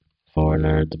For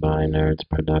Nerds by Nerds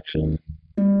production.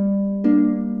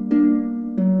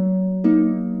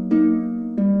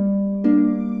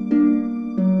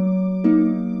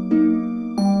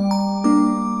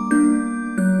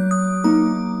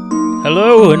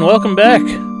 Hello and welcome back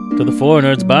to the For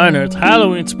Nerds by Nerds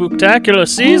Halloween Spooktacular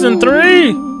Season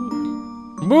 3!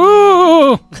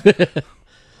 Woo!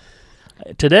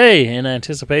 Today, in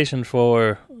anticipation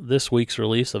for this week's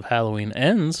release of Halloween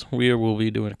Ends, we will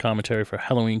be doing a commentary for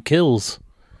Halloween Kills,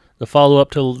 the follow-up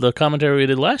to the commentary we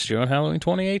did last year on Halloween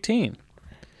 2018,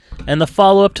 and the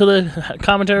follow-up to the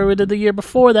commentary we did the year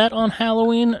before that on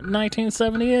Halloween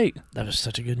 1978. That was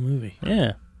such a good movie.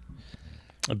 Yeah.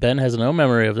 Ben has no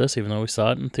memory of this, even though we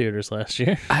saw it in theaters last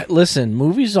year. Listen,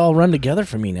 movies all run together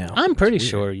for me now. I'm pretty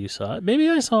sure you saw it. Maybe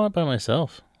I saw it by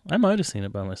myself. I might have seen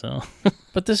it by myself.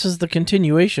 But this is the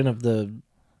continuation of the,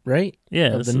 right?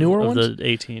 Yeah, of the newer ones? Of the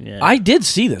 18, yeah. I did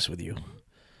see this with you.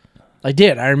 I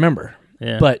did, I remember.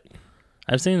 Yeah. But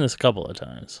I've seen this a couple of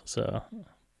times, so.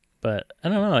 But I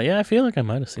don't know. Yeah, I feel like I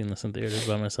might have seen this in theaters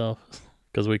by myself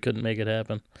because we couldn't make it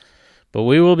happen. But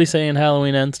we will be saying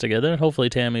Halloween Ends together. Hopefully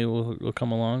Tammy will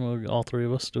come along. All three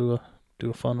of us do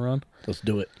a fun run. let's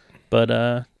do it.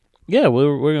 But yeah,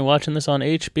 we're watching this on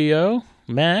HBO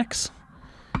Max.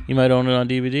 You might own it on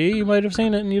DVD. You might have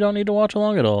seen it, and you don't need to watch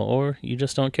along at all, or you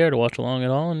just don't care to watch along at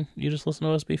all, and you just listen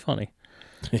to us be funny.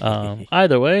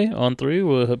 Either way, on three,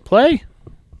 we'll hit play.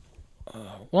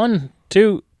 1,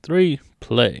 2, 3,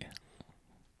 play.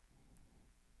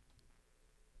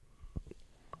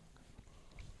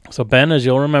 So, Ben, as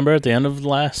you'll remember, at the end of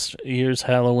last year's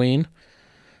Halloween,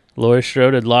 Laurie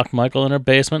Strode had locked Michael in her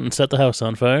basement and set the house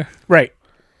on fire. Right.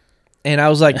 And I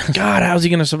was like, God, how's he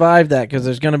going to survive that? Because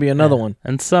there's going to be another one.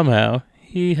 And somehow,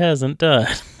 he hasn't died.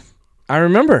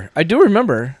 I do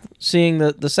remember seeing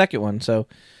the second one, so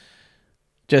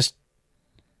just,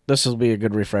 this will be a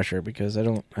good refresher because I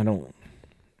don't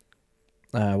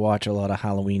watch a lot of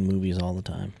Halloween movies all the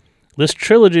time. This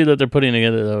trilogy that they're putting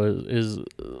together, though, is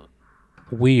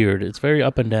weird. It's very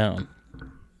up and down.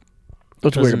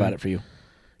 What's weird about it for you?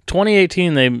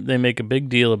 2018, they make a big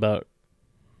deal about,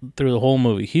 through the whole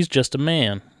movie, he's just a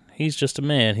man. He's just a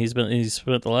man. He's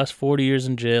spent the last 40 years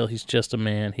in jail. He's just a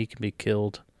man. He can be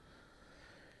killed.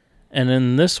 And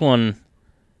in this one,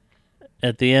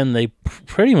 at the end, they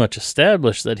pretty much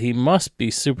establish that he must be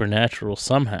supernatural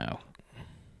somehow.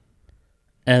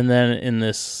 And then in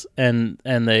this, and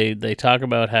they talk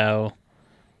about how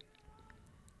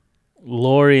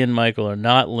Laurie and Michael are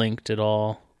not linked at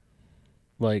all.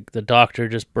 Like, the doctor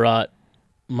just brought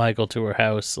Michael to her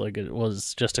house like it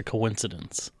was just a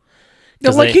coincidence.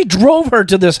 No, like he drove her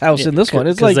to this house in this one.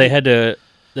 It's like they had to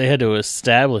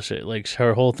establish it. Like,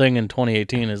 her whole thing in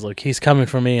 2018 is like, he's coming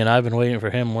for me and I've been waiting for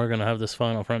him. We're going to have this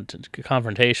final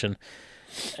confrontation.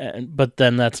 But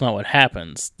then that's not what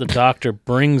happens. The doctor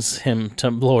brings him to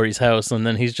Laurie's house and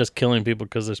then he's just killing people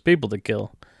because there's people to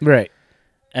kill. Right.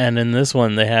 And in this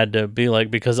one, they had to be like,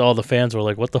 because all the fans were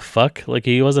like, what the fuck? Like,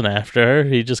 he wasn't after her.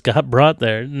 He just got brought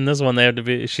there. In this one, they had to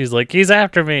be, she's like, he's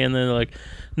after me. And then they're like,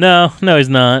 no, he's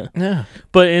not. Yeah.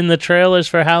 But in the trailers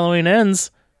for Halloween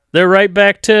Ends, they're right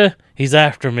back to, he's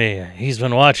after me. He's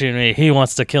been watching me. He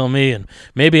wants to kill me. And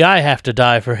maybe I have to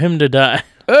die for him to die.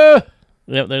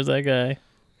 Yep, there's that guy.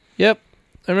 Yep.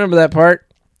 I remember that part.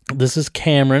 This is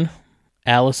Cameron,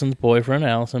 Allison's boyfriend.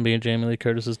 Allison being Jamie Lee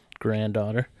Curtis's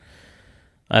granddaughter.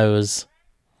 I was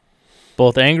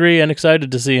both angry and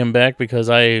excited to see him back because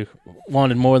I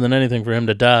wanted more than anything for him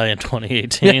to die in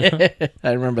 2018.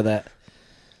 I remember that.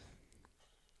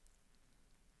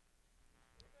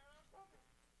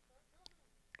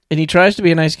 And he tries to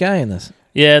be a nice guy in this.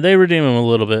 Yeah, they redeem him a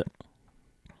little bit.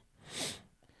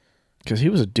 Because he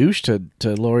was a douche to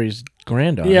Laurie's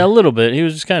granddaughter. Yeah, a little bit. He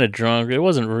was just kind of drunk. It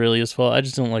wasn't really his fault. I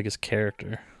just didn't like his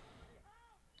character.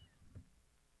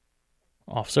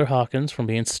 Officer Hawkins from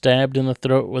being stabbed in the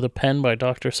throat with a pen by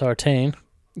Dr. Sartain,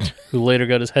 who later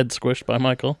got his head squished by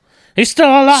Michael. He's still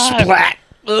alive! Splat!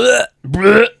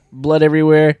 Blood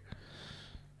everywhere.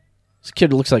 This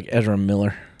kid looks like Ezra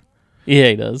Miller. Yeah,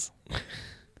 he does.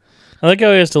 I like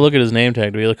how he has to look at his name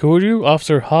tag to be like, who are you?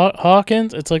 Officer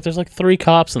Hawkins? It's like there's like 3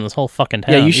 cops in this whole fucking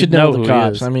town. Yeah, you should know the who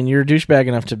cops. I mean, you're a douchebag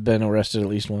enough to have been arrested at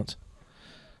least once.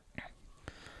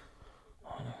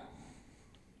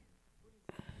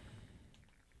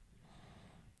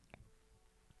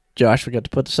 Josh forgot to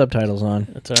put the subtitles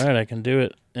on. It's all right. I can do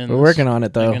it. We're working on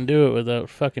it, though. I can do it without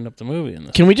fucking up the movie. In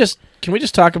this. Can we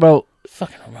just talk about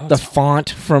fucking the font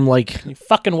from like you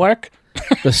fucking work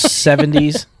the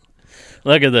 70s?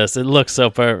 Look at this. It looks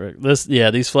so perfect. These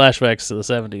flashbacks to the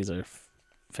 70s are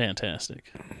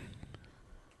fantastic.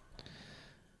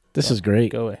 This is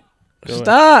great. Go away.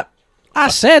 Stop. I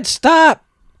said stop.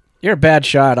 You're a bad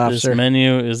shot, officer. This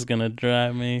menu is gonna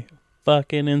drive me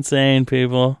fucking insane,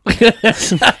 people.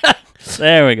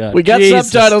 There we go. We got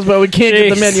Jesus. subtitles, but we can't get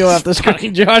the Jesus menu off the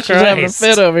screen. Josh is having a Christ.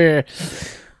 fit over here.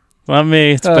 Not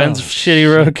me. It's Ben's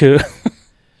shitty Roku.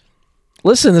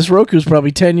 Listen, this Roku's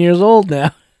probably 10 years old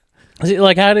now. Is it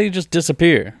like, how did he just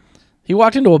disappear? He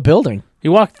walked into a building. He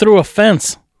walked through a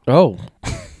fence. Oh.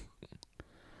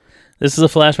 This is a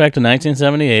flashback to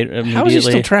 1978. How is he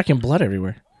still tracking blood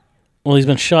everywhere? Well, he's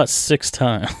been shot 6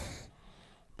 times.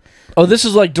 Oh, this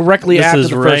is like directly This after is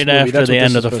the first right movie. after That's the what this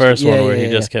end of is the supposed first to be. one where Yeah, he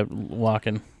yeah, just kept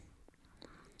walking.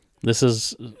 This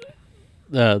is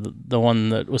the one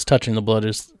that was touching the blood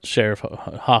is Sheriff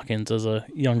Hawkins as a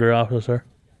younger officer.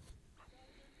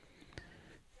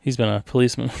 He's been a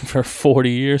policeman for 40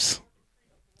 years.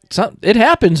 It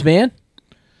happens, man.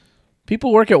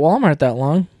 People work at Walmart that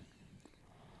long.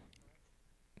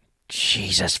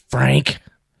 Jesus, Frank.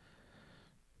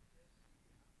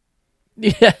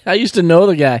 Yeah, I used to know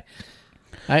the guy.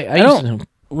 I used to know.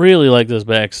 Really like this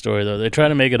backstory, though. They try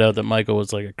to make it out that Michael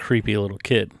was like a creepy little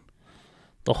kid.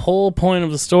 The whole point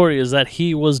of the story is that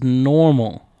he was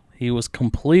normal. He was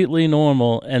completely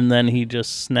normal, and then he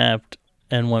just snapped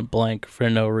and went blank for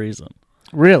no reason.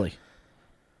 Really?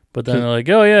 But then they're like,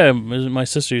 oh yeah, my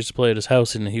sister used to play at his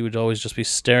house, and he would always just be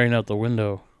staring out the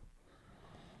window.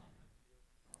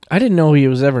 I didn't know he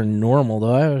was ever normal,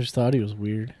 though. I always thought he was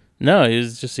weird. No, he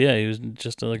was just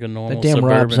like a normal That damn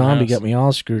Rob suburban Zombie house. got me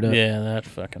all screwed up. Yeah, that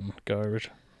fucking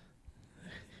garbage.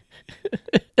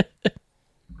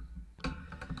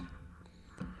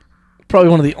 Probably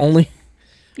one of the only...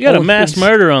 You got a Oh, mass please.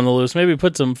 murder on the loose. Maybe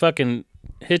put some fucking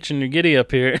hitch in your giddy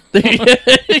up here. You,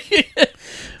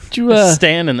 Just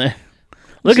standing there.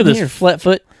 Look at here, this.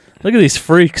 flat-foot. Look at these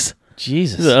freaks.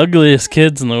 Jesus. These are the ugliest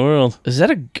kids in the world. Is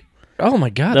that a... Oh, my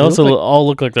God. They also look all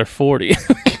look like they're 40.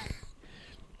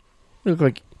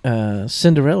 like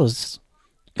Cinderella's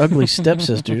ugly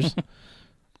stepsisters.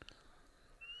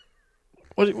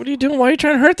 What are you doing? Why are you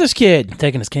trying to hurt this kid?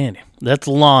 Taking his candy. That's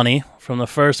Lonnie from the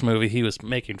first movie. He was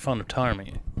making fun of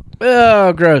Tarmy.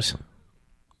 Oh, gross.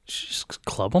 Just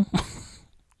club him.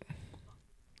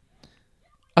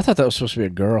 I thought that was supposed to be a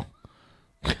girl.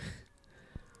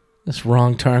 This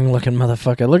wrong tongue looking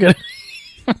motherfucker. Look at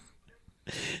it.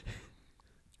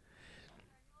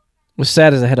 Was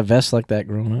sad as I had a vest like that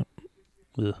growing up.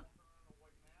 Ugh.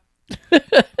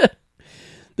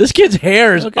 This kid's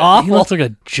hair is awful. He looks like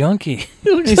a junkie.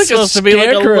 He looks He's like supposed a to be like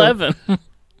scarecrow. 11.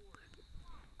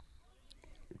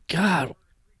 God,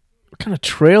 what kind of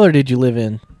trailer did you live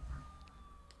in?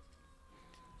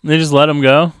 They just let him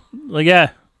go. Like,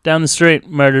 yeah, down the street,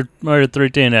 murdered 3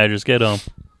 teenagers. Get home.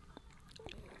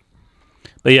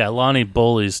 But yeah, Lonnie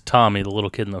bullies Tommy, the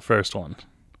little kid in the first one.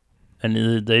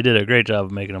 And they did a great job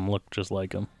of making him look just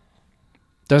like him.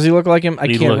 Does he look like him? I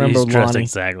can't remember He's dressed Lonnie.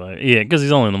 exactly. Yeah, because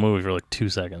he's only in the movie for like 2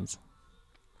 seconds.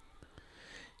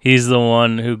 He's the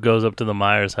one who goes up to the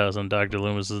Myers house and Dr.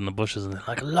 Loomis is in the bushes and they're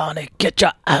like, Lonnie, get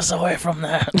your ass away from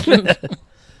there.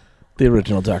 The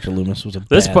original Dr. Loomis was a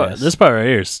This badass. part right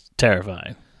here is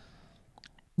terrifying.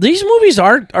 These movies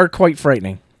are quite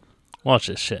frightening. Watch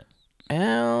this shit.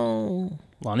 Ow.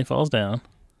 Lonnie falls down.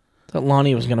 Thought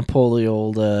Lonnie was going to pull the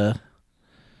old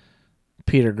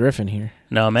Peter Griffin here.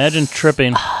 Now imagine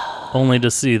tripping only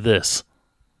to see this.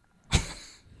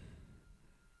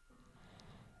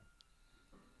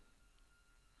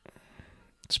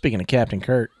 Speaking of Captain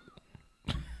Kirk.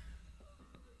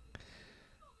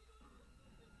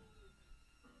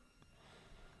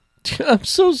 I'm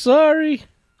so sorry.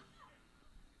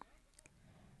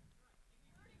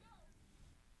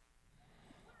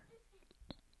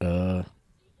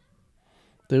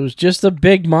 There was just a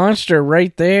big monster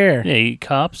right there. Yeah, you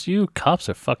cops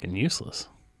are fucking useless.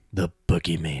 The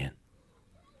Boogeyman.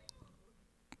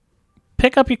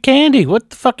 Pick up your candy. What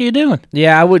the fuck are you doing?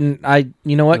 Yeah, I wouldn't.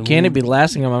 You know what? Candy'd be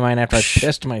lasting on my mind after I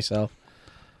pissed myself.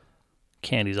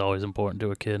 Candy's always important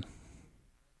to a kid.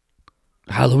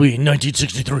 Halloween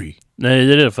 1963. They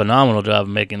did a phenomenal job of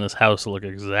making this house look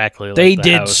exactly like They the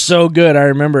did house. so good. I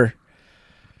remember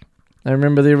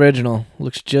the original.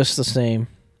 Looks just the same.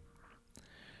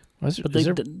 But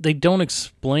they don't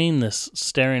explain this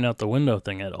staring out the window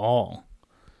thing at all.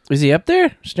 Is he up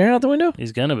there staring out the window?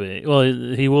 He's gonna be. Well,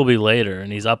 he will be later,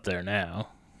 and he's up there now.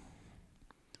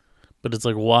 But it's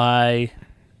like, why?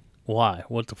 Why?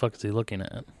 What the fuck is he looking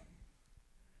at?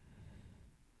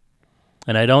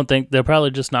 And I don't think they're probably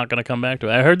just not going to come back to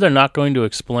it. I heard they're not going to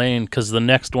explain because the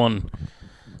next one,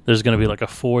 there's going to be like a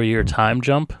 4-year time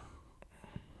jump.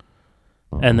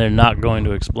 And they're not going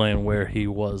to explain where he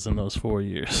was in those 4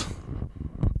 years.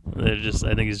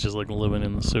 I think he's just like living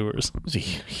in the sewers. Is he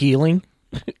healing?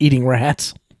 Eating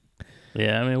rats?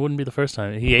 Yeah, I mean, it wouldn't be the first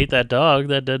time. He ate that dog,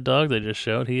 that dead dog they just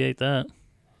showed. He ate that.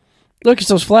 Look, it's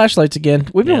those flashlights again.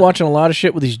 We've been Yeah. watching a lot of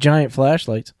shit with these giant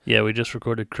flashlights. Yeah, we just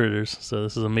recorded Critters, so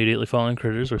this is immediately following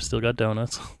Critters. We're still got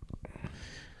donuts.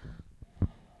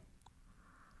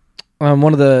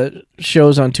 One of the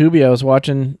shows on Tubi I was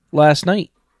watching last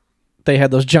night, they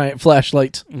had those giant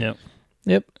flashlights. Yep.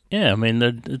 Yep. Yeah, I mean,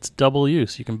 it's double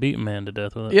use. You can beat a man to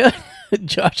death with it. Yeah.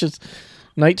 Josh's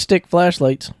nightstick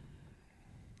flashlights.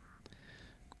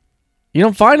 You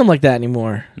don't find them like that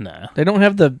anymore. Nah. They don't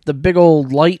have the big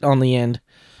old light on the end.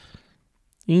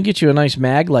 You can get you a nice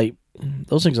mag light.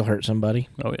 Those things will hurt somebody.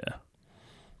 Oh, yeah.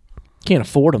 Can't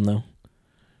afford them, though.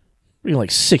 You're like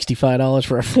 $65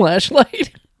 for a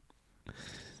flashlight.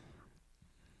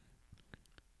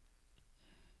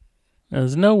 Now,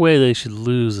 there's no way they should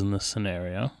lose in this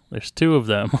scenario. There's two of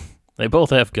them. They both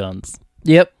have guns.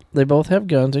 Yep. They both have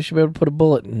guns. They should be able to put a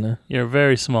bullet in the You're a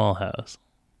very small house.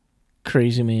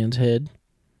 crazy man's head.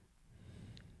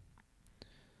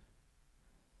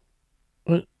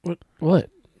 What?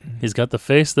 He's got the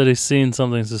face that he's seen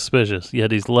something suspicious,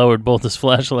 yet he's lowered both his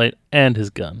flashlight and his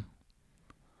gun.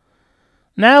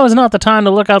 Now is not the time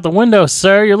to look out the window,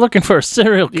 sir. You're looking for a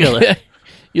serial killer.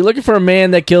 You're looking for a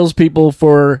man that kills people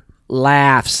for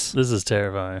laughs. This is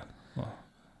terrifying.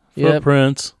 Yep.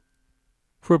 Footprints.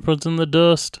 Footprints in the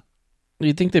dust.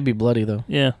 You'd think they'd be bloody, though.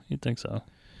 Yeah, you'd think so.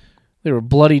 They were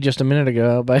bloody just a minute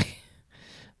ago out by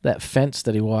that fence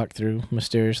that he walked through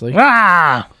mysteriously.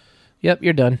 Ah! Yep,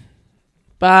 you're done.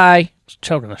 Bye. Just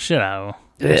choking the shit out of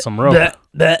him. With some rope.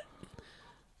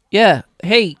 Yeah.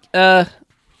 Hey,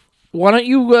 why don't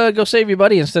you go save your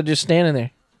buddy instead of just standing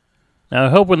there? Now, I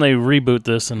hope when they reboot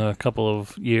this in a couple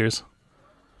of years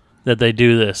that they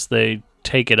do this. They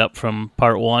take it up from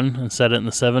part 1 and set it in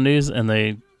the 70s, and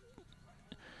they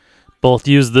both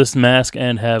use this mask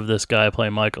and have this guy play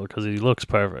Michael because he looks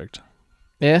perfect.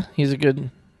 Yeah, he's a good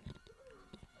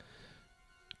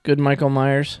Michael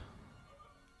Myers.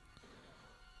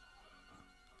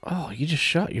 Oh, you just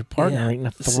shot your partner right in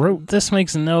the throat. This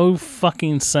makes no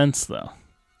fucking sense, though.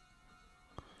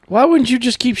 Why wouldn't you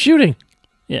just keep shooting?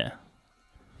 Yeah.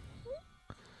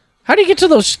 How do you get to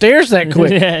those stairs that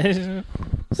quick? Yeah.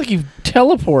 It's like you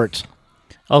teleport.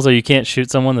 Also, you can't shoot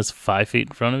someone that's 5 feet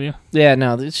in front of you. Yeah,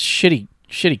 no, it's shitty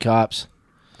cops.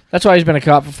 That's why he's been a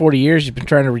cop for 40 years. He's been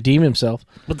trying to redeem himself.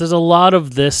 But there's a lot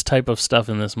of this type of stuff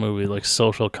in this movie, like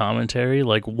social commentary.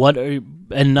 Like,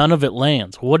 and none of it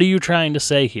lands. What are you trying to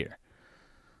say here?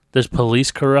 There's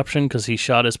police corruption because he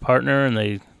shot his partner, and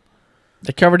they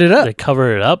covered it up. They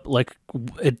cover it up. Like,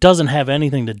 it doesn't have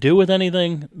anything to do with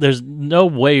anything. There's no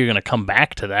way you're going to come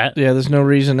back to that. Yeah, there's no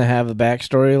reason to have a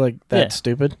backstory like that. Yeah.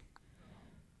 Stupid.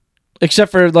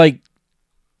 Except for, like,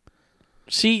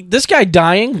 see, this guy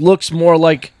dying looks more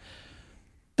like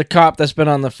the cop that's been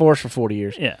on the force for 40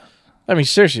 years. Yeah. I mean,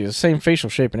 seriously, the same facial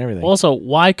shape and everything. Also,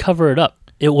 why cover it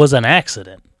up? It was an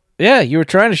accident. Yeah, you were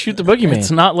trying to shoot the boogeyman.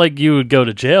 It's not like you would go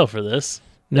to jail for this.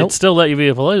 Nope. They'd still let you be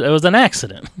a police. It was an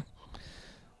accident.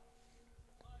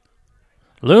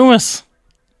 Loomis.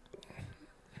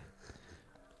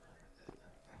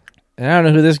 And I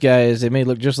don't know who this guy is. They may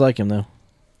look just like him, though.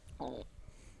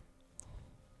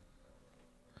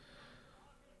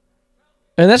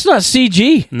 And that's not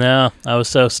CG. No, I was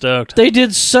so stoked. They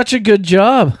did such a good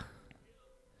job.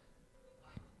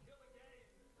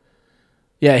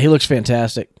 Yeah, he looks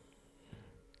fantastic.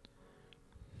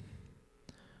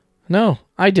 No,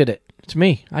 I did it. It's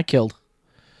me. I killed.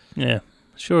 Yeah,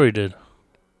 sure he did.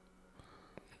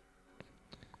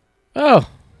 Oh.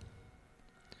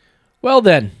 Well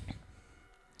then.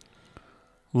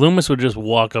 Loomis would just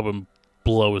walk up and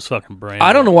blow his fucking brain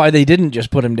I don't know out. why they didn't just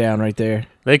put him down right there.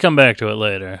 They come back to it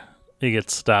later. He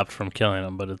gets stopped from killing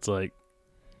him, but it's like,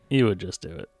 you would just do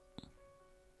it.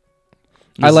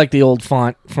 I like the old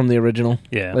font from the original.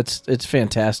 Yeah. It's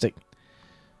fantastic.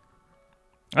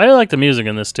 I like the music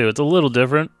in this too. It's a little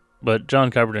different, but John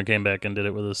Carpenter came back and did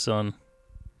it with his son.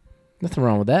 Nothing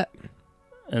wrong with that.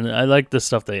 And I like the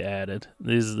stuff they added.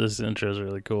 This intro is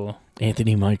really cool.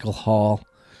 Anthony Michael Hall.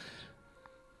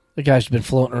 The guy's been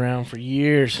floating around for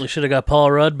years. We should have got Paul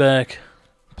Rudd back.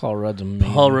 Paul Rudd's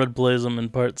amazing. Paul Rudd plays him in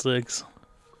part 6.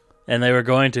 And they were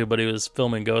going to, but he was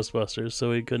filming Ghostbusters,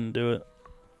 so he couldn't do it.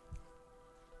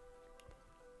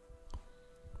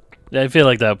 Yeah, I feel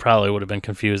like that probably would have been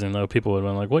confusing, though. People would have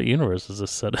been like, what universe is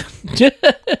this set in?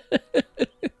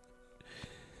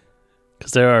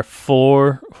 Because there are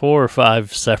four or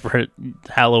five separate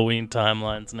Halloween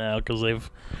timelines now, because they've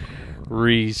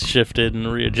reshifted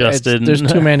and readjusted. There's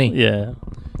too many. Yeah.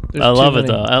 There's I love too it,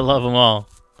 many. though. I love them all.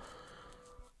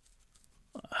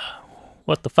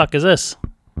 What the fuck is this?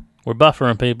 We're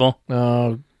buffering people.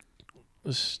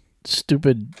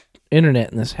 Stupid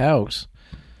internet in this house.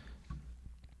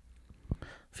 I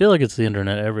feel like it's the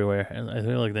internet everywhere. I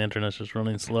feel like the internet's just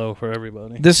running slow for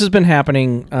everybody. This has been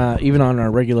happening even on our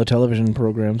regular television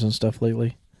programs and stuff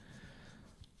lately.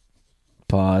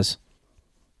 Pause.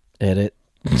 Edit.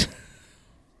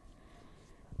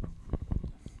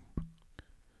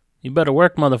 You better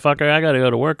work, motherfucker. I gotta go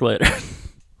to work later.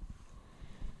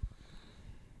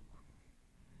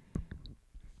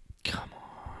 Come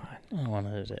on. I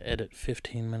wanted to edit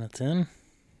 15 minutes in.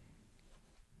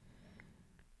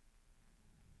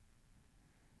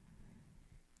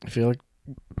 I feel like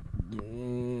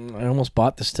I almost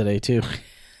bought this today, too.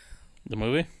 The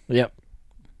movie? Yep.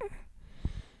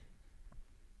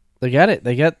 They got it.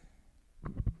 They got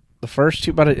the first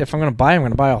two, but if I'm going to buy, I'm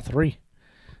going to buy all three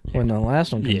when the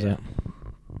last one comes out.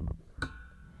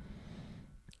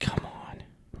 Come on.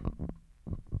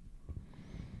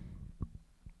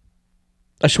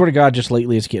 I swear to God, just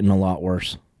lately it's getting a lot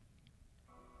worse.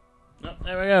 Oh,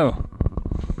 there we go.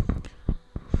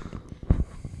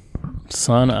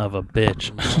 Son of a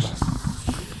bitch.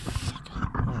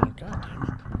 Oh, God damn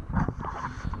it.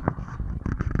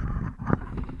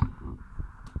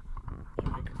 The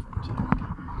microphone's having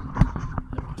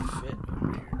a fit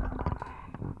over here.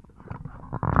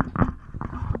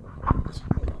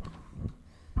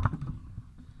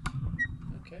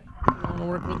 Okay. You want to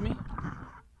work with me?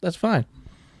 That's fine.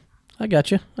 I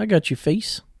got you. I got you,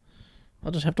 face.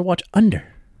 I'll just have to watch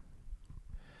under.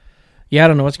 Yeah, I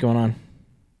don't know what's going on.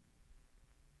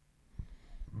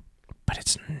 But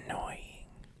it's annoying.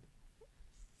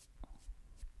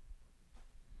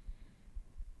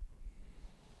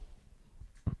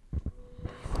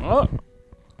 Oh,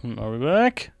 are we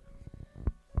back?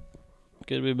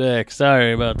 Good to be back.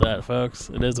 Sorry about that, folks.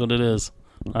 It is what it is.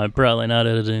 I'm probably not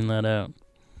editing that out.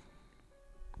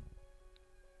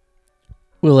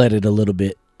 We'll edit a little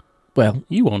bit. Well,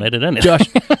 You won't edit anything.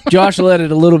 Josh will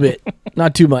edit a little bit.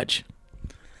 Not too much.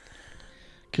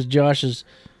 Because Josh is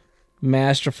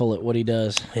masterful at what he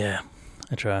does. Yeah,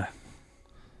 I try.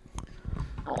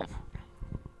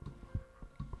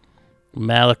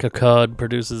 Malik Akkad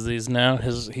produces these now.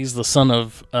 He's the son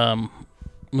of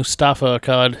Mustafa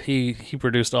Akkad. He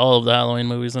produced all of the Halloween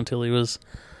movies until he was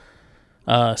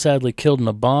sadly killed in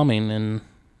a bombing. And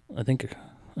I think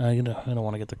I don't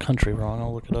want to get the country wrong.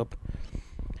 I'll look it up.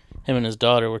 Him and his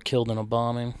daughter were killed in a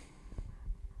bombing.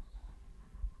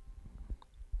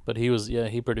 But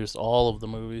he produced all of the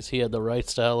movies. He had the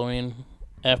rights to Halloween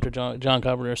after John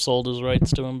Carpenter sold his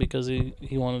rights to him because he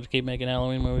wanted to keep making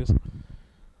Halloween movies.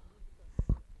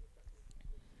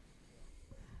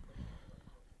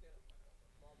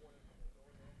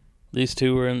 These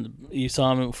two were you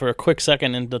saw him for a quick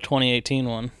second in the 2018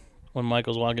 one when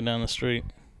Michael's walking down the street.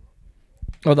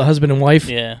 Oh, the husband and wife?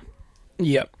 Yeah.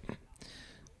 Yep.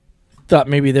 Thought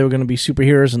maybe they were going to be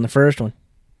superheroes in the first one.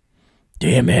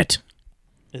 Damn it.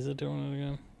 Is it doing it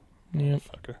again? Yep.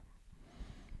 Fucker.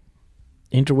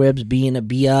 Interwebs being a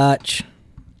biatch.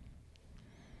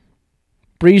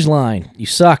 Breeze line, you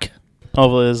suck.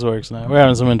 Hopefully this works now. We're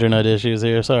having some internet issues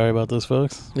here. Sorry about this,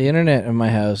 folks. The internet in my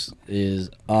house is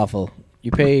awful.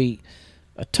 You pay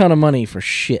a ton of money for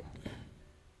shit.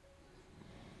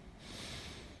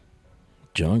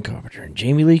 John Carpenter and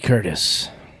Jamie Lee Curtis.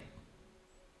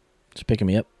 Just picking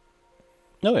me up.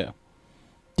 Oh, yeah.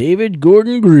 David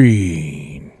Gordon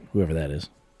Green. Whoever that is.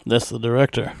 That's the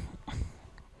director.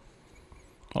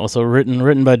 Also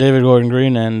written by David Gordon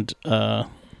Green and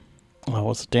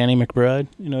what's it, Danny McBride?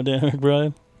 You know Danny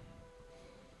McBride?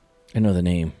 I know the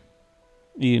name.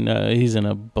 You know he's in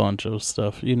a bunch of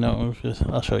stuff. You know,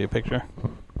 I'll show you a picture.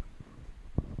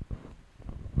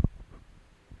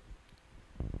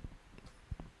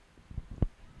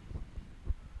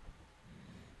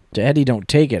 Daddy don't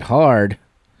take it hard.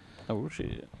 Oh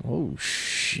shit. Oh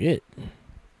shit.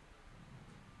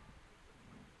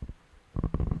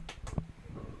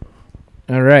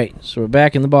 All right, so we're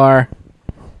back in the bar.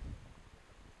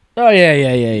 Oh yeah.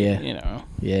 You know.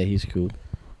 Yeah, he's cool.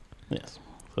 Yes.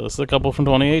 So this is a couple from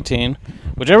 2018,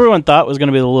 which everyone thought was going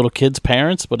to be the little kids'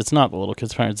 parents, but it's not the little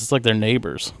kids' parents. It's like their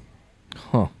neighbors.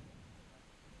 Huh.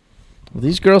 Are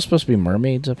these girls supposed to be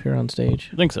mermaids up here on stage?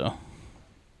 I think so.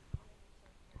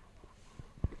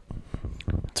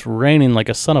 It's raining like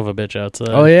a son of a bitch outside.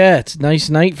 Oh yeah, it's a nice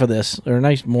night for this, or a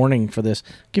nice morning for this.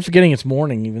 I keep forgetting it's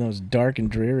morning, even though it's dark and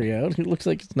dreary out. It looks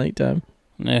like it's nighttime.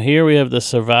 Now here we have the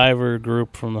survivor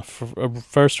group from the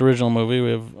first original movie.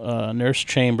 We have Nurse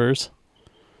Chambers.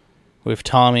 We have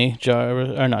Tommy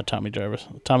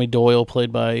Doyle,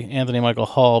 played by Anthony Michael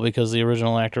Hall, because the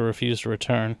original actor refused to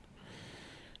return.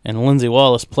 And Lindsay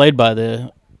Wallace, played by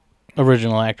the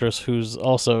original actress, who's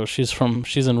also she's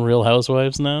in Real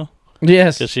Housewives now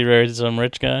Yes. because she married some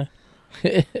rich guy.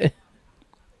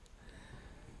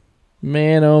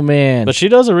 Man, oh man. But she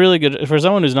does a really good, for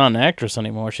someone who's not an actress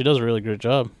anymore, she does a really good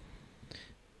job.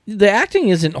 The acting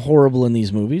isn't horrible in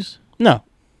these movies. No,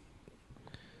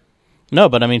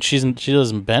 but I mean, she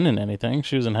hasn't been in anything.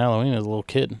 She was in Halloween as a little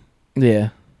kid. Yeah.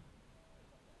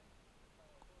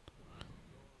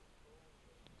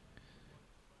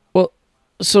 Well,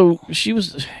 so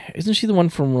isn't she the one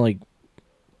from like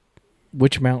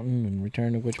Witch Mountain and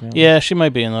Return of Witch Mountain? Yeah, she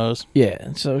might be in those.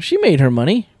 Yeah, so she made her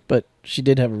money, but she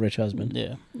did have a rich husband.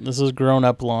 Yeah, this is grown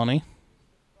up Lonnie.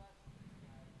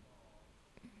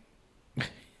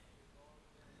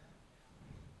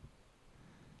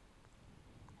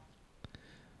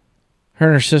 Her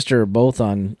and her sister are both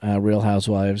on Real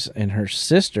Housewives, and her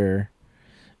sister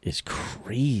is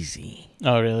crazy.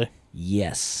 Oh, really?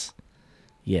 Yes.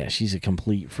 Yeah, she's a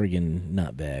complete friggin'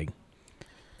 nutbag.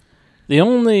 The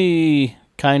only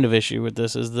kind of issue with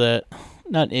this is that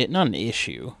not an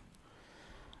issue,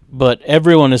 but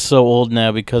everyone is so old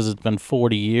now because it's been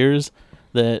 40 years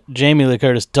that Jamie Lee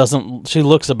Curtis she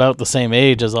looks about the same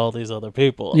age as all these other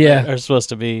people. Yeah. That are supposed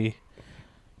to be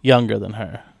younger than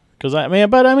her. Because I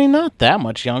mean, not that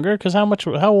much younger. Because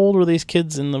how old were these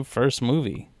kids in the first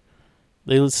movie?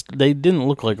 They didn't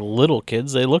look like little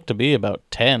kids. They looked to be about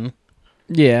 10.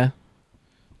 Yeah.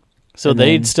 So And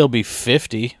they'd then- still be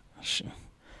 50.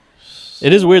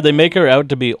 It is weird. They make her out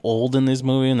to be old in this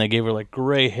movie, and they gave her like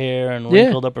gray hair and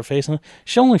wrinkled up her face. And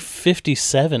she's only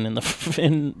 57 in the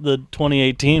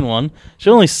 2018 one. She's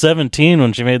only 17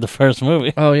 when she made the first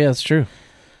movie. Oh, yeah, that's true.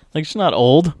 Like, she's not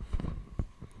old.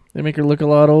 They make her look a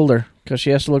lot older because she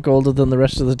has to look older than the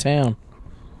rest of the town.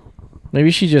 Maybe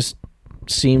she just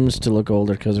seems to look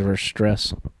older because of her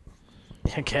stress.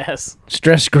 I guess.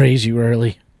 Stress grays you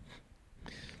early.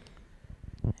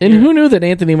 And who knew that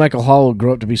Anthony Michael Hall would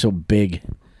grow up to be so big?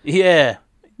 Yeah.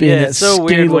 Being Yeah, that it's so skinny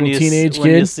weird when little teenage when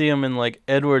you kid. see him in like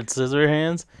Edward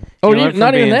Scissorhands. Oh, He went from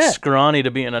not even being that. scrawny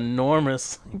to being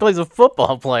enormous. He plays a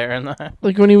football player in that.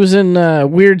 Like when he was in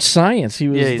Weird Science, he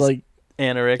was Yeah, he's like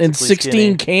Anorexically in 16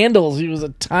 skinny. Candles. He was a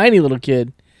tiny little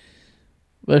kid.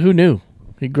 But who knew?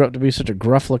 He'd grow up to be such a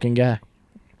gruff-looking guy.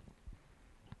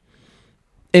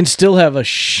 And still have a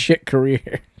shit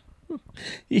career.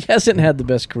 He hasn't had the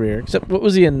best career. Except, what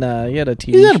was he in? He had a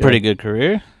TV He had a show. pretty good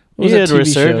career. What was He that had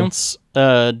TV show? Resurgence,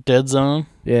 Dead Zone.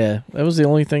 Yeah, that was the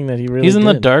only thing that he really He's in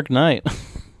did. The Dark Knight.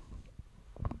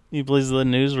 He plays the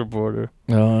news reporter.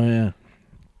 Oh, yeah.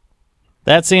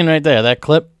 That scene right there, that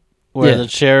clip where Yeah. the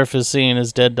sheriff is seeing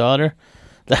his dead daughter,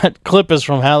 that clip is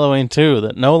from Halloween 2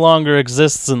 that no longer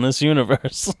exists in this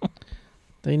universe.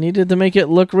 They needed to make it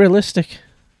look realistic.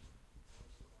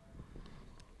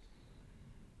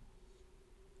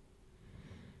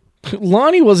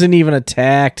 Lonnie wasn't even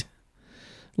attacked.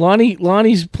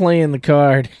 Lonnie's playing the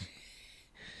card.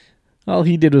 All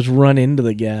he did was run into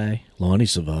the guy. Lonnie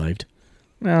survived.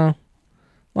 No.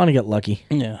 Lonnie got lucky.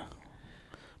 Yeah.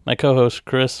 My co-host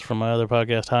Chris from my other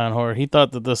podcast, High on Horror, he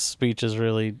thought that this speech is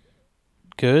really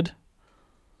good.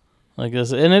 Like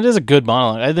this, and it is a good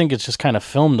monologue. I think it's just kind of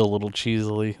filmed a little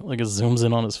cheesily, like it zooms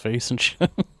in on his face and shit.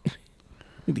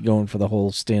 Going for the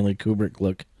whole Stanley Kubrick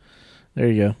look. There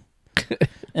you go.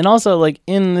 And also, like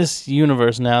in this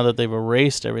universe now that they've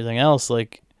erased everything else,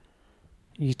 like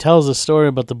he tells a story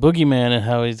about the boogeyman and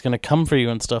how he's gonna come for you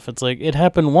and stuff. It's like it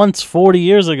happened once 40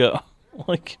 years ago.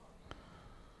 Like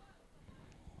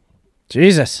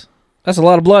Jesus. That's a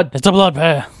lot of blood. it's a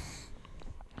bloodbath.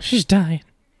 She's dying.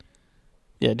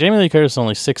 Yeah, Jamie Lee Curtis is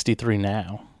only 63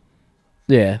 now,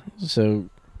 Yeah, so...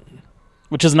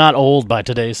 which is not old by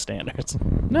today's standards.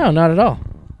 No, not at all.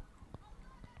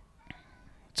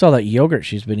 It's all that yogurt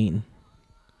she's been eating.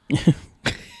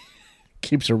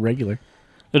 Keeps her regular.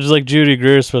 Which is like Judy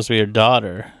Greer is supposed to be her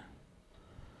daughter.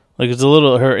 Like it's a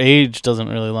little, her age doesn't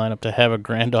really line up to have a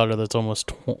granddaughter that's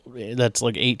almost, that's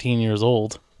like 18 years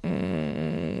old.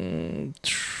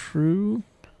 True.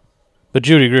 But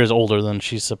Judy Greer is older than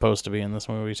she's supposed to be in this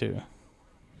movie too.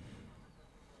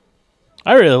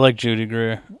 I really like Judy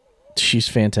Greer. She's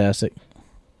fantastic.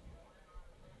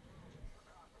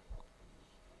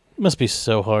 It must be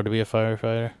so hard to be a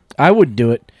firefighter. I would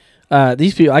do it.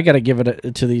 These people, I got to give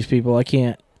it to these people. I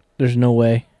can't. There's no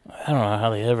way. I don't know how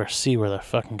they ever see where they're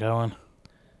fucking going.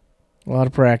 A lot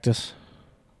of practice.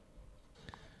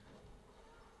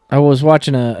 I was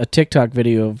watching a TikTok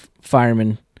video of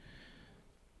firemen,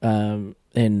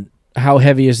 and how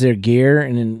heavy is their gear,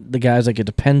 and then the guy's like, it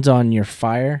depends on your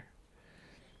fire.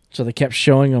 So they kept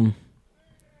showing them,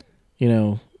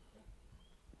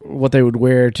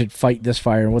 wear to fight this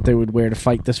fire and what they would wear to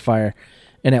fight this fire.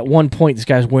 And at one point, this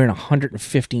guy's wearing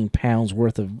 115 pounds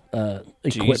worth of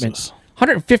equipment. Jesus.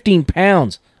 115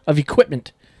 pounds of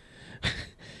equipment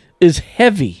is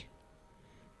heavy.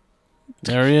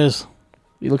 There he is.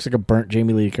 He looks like a burnt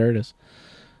Jamie Lee Curtis.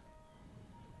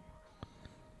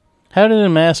 How did a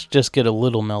mask just get a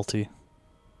little melty?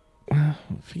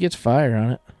 If he gets fire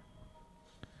on it.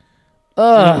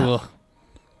 Oh,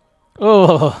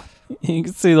 you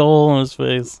can see the hole in his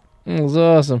face. It was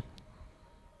awesome.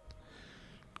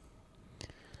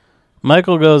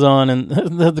 Michael goes on, and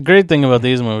the great thing about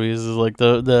these movies is like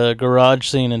the garage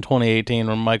scene in 2018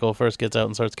 where Michael first gets out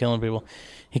and starts killing people.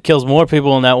 He kills more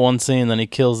people in that one scene than he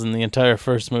kills in the entire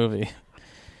first movie.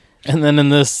 And then in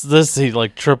this he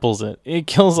like triples it. He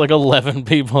kills like 11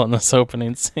 people in this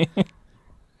opening scene.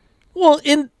 Well,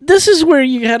 this is where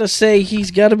you got to say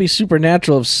he's got to be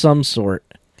supernatural of some sort.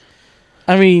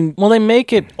 I mean, Well, they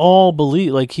make it all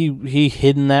believe like he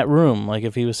hid in that room. Like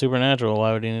if he was supernatural,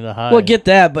 why would he need to hide? well, get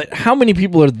that, but how many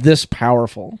people are this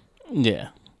powerful? Yeah.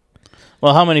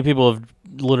 Well, how many people have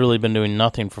literally been doing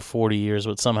nothing for 40 years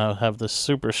but somehow have this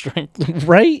super strength?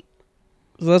 Right?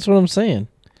 So that's what I'm saying.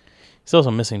 He's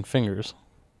also missing fingers.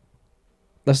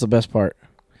 That's the best part.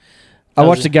 I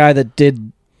watched a guy that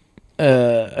did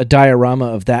a diorama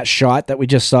of that shot that we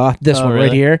just saw, this one right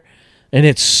really? here, and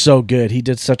it's so good. He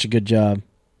did such a good job.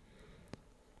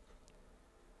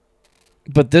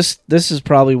 But this is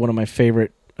probably one of my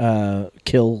favorite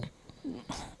kill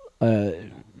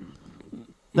That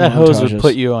hose would montages.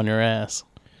 put you on your ass.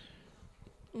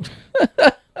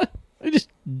 He just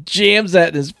jams that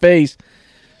in his face.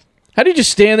 How do you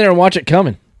just stand there and watch it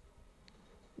coming?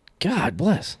 God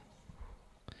bless.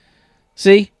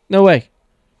 See? No way.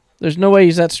 There's no way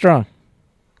he's that strong.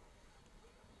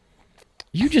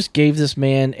 You just gave this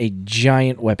man a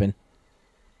giant weapon.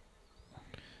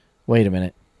 Wait a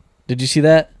minute. Did you see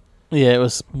that? Yeah, it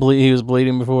was he was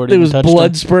bleeding before it There even was touched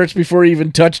blood him. spurts before he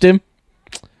even touched him.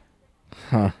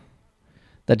 Huh.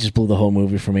 That just blew the whole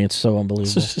movie for me. It's so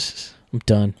unbelievable. I'm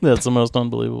done. That's the most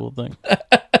unbelievable thing.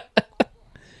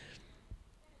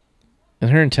 And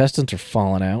her intestines are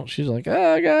falling out. She's like,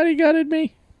 oh, God, he gutted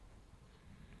me.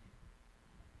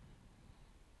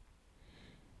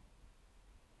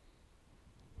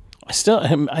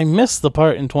 I miss the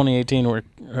part in 2018 where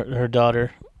her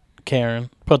daughter, Karen,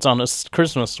 puts on a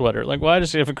Christmas sweater. Like, why does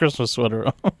she have a Christmas sweater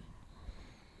on?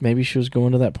 Maybe she was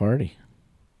going to that party.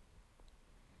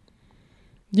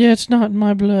 Yeah, it's not in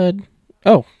my blood.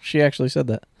 Oh, she actually said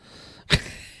that.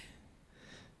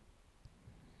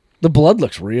 The blood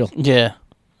looks real. Yeah.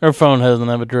 Her phone doesn't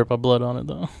have a drip of blood on it,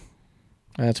 though.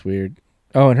 That's weird.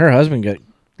 Oh, and her husband got,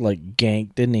 like,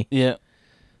 ganked, didn't he? Yeah.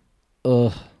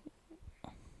 Ugh.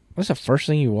 What's the first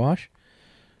thing you wash?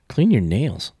 Clean your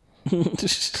nails.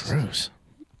 Gross.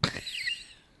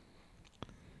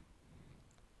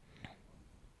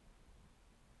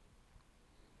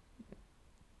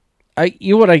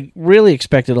 I really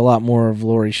expected a lot more of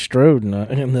Laurie Strode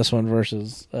in this one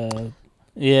versus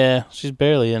Yeah, she's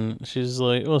barely in. She's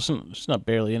like, well, she's not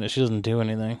barely in it. She doesn't do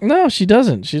anything. No, she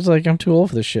doesn't. She's like, I'm too old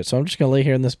for this shit, so I'm just gonna lay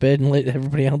here in this bed and let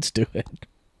everybody else do it.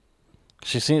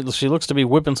 She looks to be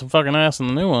whipping some fucking ass in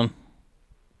the new one.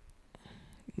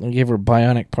 They gave her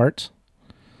bionic parts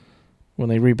when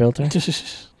they rebuilt her.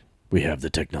 We have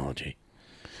the technology.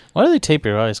 Why do they tape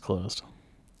your eyes closed?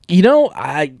 You know,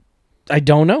 I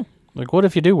don't know. Like, what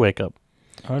if you do wake up?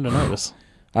 Hard to notice.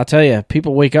 I'll tell you,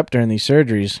 people wake up during these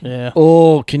surgeries. Yeah.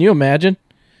 Oh, can you imagine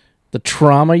the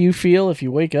trauma you feel if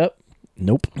you wake up?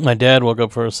 Nope. My dad woke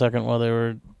up for a second while they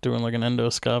were doing like an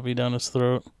endoscopy down his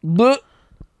throat. Blech.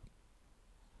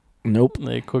 Nope.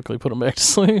 They quickly put him back to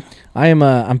sleep.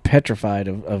 I'm petrified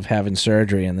of having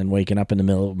surgery and then waking up in the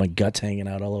middle of my guts hanging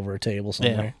out all over a table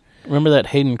somewhere. Yeah. Remember that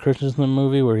Hayden Christensen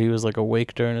movie where he was like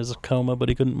awake during his coma but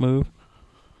he couldn't move?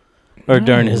 Or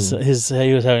during his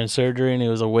he was having surgery and he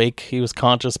was awake. He was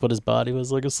conscious but his body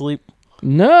was like asleep.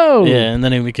 No. Yeah, and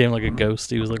then he became like a ghost.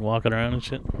 He was like walking around and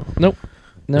shit. Nope.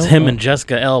 It was him and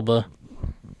Jessica Alba.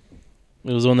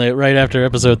 It was when they right after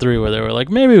episode 3 where they were like,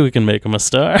 maybe we can make him a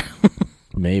star.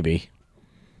 Maybe.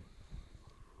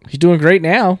 He's doing great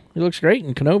now. He looks great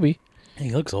in Kenobi. He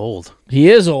looks old. He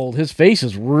is old. His face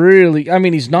is really... I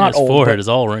mean, he's not His old. forehead but is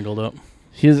all wrinkled up.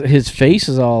 his face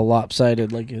is all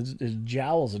lopsided. Like, his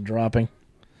jowls are dropping.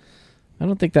 I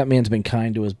don't think that man's been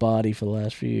kind to his body for the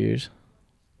last few years.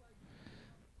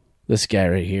 This guy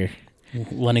right here.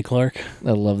 Lenny Clark.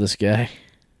 I love this guy.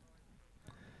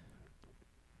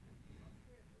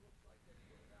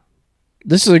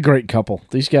 This is a great couple.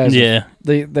 These guys, Yeah.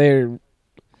 they're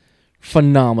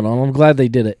phenomenal. I'm glad they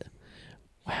did it.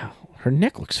 Wow, her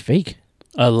neck looks fake.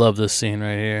 I love this scene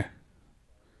right here.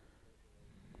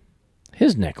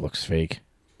 His neck looks fake.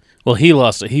 Well, he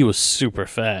lost it. He was super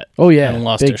fat. Oh, yeah. And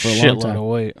lost a big for a long shitload time. of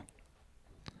weight.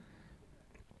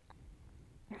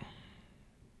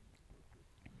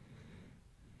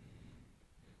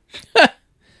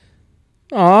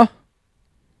 Aw.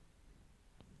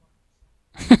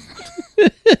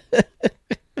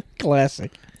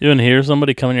 Classic. You didn't hear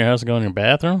somebody come in your house and go in your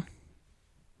bathroom?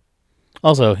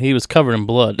 Also, he was covered in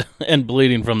blood and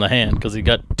bleeding from the hand because he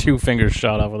got 2 fingers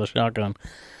shot off with a shotgun.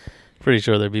 Pretty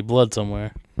sure there'd be blood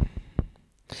somewhere.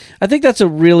 I think that's a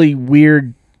really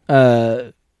weird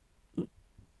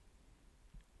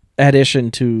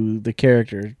addition to the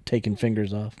character, taking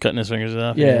fingers off. Cutting his fingers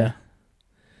off? Yeah.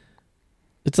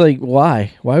 It's like,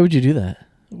 why? Why would you do that?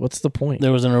 What's the point?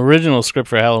 There was an original script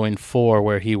for Halloween 4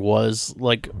 where he was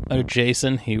like a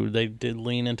Jason. They did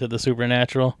lean into the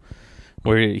supernatural,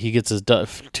 where he gets his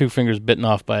 2 fingers bitten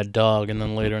off by a dog, and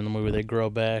then later in the movie they grow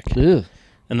back. Ugh.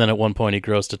 And then at one point he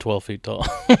grows to 12 feet tall.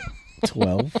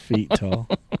 12 feet tall.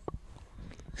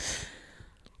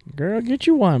 Girl, get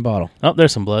your wine bottle. Oh,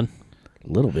 there's some blood.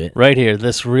 A little bit. Right here,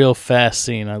 this real fast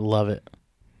scene. I love it.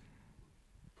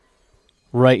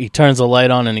 Right, he turns the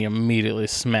light on and he immediately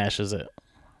smashes it.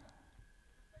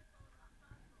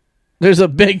 There's a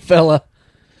big fella.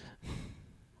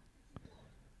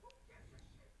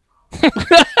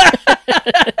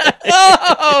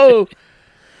 Oh!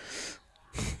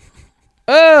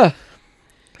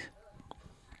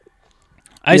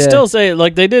 I still say,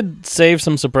 like, they did save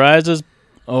some surprises.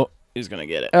 Oh, he's going to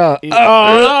get it.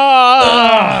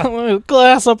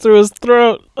 Glass up through his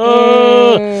throat.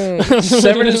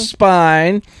 Severed his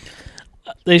spine.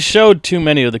 They showed too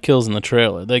many of the kills in the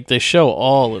trailer. Like, they show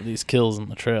all of these kills in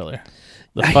the trailer.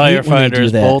 The I hate when they do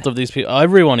firefighters, that. both of these people,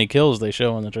 everyone he kills, they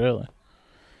show in the trailer.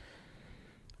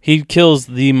 He kills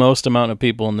the most amount of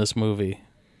people in this movie.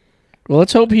 Well,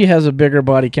 let's hope he has a bigger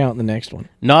body count in the next one.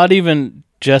 Not even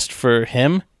just for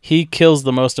him. He kills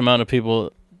the most amount of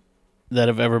people that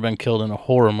have ever been killed in a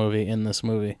horror movie in this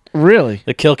movie. Really?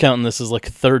 The kill count in this is like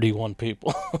 31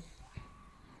 people.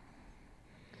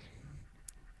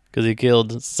 Because he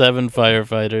killed 7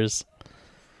 firefighters.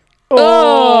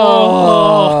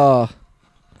 Oh!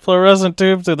 Fluorescent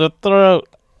tube to the throat.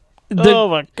 Oh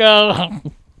my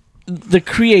god. The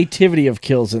creativity of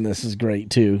kills in this is great,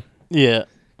 too. Yeah.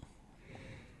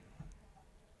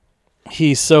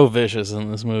 He's so vicious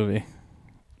in this movie.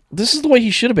 This is the way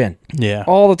he should have been. Yeah.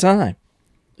 All the time.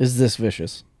 Is this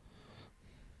vicious?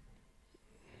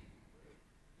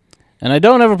 And I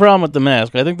don't have a problem with the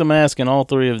mask. I think the mask in all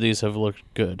 3 of these have looked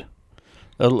good.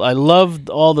 I loved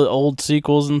all the old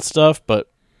sequels and stuff,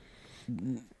 but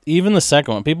even the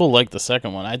second one, people like the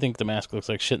second one. I think the mask looks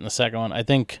like shit in the second one. I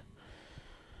think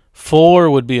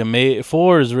 4 would be amazing.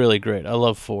 4 is really great. I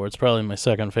love 4. It's probably my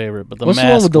second favorite, but the What's the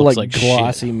mask one with the looks like like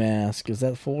glossy shit. mask? Is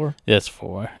that 4? Yeah, it's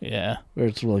 4. Yeah. Where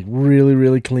it's like really,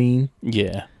 really clean?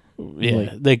 Yeah.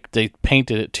 Yeah. They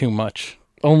painted it too much.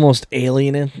 Almost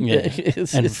alien. Yeah.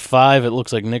 And 5, it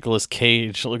looks like Nicolas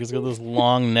Cage. Look, it's got this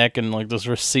long neck and like this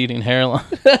receding hairline.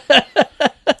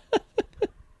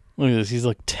 Look at this. He's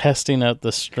like testing out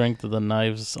the strength of the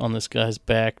knives on this guy's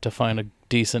back to find a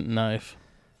decent knife.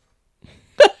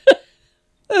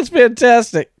 That's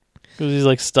fantastic. Because he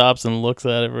like stops and looks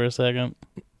at it for a second.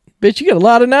 Bitch, you got a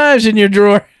lot of knives in your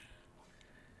drawer.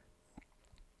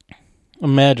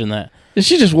 Imagine that. Is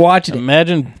she just watching it?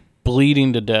 Imagine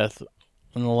bleeding to death,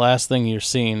 and the last thing you're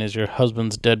seeing is your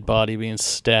husband's dead body being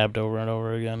stabbed over and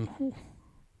over again.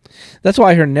 That's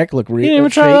why her neck looked You real. didn't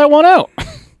even try that one out.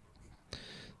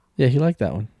 Yeah, he liked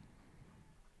that one.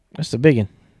 That's the big one.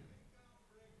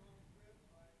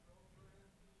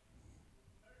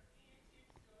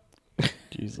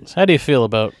 Jesus. How do you feel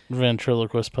about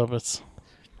ventriloquist puppets?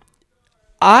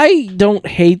 I don't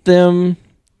hate them,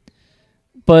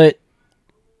 but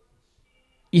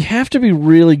you have to be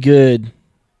really good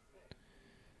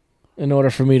in order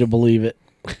for me to believe it.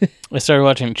 I started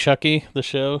watching Chucky, the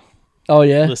show, Oh,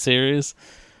 yeah? the series,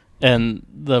 and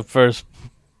the first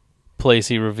place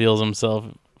he reveals himself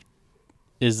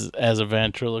is as a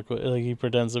ventriloquist. Like, he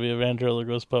pretends to be a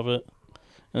ventriloquist puppet,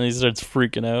 and he starts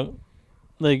freaking out.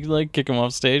 Like kick him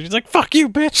off stage. He's like, "Fuck you,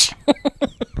 bitch!"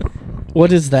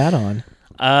 What is that on?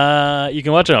 You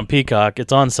can watch it on Peacock.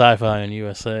 It's on Sci-Fi and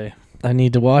USA. I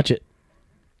need to watch it.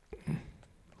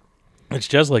 It's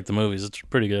just like the movies. It's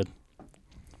pretty good.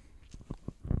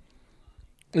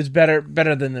 It's better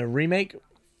than the remake?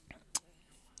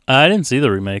 I didn't see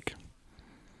the remake.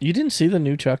 You didn't see the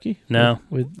new Chucky? No.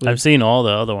 With I've seen all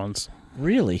the other ones.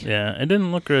 Really? Yeah, it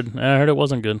didn't look good. I heard it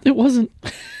wasn't good. It wasn't.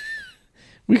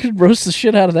 We could roast the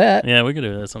shit out of that. Yeah, we could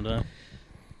do that sometime.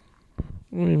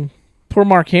 I mean, poor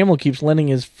Mark Hamill keeps lending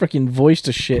his freaking voice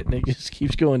to shit, and it just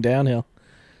keeps going downhill.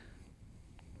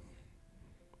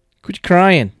 Quit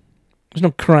crying. There's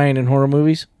no crying in horror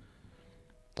movies.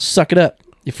 Suck it up.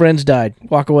 Your friends died.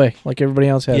 Walk away like everybody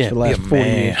else has for the last 40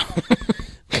 years.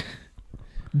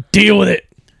 Deal with it.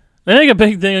 They make a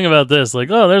big thing about this,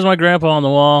 like, oh, there's my grandpa on the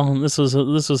wall, and this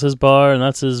was his bar, and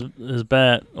that's his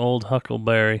bat, old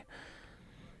Huckleberry.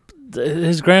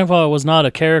 His grandpa was not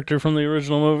a character from the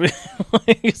original movie.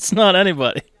 Like, it's not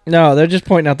anybody. No, they're just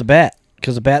pointing out the bat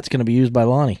because the bat's going to be used by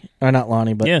Lonnie. Or not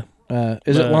Lonnie, but Yeah.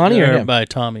 Is it Lonnie or him? By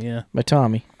Tommy, yeah. By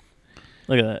Tommy.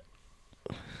 Look at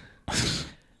that.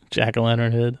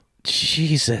 Jack-o'-lantern head.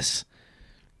 Jesus.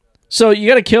 So you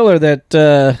got a killer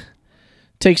that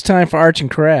takes time for arts and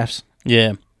crafts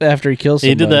Yeah. after he kills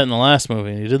somebody. He did that in the last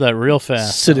movie. He did that real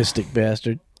fast. Sadistic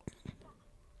bastard.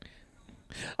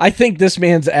 I think this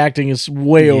man's acting is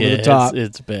way over the top.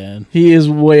 It's bad. He is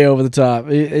way over the top.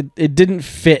 It didn't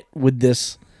fit with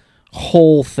this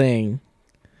whole thing.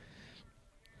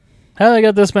 How they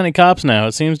got this many cops now?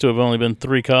 It seems to have only been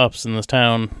 3 cops in this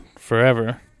town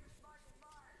forever.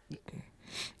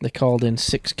 They called in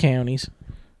 6 counties.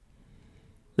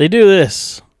 They do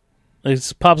this.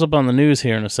 It pops up on the news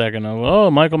here in a second. Oh,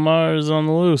 Michael Myers is on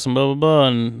the loose and blah, blah, blah.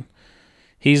 And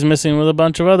he's missing with a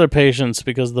bunch of other patients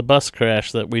because of the bus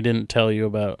crash that we didn't tell you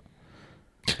about.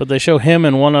 But they show him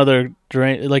and one other...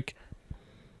 Like,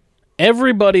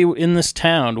 everybody in this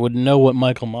town would know what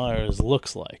Michael Myers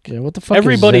looks like. Yeah, what the fuck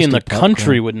Everybody is in the Zesty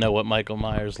country Popcorn? would know what Michael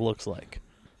Myers looks like.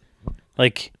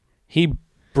 Like, he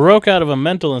broke out of a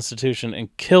mental institution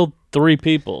and killed 3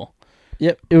 people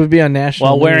Yep, it would be on national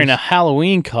while wearing news. a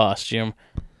Halloween costume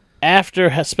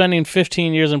after spending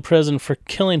 15 years in prison for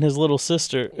killing his little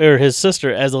sister, or his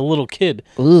sister as a little kid.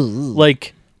 Ooh.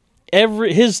 Like,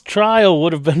 his trial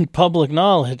would have been public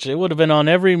knowledge. It would have been on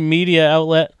every media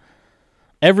outlet.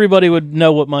 Everybody would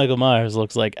know what Michael Myers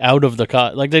looks like out of the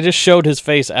like they just showed his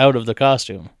face out of the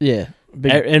costume. Yeah.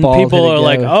 Big And bald-headed people are guy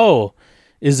like, with- "Oh,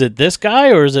 is it this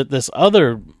guy or is it this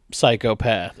other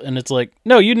psychopath?" And it's like,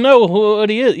 "No, you know what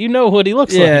he is. You know what he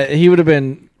looks yeah, like." he would have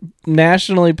been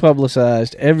nationally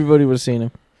publicized. Everybody would have seen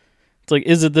him. It's like,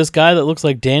 is it this guy that looks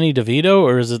like Danny DeVito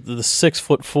or is it the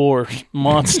 6'4"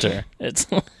 monster? It's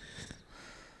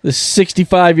This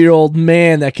 65-year-old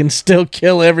man that can still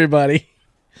kill everybody.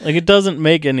 like it doesn't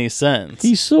make any sense.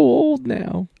 He's so old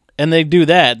now. And they do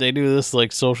that. They do this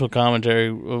like social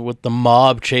commentary with the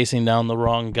mob chasing down the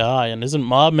wrong guy. And isn't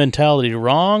mob mentality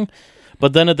wrong?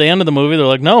 But then at the end of the movie, they're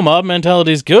like, no, mob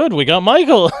mentality's good. We got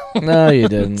Michael. No, you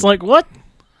didn't. It's like, what?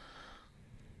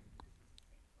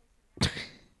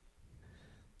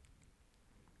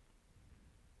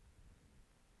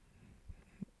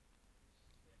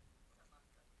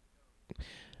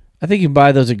 I think you can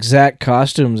buy those exact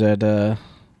costumes at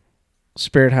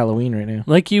Spirit Halloween right now.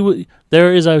 Like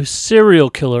there is a serial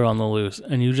killer on the loose,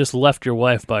 and you just left your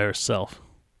wife by herself.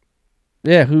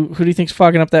 Yeah, who do you think's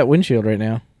fogging up that windshield right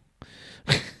now?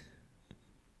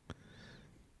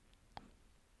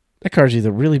 That car's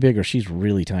either really big or she's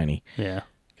really tiny. Yeah.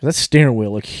 That steering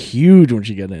wheel looked huge when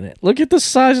she got in it. Look at the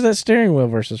size of that steering wheel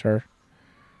versus her.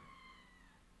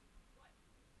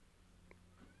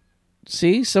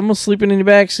 See? Someone's sleeping in your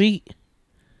back seat.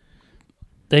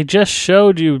 They just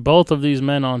showed you both of these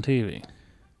men on TV.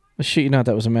 I shit you not,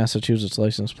 that was a Massachusetts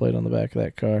license plate on the back of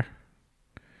that car.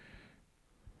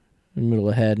 In the middle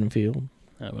of Haddonfield.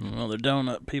 Having another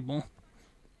donut, people.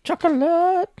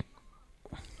 Chocolate!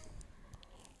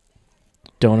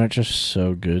 Donuts are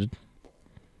so good.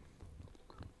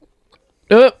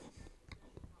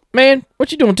 Man,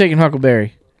 what you doing taking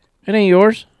Huckleberry? It ain't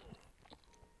yours.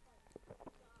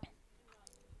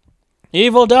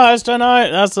 Evil dies tonight.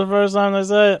 That's the first time they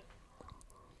say it.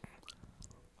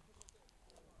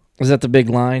 Is that the big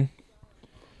line?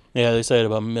 Yeah, they say it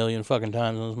about a million fucking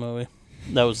times in this movie.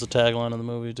 That was the tagline of the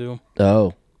movie, too.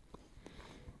 Oh.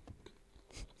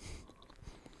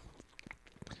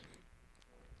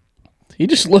 He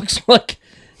just looks like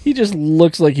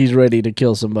he's ready to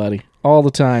kill somebody all the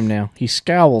time now. He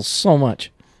scowls so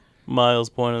much. Miles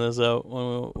pointed this out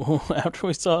after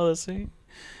we saw this.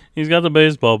 He's got the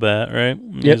baseball bat, right?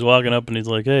 And Yep. He's walking up and he's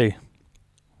like, "Hey,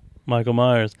 Michael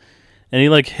Myers," and he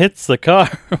like hits the car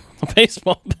with a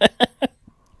baseball bat.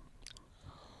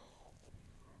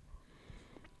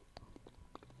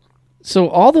 So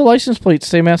all the license plates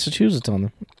say Massachusetts on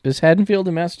them. Is Haddonfield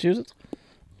in Massachusetts?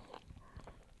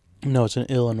 No, it's in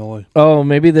Illinois. Oh,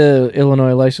 maybe the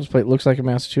Illinois license plate looks like a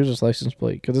Massachusetts license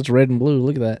plate because it's red and blue.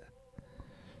 Look at that.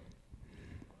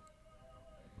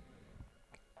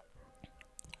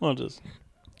 Well, just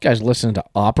Guys listening to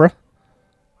opera?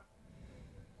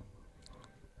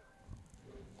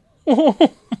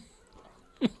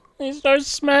 He starts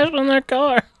smashing their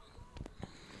car.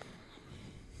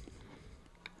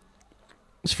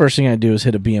 This first thing I do is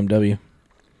hit a BMW.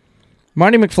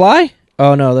 Marty McFly?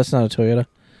 Oh no, that's not a Toyota.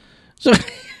 So it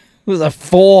was a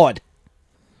Ford.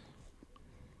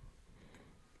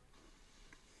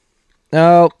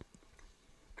 Oh.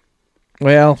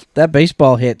 Well, that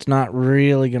baseball hit's not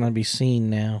really going to be seen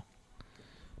now.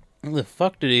 What the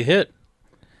fuck did he hit?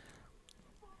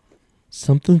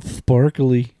 Something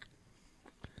sparkly.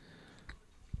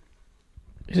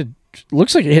 It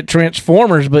looks like it hit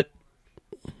Transformers, but...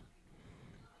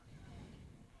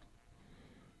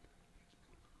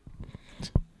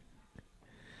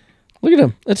 Look at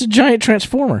him. That's a giant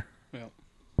Transformer. Yeah.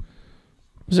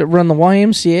 Does it run the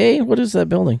YMCA? What is that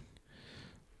building?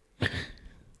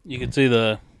 You can see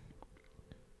the...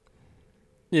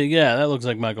 Yeah, that looks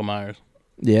like Michael Myers.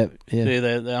 Yeah. See,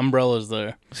 the umbrella's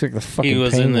there. Looks like the fucking He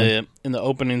was penguin. in the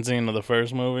opening scene of the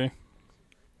first movie,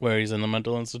 where he's in the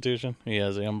mental institution. He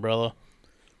has the umbrella.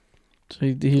 So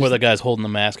he's, Where the guy's holding the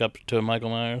mask up to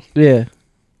Michael Myers. yeah.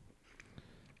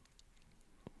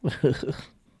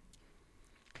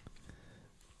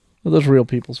 Are those real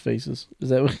people's faces? Is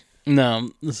that what? No,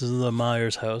 this is the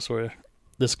Myers house where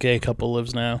this gay couple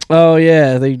lives now. Oh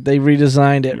yeah, they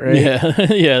redesigned it, right?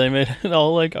 Yeah, yeah, they made it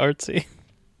all like artsy.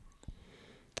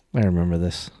 I remember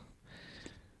this.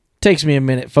 Takes me a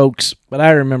minute, folks, but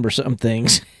I remember some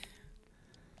things.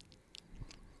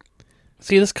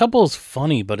 See, this couple is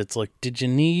funny, but it's like, did you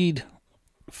need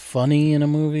funny in a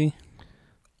movie?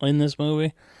 In this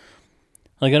movie?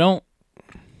 Like, I don't...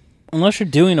 Unless you're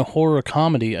doing a horror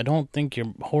comedy, I don't think your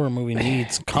horror movie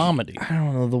needs comedy. I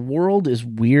don't know. The world is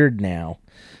weird now.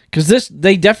 Because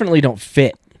they definitely don't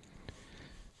fit.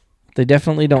 They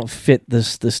definitely don't fit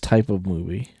this type of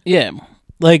movie. Yeah.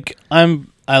 Like, I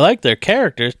like their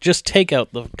characters, just take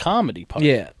out the comedy part.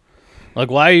 Yeah. Like,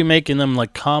 why are you making them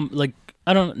like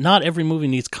not every movie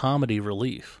needs comedy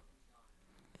relief.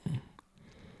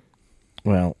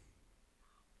 Well,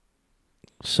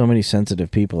 so many sensitive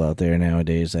people out there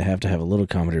nowadays, they have to have a little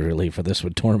comedy relief or this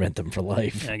would torment them for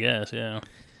life. I guess, yeah.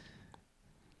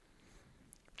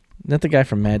 Isn't that the guy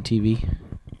from Mad TV?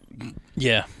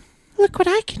 Yeah. Look what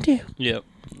I can do. Yep.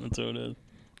 That's what it is.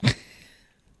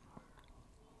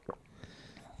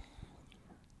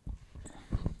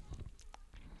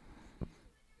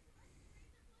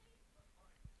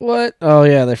 What? Oh,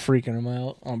 yeah, they're freaking him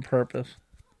out on purpose.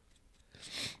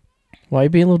 Why you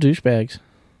being little douchebags?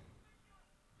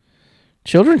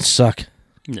 Children suck.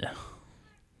 Yeah.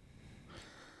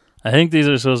 I think these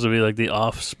are supposed to be like the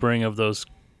offspring of those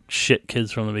shit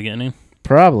kids from the beginning.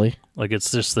 Probably. Like,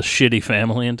 it's just the shitty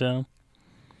family in town.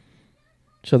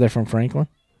 So they're from Franklin?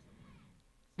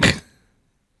 I'd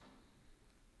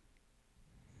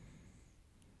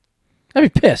be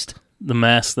pissed. The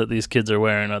masks that these kids are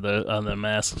wearing are the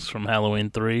masks from Halloween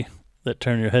 3 that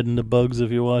turn your head into bugs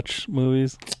if you watch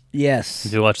movies. Yes.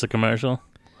 Did you watch the commercial?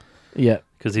 Yeah.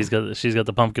 Because she's got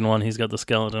the pumpkin one, he's got the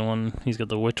skeleton one, he's got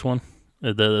the witch one.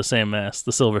 They're the same mask,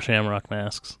 the silver shamrock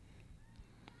masks.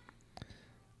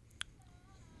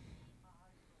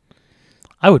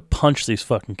 I would punch these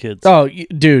fucking kids. Oh,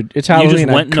 dude, it's Halloween. You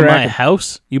just went into my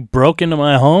house? You broke into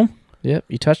my home? Yep,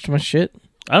 you touched my shit.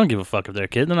 I don't give a fuck if they're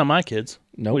kids. They're not my kids.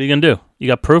 Nope. What are you going to do? You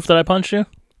got proof that I punched you?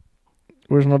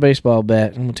 Where's my baseball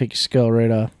bat? I'm going to take your skull right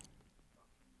off.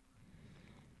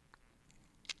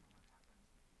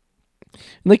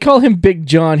 And they call him Big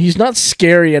John. He's not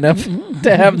scary enough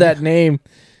to have that name.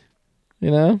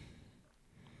 You know?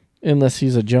 Unless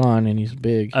he's a John and he's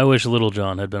big. I wish Little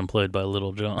John had been played by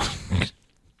Little John.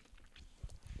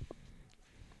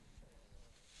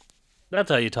 That's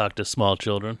how you talk to small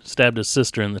children. Stabbed his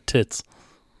sister in the tits.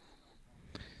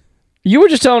 You were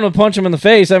just telling him to punch him in the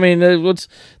face. I mean,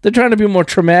 they're trying to be more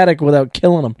traumatic without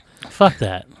killing him. Fuck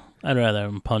that. I'd rather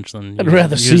him punch than I'd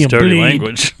rather use see him dirty bleed.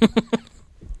 language.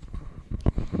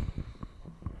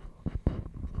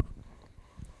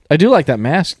 I do like that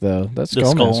mask, though. That The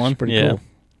skull skull mask is one? pretty Yeah.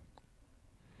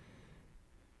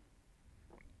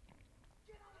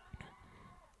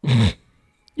 cool.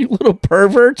 You little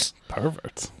perverts.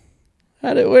 Perverts.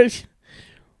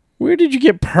 Where did you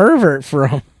get pervert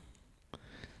from?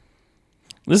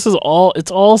 This is all.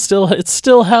 It's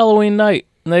still Halloween night.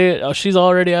 She's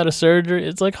already out of surgery.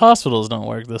 It's like hospitals don't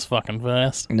work this fucking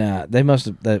fast. Nah, they must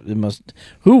have.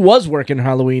 Who was working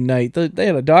Halloween night? They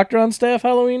had a doctor on staff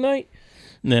Halloween night?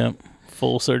 Yeah,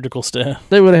 full surgical staff.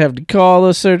 They would have to call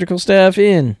the surgical staff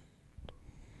in.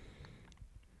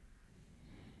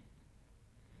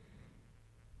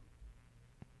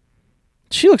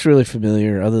 She looks really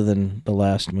familiar other than the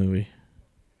last movie.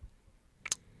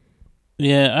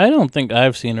 Yeah, I don't think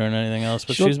I've seen her in anything else,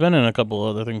 but She look- she's been in a couple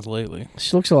other things lately.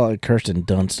 She looks a lot like Kirsten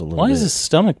Dunst a little Why bit. is his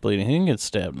stomach bleeding? He didn't get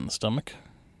stabbed in the stomach.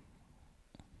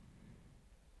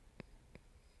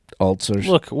 Ulcers.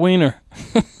 Look, wiener.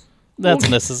 That's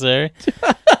necessary.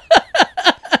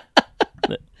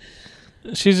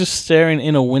 She's just staring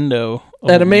in a window.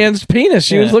 At a man's penis.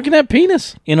 She was Yeah. looking at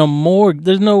penis. In a morgue.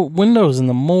 There's no windows in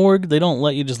the morgue. They don't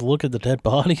let you just look at the dead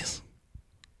bodies.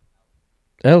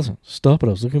 Allison, stop it. I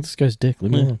was looking at this guy's dick.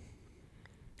 Leave me Yeah. alone.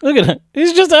 Look at him.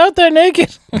 He's just out there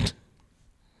naked.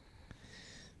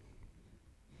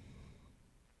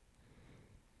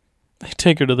 They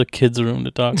take her to the kids' room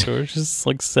to talk to her. She's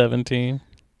like 17.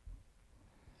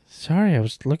 Sorry, I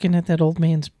was looking at that old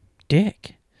man's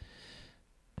dick.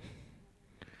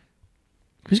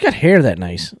 Who's got hair that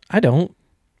nice? I don't.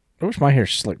 I wish my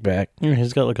hair's slicked back. Yeah,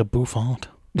 he's got like a bouffant.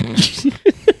 The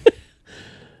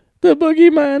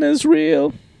boogeyman is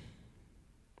real.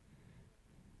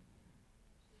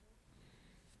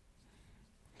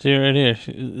 See right here,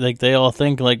 like they all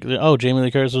think like, oh, Jamie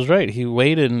Lee Curtis was right. He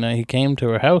waited and he came to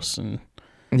her house and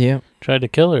Yeah. tried to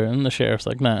kill her, and the sheriff's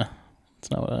like, nah,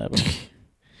 that's not what happened.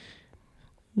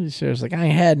 The sheriff's like, I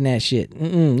ain't had that shit.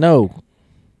 No.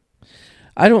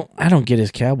 I don't get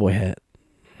his cowboy hat.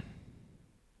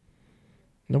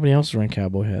 Nobody else is wearing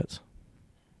cowboy hats.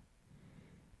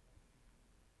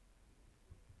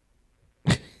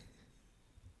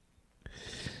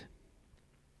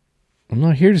 I'm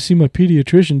not here to see my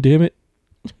pediatrician, damn it.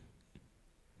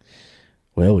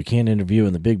 Well, we can't interview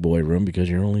in the big boy room because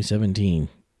you're only 17.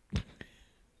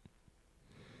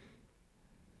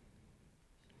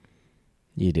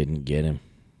 You didn't get him.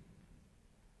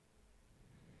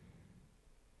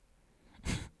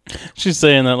 She's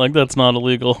saying that like that's not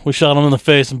illegal. We shot him in the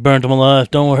face and burned him alive.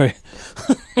 Don't worry.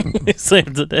 He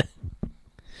saved the day.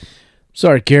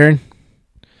 Sorry, Karen.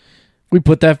 We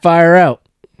put that fire out,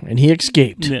 and he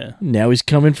escaped. Yeah. Now he's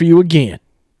coming for you again.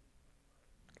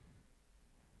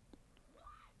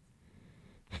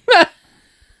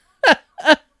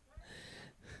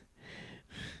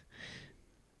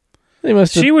 They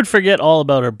must have. She would forget all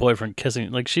about her boyfriend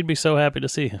kissing. Like she'd be so happy to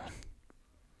see him.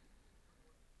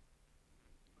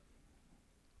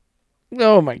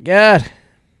 Oh my God.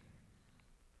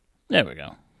 There we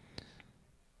go.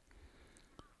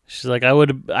 She's like, I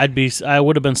would have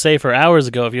been safer hours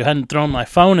ago if you hadn't thrown my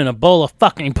phone in a bowl of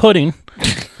fucking pudding.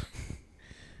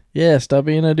 Yeah, stop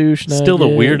being a douche. Still the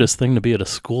nugget. weirdest thing to be at a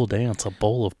school dance, a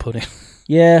bowl of pudding.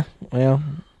 Yeah, well,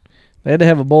 they had to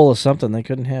have a bowl of something. They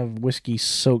couldn't have whiskey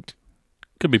soaked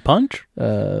Could be punch.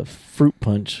 fruit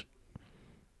punch.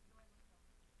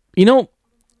 You know,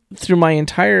 through my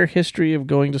entire history of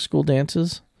going to school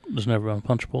dances, There's never been a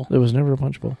punch bowl. there was never a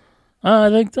punch bowl.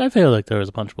 I feel like there was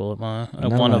a punch bowl at mine.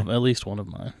 No. At least one of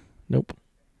mine. Nope.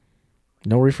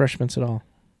 No refreshments at all.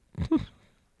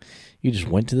 You just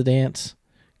went to the dance,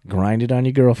 grinded on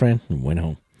your girlfriend, and went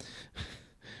home.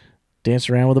 Danced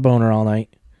around with a boner all night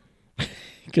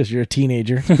because you're a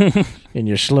teenager and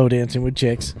you're slow dancing with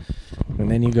chicks, and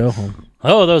then you go home.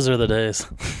 Oh, those are the days.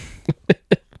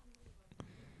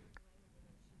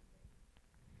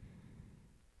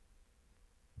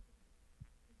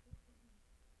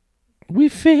 We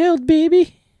failed,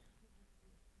 baby.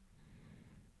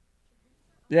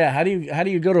 Yeah, how do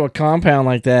you go to a compound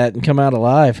like that and come out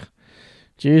alive?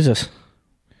 Jesus.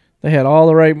 They had all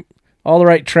the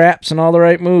right traps and all the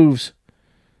right moves.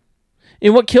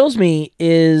 And what kills me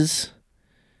is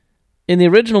in the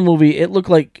original movie it looked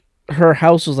like her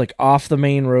house was like off the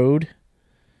main road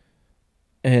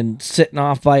and sitting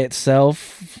off by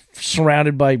itself,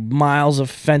 surrounded by miles of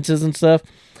fences and stuff.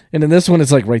 And in this one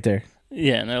it's like right there.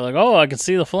 Yeah, and they're like, oh, I can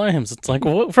see the flames. It's like,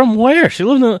 from where? She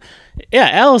lived in... Yeah,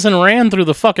 Allison ran through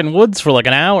the fucking woods for like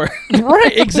an hour.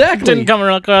 Right, exactly. Didn't come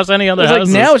across any other It's like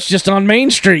houses. now it's just on Main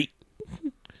Street.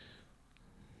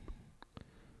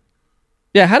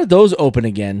 Yeah, how did those open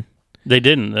again? They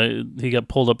didn't. He got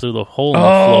pulled up through the hole in the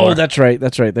Oh, floor. that's right.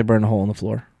 That's right. They burned a hole in the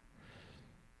floor.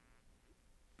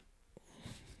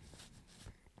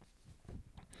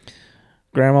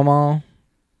 Grandmama,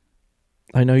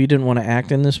 I know you didn't want to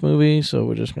act in this movie, so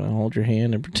we're just going to hold your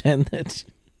hand and pretend that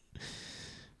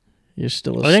you're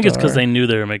still a star. I think it's because they knew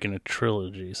they were making a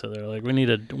trilogy, so they're like, we need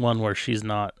a one where she's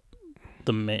not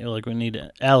the main. Like,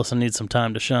 Allison needs some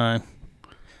time to shine.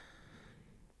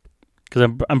 Because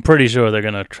I'm pretty sure they're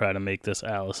gonna try to make this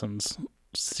Allison's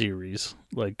series.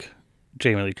 Like,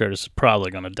 Jamie Lee Curtis is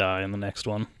probably gonna die in the next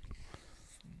one.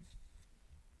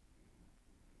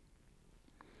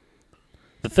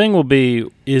 The thing will be,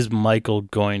 is Michael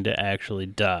going to actually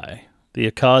die? The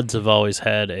Akkads have always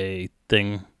had a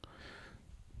thing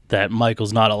that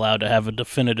Michael's not allowed to have a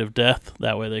definitive death.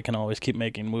 That way they can always keep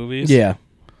making movies. Yeah.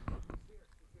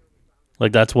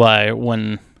 Like, that's why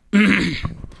when...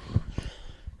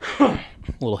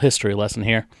 little history lesson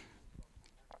here.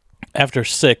 After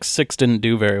 6 didn't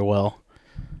do very well.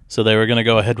 So they were going to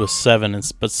go ahead with 7,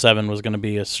 but 7 was going to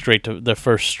be the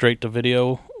first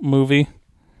straight-to-video movie.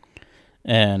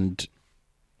 And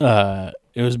it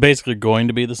was basically going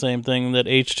to be the same thing that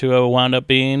H2O wound up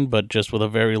being, but just with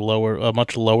a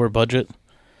much lower budget.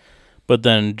 But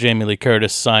then Jamie Lee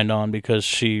Curtis signed on because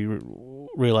she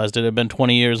realized it had been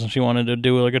 20 years and she wanted to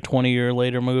do like a 20-year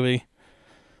later movie.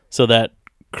 So that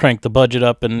cranked the budget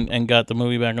up and got the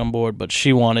movie back on board. But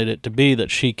she wanted it to be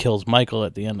that she kills Michael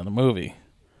at the end of the movie.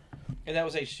 And that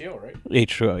was H2O, right?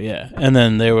 H2O, yeah. And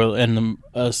then they were, and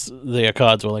the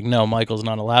Akkads were like, no, Michael's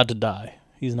not allowed to die.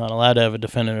 He's not allowed to have a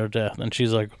definitive death. And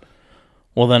she's like,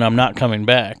 well, then I'm not coming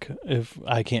back if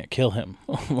I can't kill him.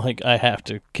 Like, I have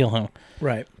to kill him.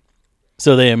 Right.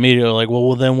 So they immediately were like,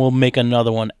 well, then we'll make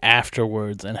another one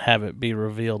afterwards and have it be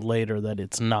revealed later that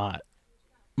it's not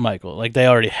Michael. Like, they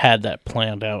already had that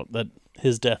planned out, that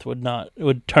his death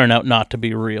would turn out not to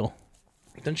be real.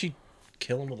 Didn't she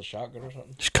kill him with a shotgun or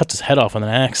something? She cuts his head off with an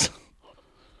axe.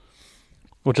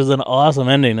 Which is an awesome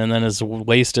ending, and then is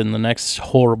wasted in the next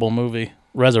horrible movie.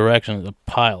 Resurrection is a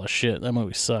pile of shit. That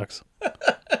movie sucks.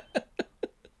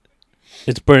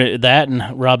 It's pretty. That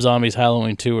and Rob Zombie's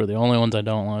Halloween 2 are the only ones I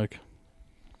don't like.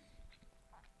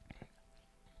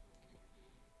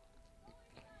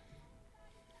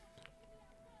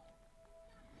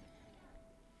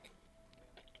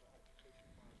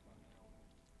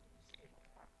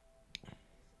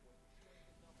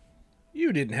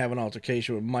 You didn't have an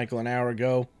altercation with Michael an hour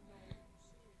ago.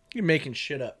 You're making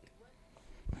shit up.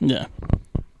 Yeah.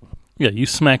 Yeah, you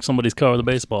smack somebody's car with a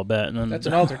baseball bat, and then That's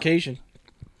an altercation.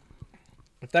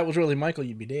 If that was really Michael,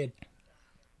 you'd be dead.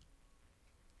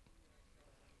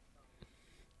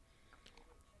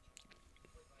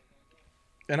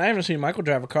 And I haven't seen Michael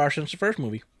drive a car since the first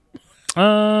movie.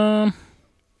 I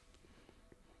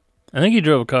think he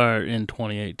drove a car in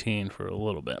 2018 for a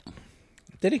little bit.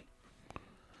 Did he?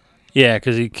 Yeah,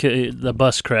 because the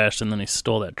bus crashed, and then he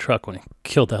stole that truck when he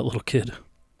killed that little kid.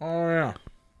 Oh, yeah.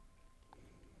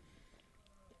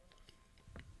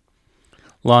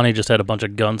 Lonnie just had a bunch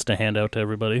of guns to hand out to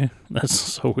everybody. That's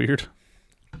so weird.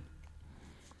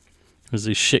 There's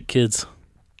these shit kids.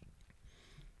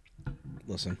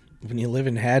 Listen, when you live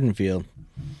in Haddonfield,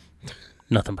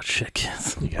 Nothing but shit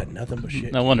kids. you got nothing but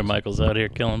shit. No wonder Michael's out here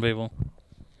killing people.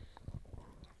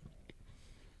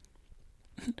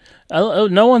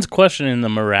 No one's questioning the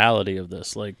morality of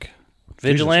this. Like,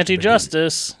 vigilante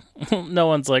justice. No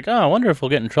one's like, oh, I wonder if we'll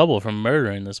get in trouble from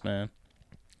murdering this man.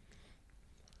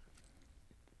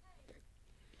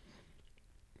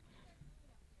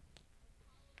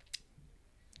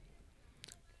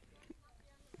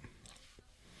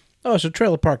 Oh, it's a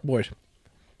Trailer Park Boys.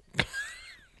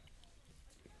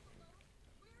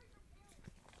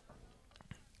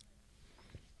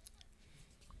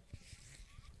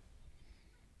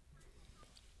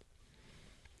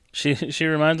 She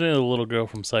reminds me of the little girl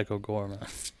from Psycho Gorman.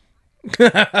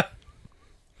 Man.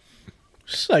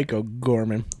 Psycho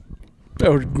Gorman.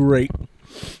 That was great.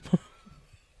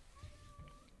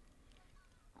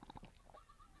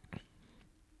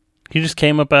 He just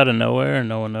came up out of nowhere and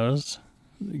no one knows.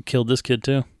 He killed this kid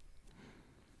too.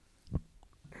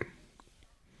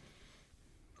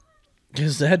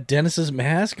 Is that Dennis's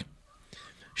mask?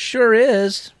 Sure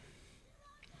is.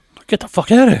 Get the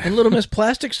fuck out of here. And Little Miss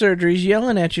Plastic Surgery's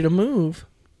yelling at you to move.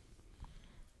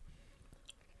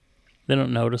 They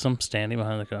don't notice him standing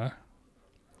behind the car.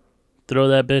 Throw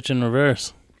that bitch in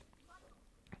reverse.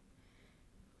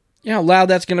 You know how loud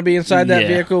that's going to be inside that Yeah.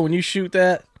 vehicle when you shoot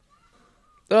that?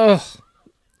 Ugh.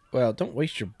 Well, don't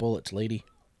waste your bullets, lady.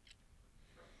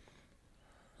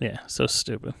 Yeah, so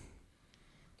stupid.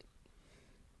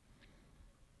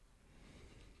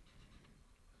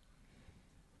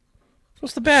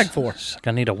 What's the bag for? She's like,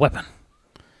 I need a weapon.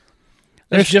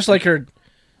 It's just like her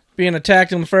being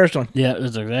attacked in the first one. Yeah,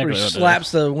 that's exactly Where what she it is.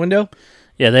 slaps the window.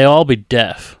 Yeah, they all be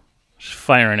deaf. She's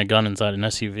firing a gun inside an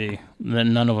SUV. And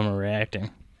then none of them are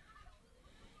reacting.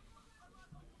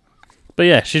 But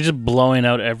yeah, she's just blowing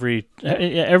out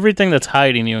everything that's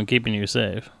hiding you and keeping you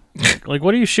safe. Like,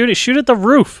 what are you shooting? Shoot at the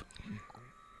roof.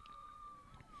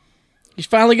 He's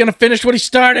finally going to finish what he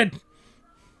started.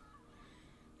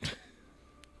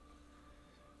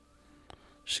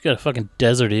 She's got a fucking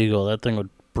Desert Eagle. That thing would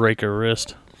break her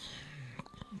wrist.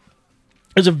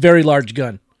 It's a very large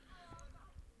gun.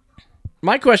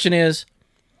 My question is,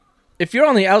 if you're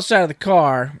on the outside of the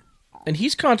car and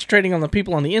he's concentrating on the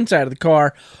people on the inside of the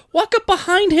car. Walk up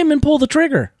behind him and pull the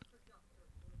trigger.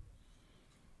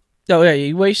 Oh, yeah,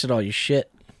 you wasted all your shit.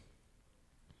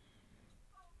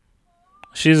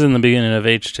 She's in the beginning of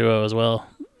H2O as well.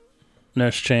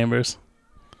 Nurse Chambers.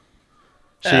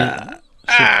 Yeah.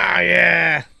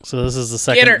 So this is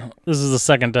the Get her. second. This is the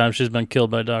second time she's been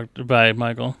killed by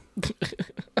Michael.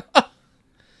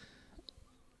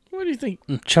 What do you think?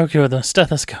 Choke you with a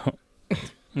stethoscope.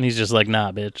 And he's just like,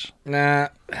 nah, bitch. Nah,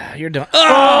 you're done.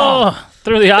 Oh!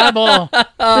 Through the eyeball. Through the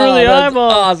that's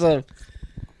eyeball. awesome.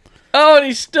 Oh, and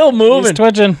he's still He's moving.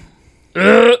 twitching.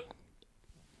 That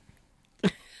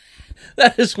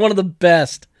is one of the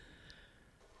best.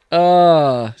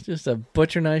 Just a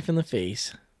butcher knife in the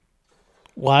face.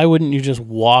 Why wouldn't you just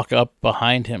walk up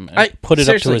behind him and put it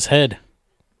up to seriously. his head?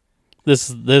 This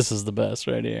is the best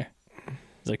right here.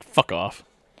 He's like, fuck off.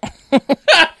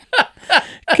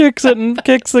 Kicks it and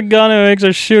kicks the gun and makes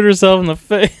her shoot herself in the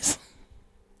face.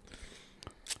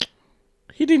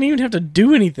 He didn't even have to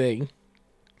do anything.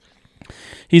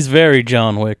 He's very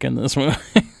John Wick in this movie.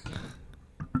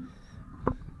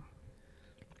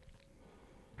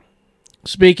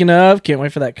 Speaking of, can't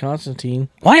wait for that Constantine.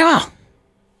 Why?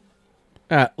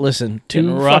 Listen, Getting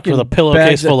two rocked fucking with a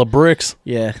pillowcase full of bricks.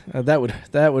 Yeah, that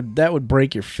would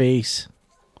break your face.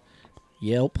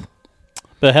 Yelp.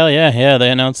 But hell yeah, they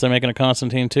announced they're making a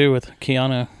Constantine 2 with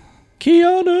Keanu.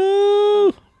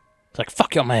 Keanu. It's like,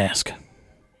 fuck your mask.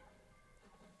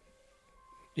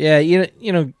 Yeah, you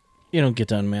don't get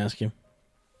to unmask him.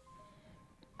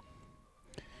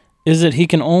 Is it he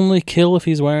can only kill if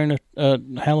he's wearing a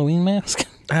Halloween mask?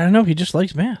 I don't know. He just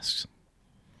likes masks.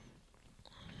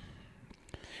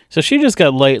 So she just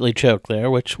got lightly choked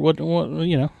there, which, what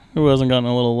who hasn't gotten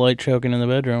a little light choking in the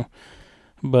bedroom?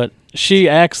 But she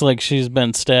acts like she's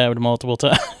been stabbed multiple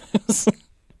times.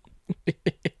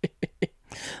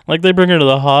 Like they bring her to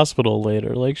the hospital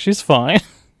later. Like, she's fine.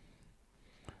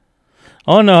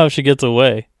 I want to know how she gets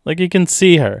away. Like, you can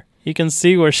see her. You can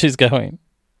see where she's going.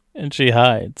 And she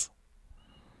hides.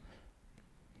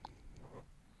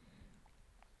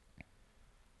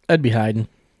 I'd be hiding.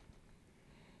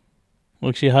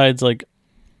 Look, she hides, like,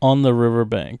 on the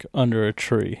riverbank under a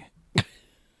tree.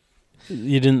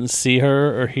 You didn't see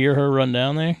her or hear her run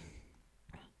down there?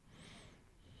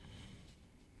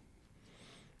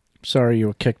 Sorry you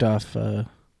were kicked off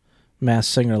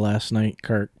Masked Singer last night,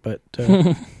 Kirk, but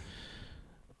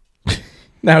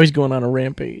now he's going on a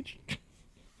rampage.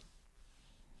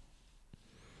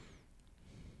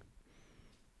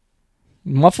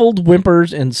 Muffled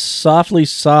whimpers and softly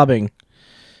sobbing.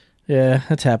 Yeah,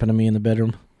 that's happened to me in the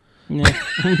bedroom. Yeah.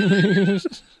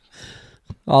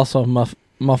 Also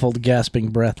muffled gasping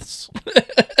breaths.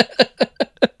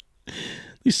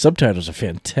 These subtitles are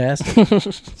fantastic.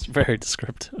 It's very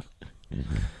descriptive.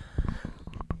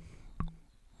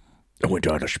 I went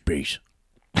out of space.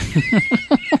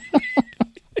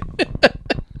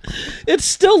 It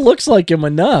still looks like him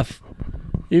enough,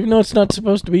 even though it's not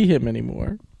supposed to be him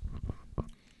anymore.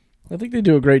 I think they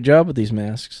do a great job with these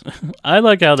masks. I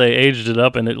like how they aged it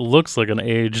up, and it looks like an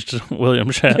aged William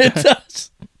Shatner. It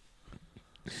does.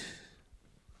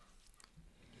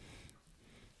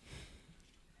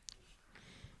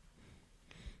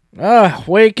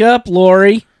 Wake up,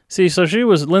 Lori. See, so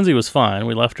Lindsay was fine.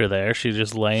 We left her there. She's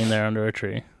just laying there under a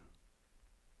tree.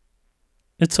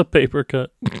 It's a paper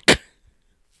cut.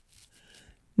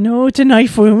 No, it's a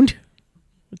knife wound.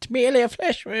 It's merely a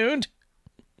flesh wound.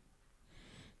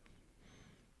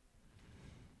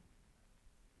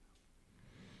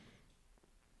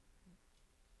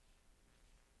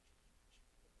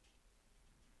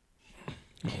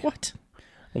 What?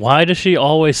 Why does she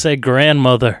always say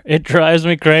grandmother? It drives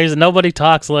me crazy. Nobody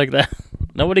talks like that.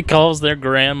 Nobody calls their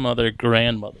grandmother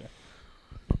grandmother.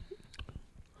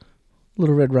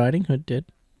 Little Red Riding Hood did.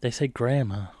 They say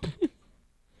grandma.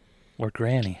 Or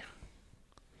granny.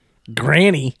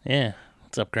 Granny? Yeah.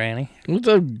 What's up, granny? What's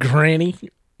up, Granny?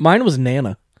 Mine was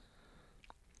Nana.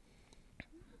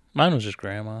 Mine was just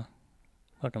grandma.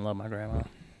 Fucking love my grandma.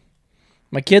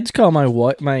 My kids call my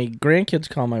grandkids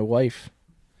call my wife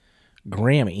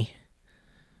Grammy.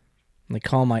 And they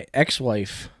call my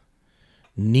ex-wife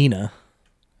Nina.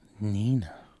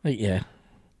 Nina. Yeah.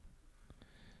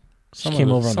 She Some came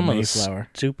of over on the some of Mayflower.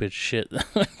 stupid shit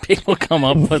that people come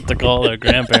up with to call their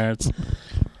grandparents.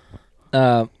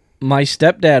 My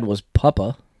stepdad was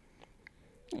Puppa.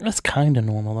 That's kind of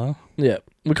normal, though. Yeah.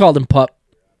 We called him Pup.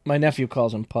 My nephew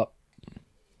calls him Pup.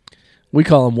 We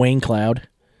call him Wayne Cloud.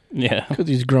 Yeah. Because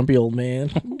he's a grumpy old man.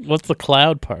 What's the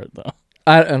cloud part, though?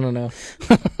 I don't know.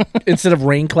 Instead of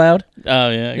Rain Cloud, Oh,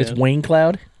 yeah. I it's guess. Wayne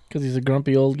Cloud. Because he's a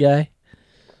grumpy old guy.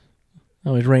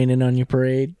 Always raining on your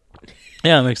parade.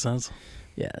 Yeah, that makes sense.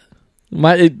 Yeah.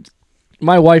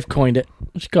 My wife coined it.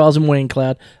 She calls him Wayne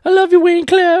Cloud. I love you, Wayne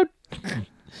Cloud.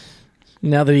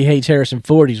 Now that he hates Harrison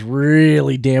Ford, he's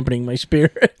really dampening my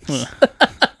spirits.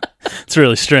 It's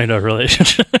really strained our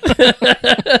relationship.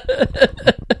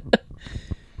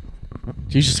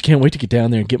 Jesus, can't wait to get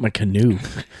down there and get my canoe.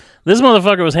 This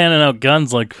motherfucker was handing out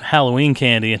guns like Halloween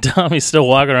candy, and Tommy's still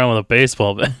walking around with a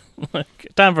baseball bat. Like,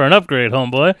 time for an upgrade,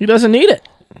 homeboy. He doesn't need it.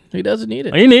 He doesn't need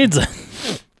it. He needs it.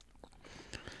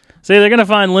 See, they're going to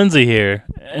find Lindsay here,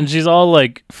 and she's all,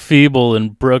 like, feeble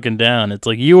and broken down. It's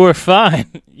like, you were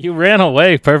fine. You ran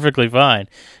away perfectly fine.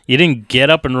 You didn't get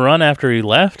up and run after he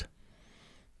left?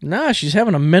 Nah, she's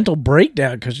having a mental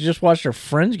breakdown because she just watched her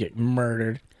friends get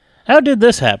murdered. How did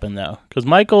this happen, though? Because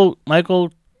Michael,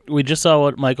 we just saw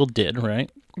what Michael did,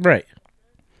 right? Right.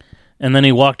 And then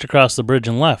he walked across the bridge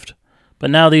and left.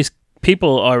 But now these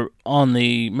people are on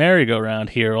the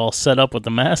merry-go-round here all set up with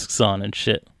the masks on and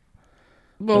shit.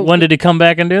 Well, When did he come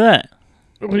back and do that?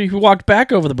 he walked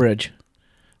back over the bridge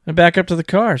and back up to the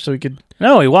car so he could...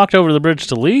 No, he walked over the bridge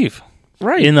to leave.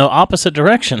 Right. In the opposite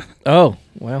direction. Oh,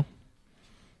 well.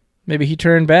 Maybe he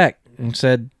turned back and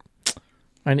said,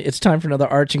 it's time for another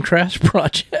arts and crafts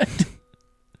project.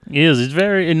 He is. He's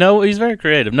very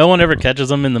creative. No one ever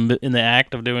catches him in the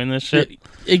act of doing this shit.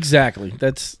 Exactly.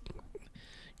 That's...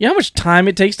 You know how much time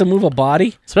it takes to move a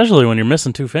body? Especially when you're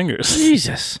missing 2 fingers.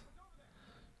 Jesus.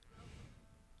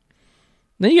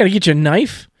 Then you got to get your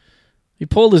knife. He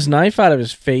pulled his knife out of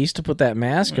his face to put that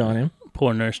mask on him.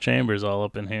 Poor Nurse Chambers all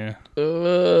up in here.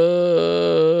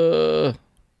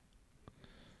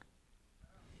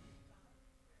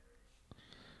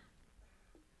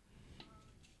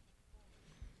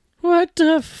 What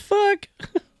the fuck?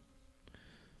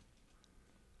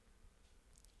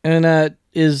 And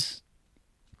is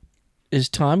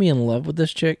Tommy in love with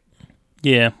this chick?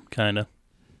 Yeah, kind of.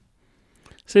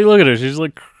 See, look at her. She's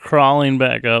like crawling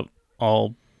back up,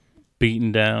 all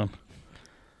beaten down.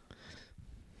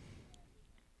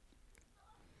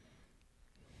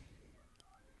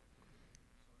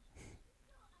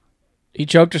 He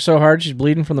choked her so hard she's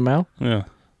bleeding from the mouth? Yeah.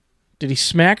 Did he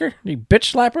smack her? Did he bitch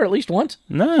slap her at least once?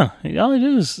 No, all he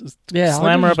do is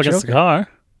slam her up against the car.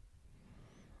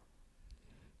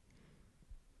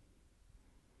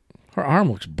 Her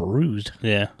arm looks bruised.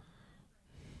 Yeah.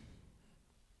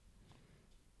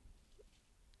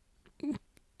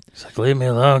 He's like, leave me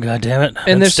alone, goddammit.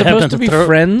 And they're supposed to be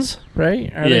friends,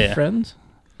 right? Are they Yeah. friends?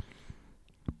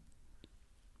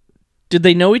 Did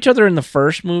they know each other in the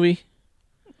first movie?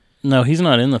 No, he's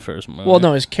not in the first movie. Well,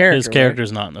 no, his character. His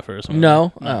character's not in the first movie.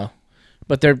 No? Oh.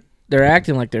 But they're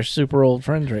acting like they're super old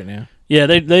friends right now. Yeah,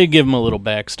 they give him a little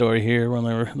backstory here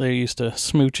when they used to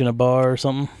smooch in a bar or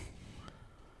something.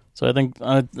 So I think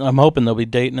I'm hoping they'll be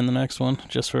dating in the next one,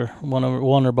 just for one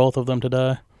or both of them to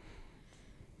die.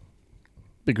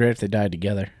 Be great if they died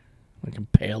together, like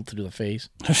impaled through the face.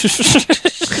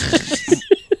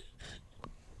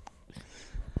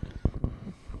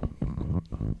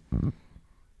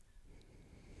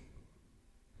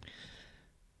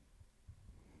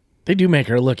 They do make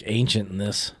her look ancient in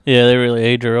this. Yeah, they really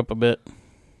age her up a bit.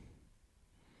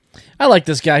 I like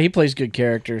this guy. He plays good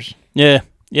characters. Yeah,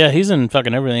 he's in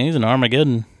fucking everything. He's in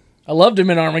Armageddon. I loved him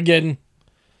in Armageddon.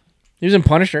 He was in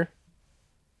Punisher.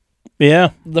 Yeah.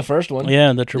 The first one.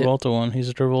 Yeah, the Travolta one.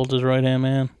 He's Travolta's right-hand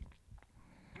man.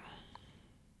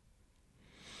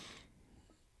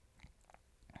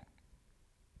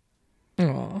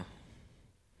 Aww.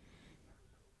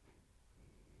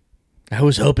 I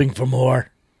was hoping for more.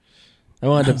 I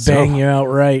wanted to bang you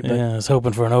outright, but yeah, I was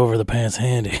hoping for an over-the-pants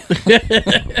handy.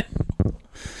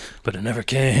 But it never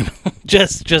came.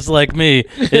 just like me,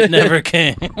 it never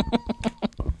came.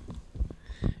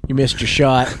 You missed your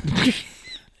shot.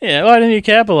 Yeah, why didn't you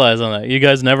capitalize on that? You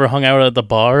guys never hung out at the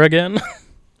bar again?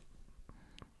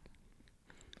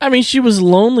 I mean, she was a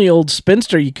lonely old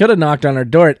spinster. You could have knocked on her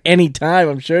door at any time.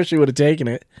 I'm sure she would have taken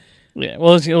it. Yeah,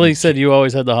 well, he said you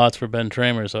always had the hots for Ben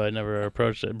Tramer, so I never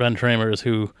approached it. Ben Tramer is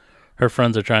who her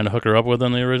friends are trying to hook her up with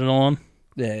in the original one.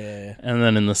 Yeah. And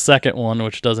then in the second one,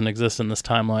 which doesn't exist in this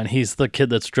timeline, he's the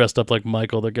kid that's dressed up like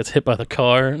Michael that gets hit by the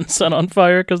car and set on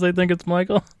fire because they think it's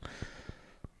Michael.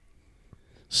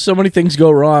 So many things go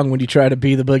wrong when you try to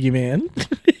be the boogeyman.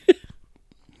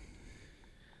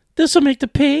 This will make the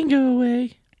pain go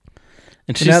away.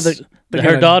 And So now she's, they're her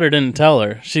gonna- daughter didn't tell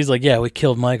her. She's like, yeah, we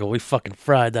killed Michael. We fucking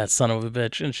fried that son of a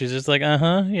bitch. And she's just like,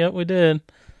 uh-huh, yep, we did.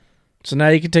 So now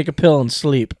you can take a pill and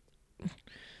sleep.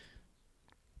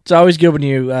 It's always good when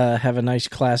you have a nice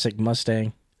classic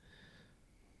Mustang.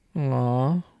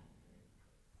 Aww.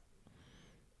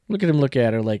 Look at him look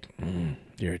at her like,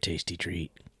 You're a tasty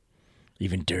treat.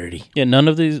 Even dirty. Yeah, none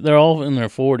of these. They're all in their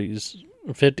 40s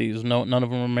or 50s. No, none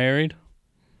of them are married.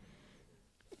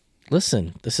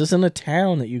 Listen, this isn't a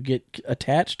town that you get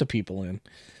attached to people in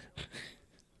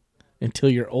until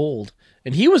you're old.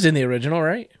 And he was in the original,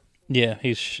 right? Yeah,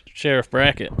 he's Sheriff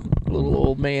Brackett, Little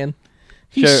old man.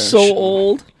 He's Sheriff- so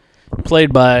old.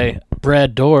 played by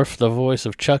Brad Dourif, the voice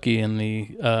of Chucky in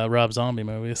the Rob Zombie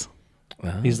movies.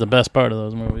 He's the best part of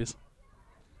those movies.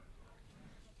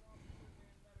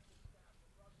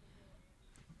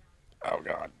 Oh,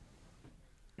 God.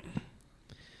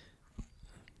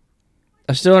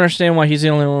 I still understand why he's the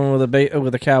only one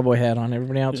with a cowboy hat on.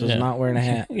 Everybody else is Yeah. not wearing a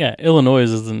hat. Yeah, Illinois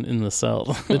is in the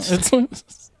south. It's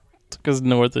as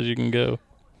north as you can go.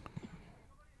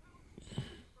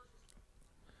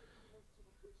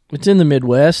 It's in the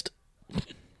Midwest.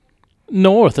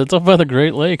 North, it's up by the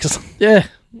Great Lakes. Yeah,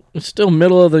 it's still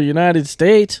middle of the United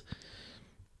States.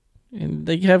 And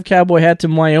they have cowboy hats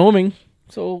in Wyoming,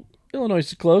 so Illinois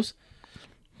is close.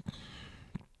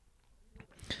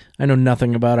 I know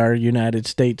nothing about our United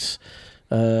States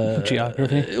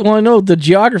Geography. Well, I know the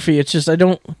geography. It's just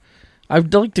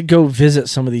I'd like to go visit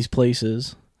some of these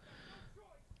places.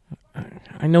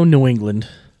 I know New England.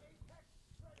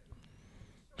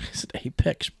 He's an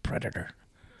apex predator.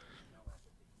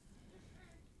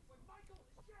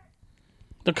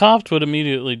 The cops would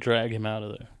immediately drag him out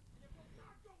of there.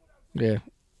 Yeah.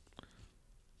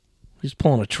 He's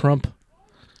pulling a Trump.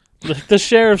 The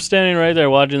sheriff standing right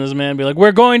there watching this man be like,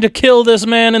 "We're going to kill this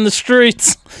man in the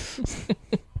streets."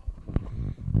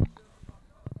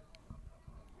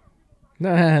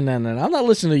 No. I'm not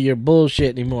listening to your bullshit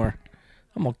anymore.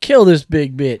 I'm going to kill this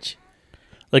big bitch.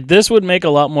 Like, this would make a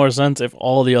lot more sense if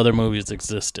all the other movies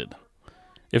existed.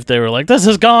 If they were like, this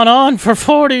has gone on for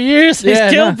 40 years. He's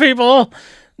killed people.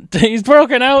 He's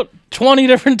broken out 20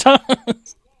 different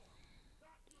times.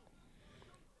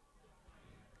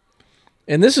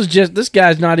 And this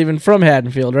guy's not even from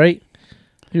Haddonfield, right?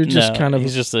 He was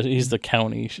just he's the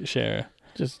county sheriff.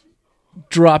 Just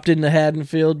dropped into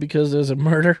Haddonfield because there's a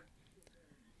murder.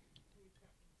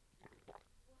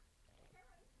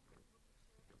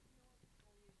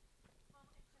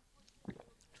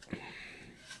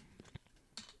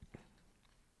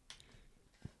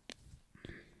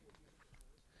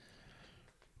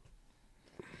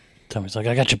 Tommy's like,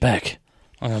 I got your back.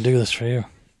 I'm going to do this for you.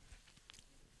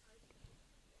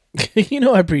 You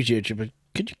know I appreciate you, but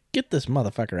could you get this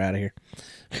motherfucker out of here?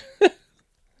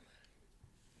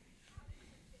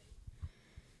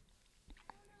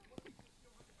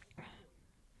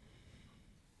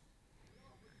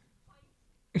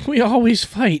 We always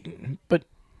fight, but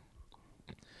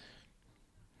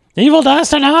Evil dies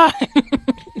tonight.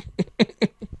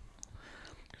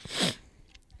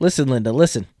 listen, Linda,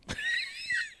 listen.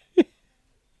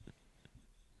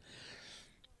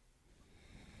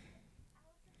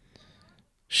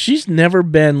 She's never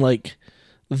been like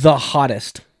the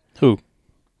hottest. Who?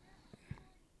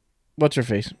 What's her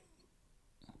face?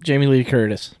 Jamie Lee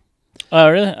Curtis. Oh,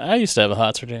 really? I used to have a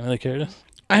hots for Jamie Lee Curtis.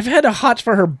 I've had a hots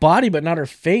for her body, but not her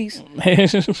face.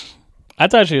 I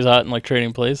thought she was hot in like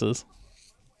Trading Places.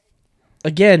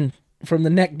 Again, from the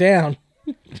neck down.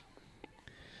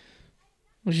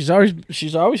 Well,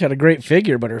 she's always had a great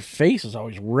figure, but her face has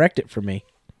always wrecked it for me.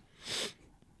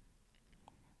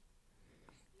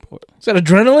 Is that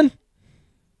adrenaline?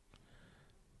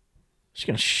 She's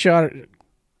gonna shot it.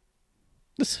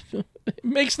 This it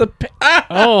makes the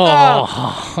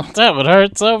Oh, that would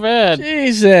hurt so bad.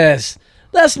 Jesus,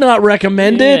 that's not Yeah,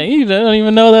 recommended. you don't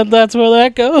even know that that's where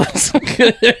that goes.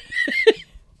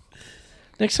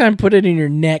 Next time, put it in your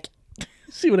neck.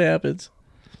 See what happens.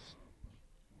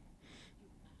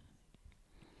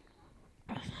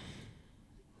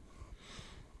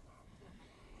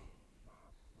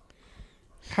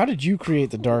 How did you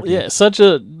create the darkness? Yeah, such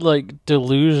a like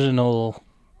delusional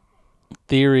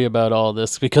theory about all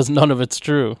this because none of it's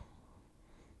true.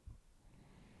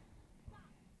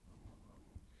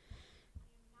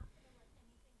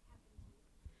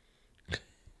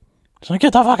 So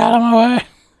get the fuck out of my way.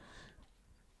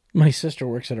 My sister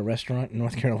works at a restaurant in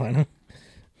North Carolina.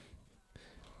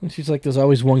 And she's like, there's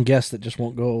always one guest that just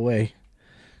won't go away.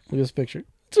 Look at this picture.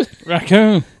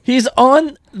 Raccoon. He's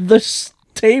on the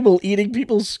table eating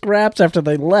people's scraps after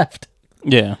they left.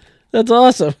 Yeah. That's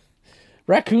awesome.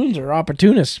 Raccoons are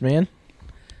opportunists, man.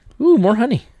 Ooh, more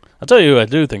honey. I'll tell you who I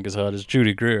do think is hot is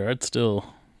Judy Greer.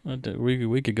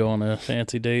 We could go on a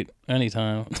fancy date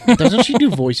anytime. Doesn't she do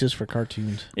voices for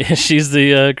cartoons? Yeah, she's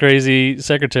the crazy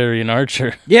secretary in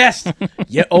Archer. Yes.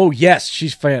 Yeah. Oh, yes.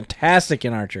 She's fantastic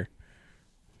in Archer.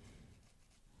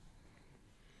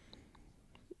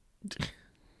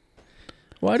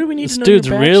 Why do we need This to know dude's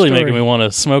your really backstory? making me want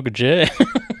to smoke a J.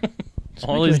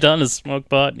 All he's me- done is smoke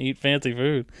pot and eat fancy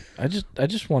food. I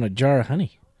just want a jar of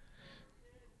honey.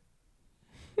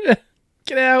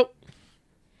 Get out.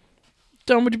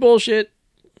 Done with your bullshit.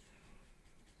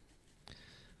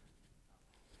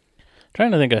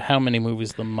 Trying to think of how many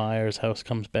movies the Myers house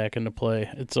comes back into play.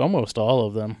 It's almost all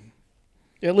of them.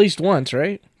 At least once,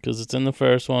 right? Because it's in the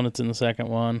first one, it's in the second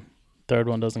one. Third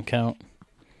one doesn't count.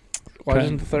 Why Okay.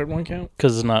 doesn't the third one count?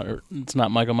 Because it's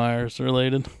not Michael Myers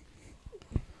related.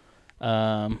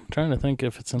 Trying to think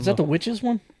if it's in Is that the witches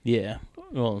one? Yeah.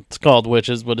 Well, it's called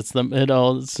Witches, but it's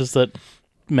it's just that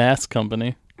mask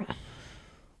company.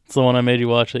 It's the one I made you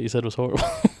watch that you said was horrible.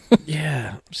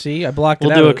 Yeah. See, I blocked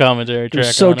We'll it out. do a commentary It track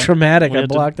was so on it. traumatic, We I have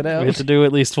to- blocked it out. We have to do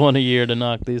at least one a year to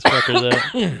knock these fuckers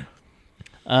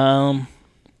out.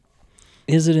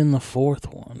 Is it in the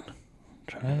fourth one? I'm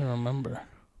trying to remember.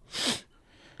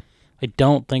 I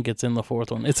don't think it's in the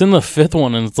fourth one. It's in the fifth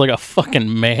one, and it's like a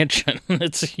fucking mansion.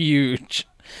 It's huge.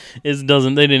 They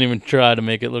didn't even try to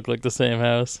make it look like the same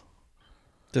house.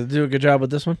 Did they do a good job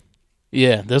with this one?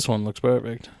 Yeah, this one looks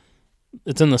perfect.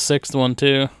 It's in the sixth one,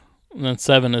 too. And then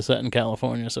 7 is set in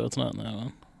California, so it's not in that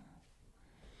one.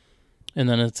 And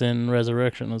then it's in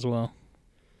Resurrection as well.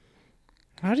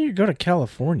 How do you go to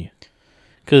California?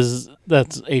 Because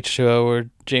that's H2O, where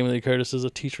Jamie Lee Curtis is a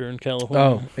teacher in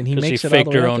California. Oh, and he 'Cause makes she it all the faked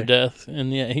way her out own there. death.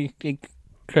 And yeah, he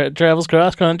travels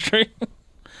cross country.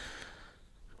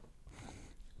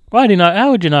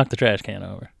 How would you knock the trash can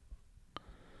over?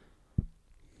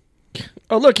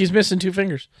 Oh, look, he's missing 2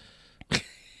 fingers.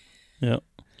 Yep.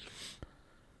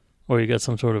 Or you got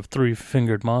some sort of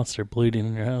 3-fingered monster bleeding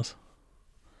in your house.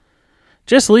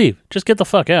 Just leave. Just get the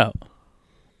fuck out.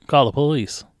 Call the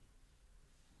police.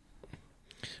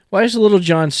 Why is little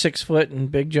John 6 foot and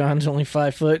Big John's only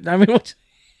 5 foot? I mean, what?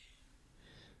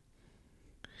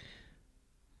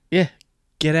 Yeah,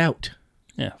 get out.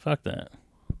 Yeah, fuck that.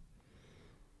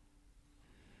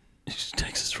 He just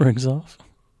takes his rings off.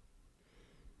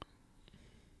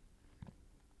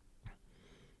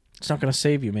 It's not going to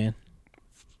save you, man.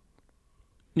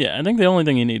 Yeah, I think the only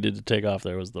thing he needed to take off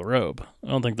there was the robe. I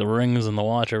don't think the rings and the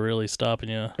watch are really stopping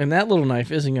you. And that little knife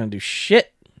isn't going to do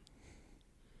shit.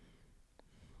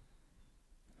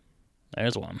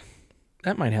 There's one.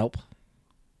 That might help.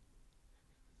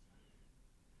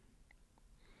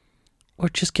 Or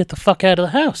just get the fuck out of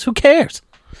the house. Who cares?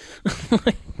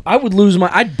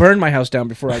 I'd burn my house down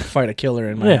before I'd fight a killer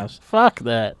in my house. Fuck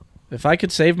that. If I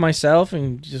could save myself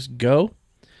and just go,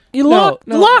 You No,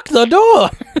 no. lock the door.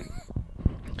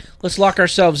 let's lock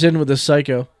ourselves in with this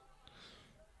psycho.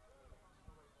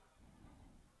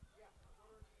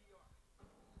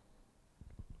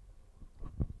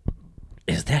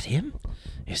 Is that him?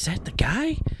 Is that the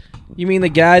guy? You mean the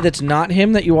guy that's not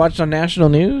him that you watched on national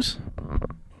news?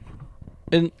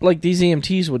 And like these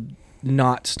EMTs would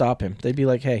not stop him. They'd be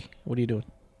like, "Hey, what are you doing?"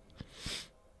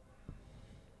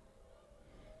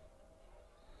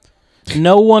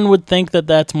 No one would think that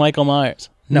that's Michael Myers.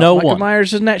 No Michael one.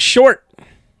 Myers isn't that short.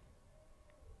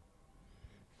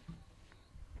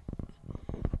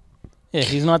 Yeah,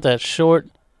 he's not that short.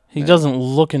 He doesn't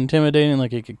look intimidating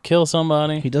like he could kill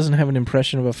somebody. He doesn't have an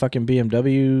impression of a fucking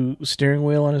BMW steering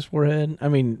wheel on his forehead. I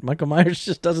mean, Michael Myers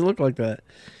just doesn't look like that.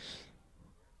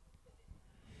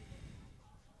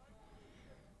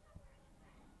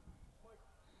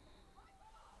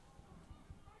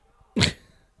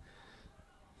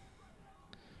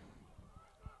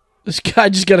 This guy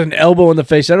just got an elbow in the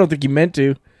face. I don't think he meant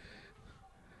to.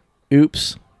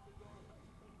 Oops.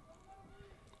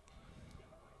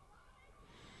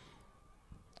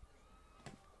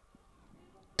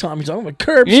 Tommy's on the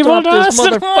curb. Evil Stop this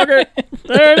Dustin motherfucker.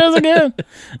 There it is again.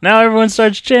 Now everyone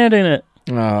starts chanting it.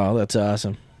 Oh, that's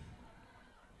awesome.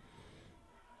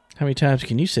 How many times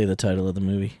can you say the title of the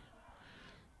movie?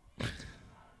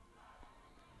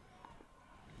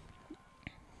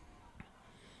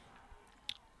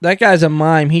 That guy's a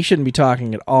mime. He shouldn't be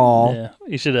talking at all. Yeah,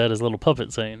 he should have had his little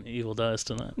puppet saying "Evil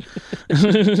Dust" in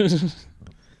that.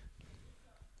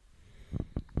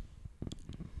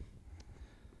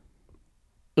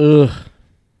 Ugh.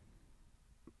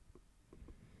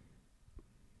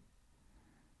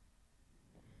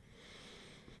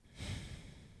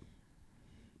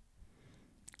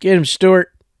 Get him,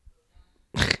 Stuart.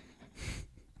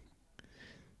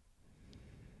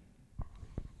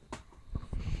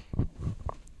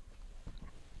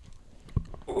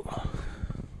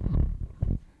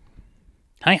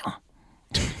 Hang on.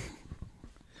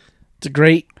 It's a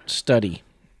great study.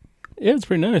 Yeah, it's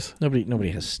pretty nice.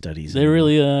 Nobody has studies. They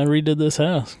really redid this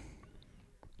house.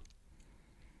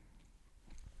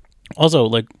 Also,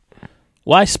 like,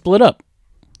 why split up?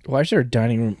 Why is there a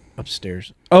dining room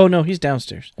upstairs? Oh, no, he's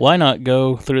downstairs. Why not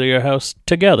go through your house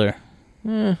together?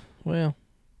 Well.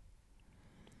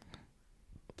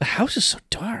 The house is so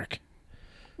dark.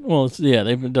 Well,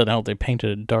 they've done help. They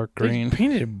painted it dark green. They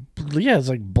painted it, it's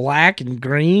like black and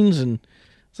greens, and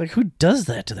it's like, who does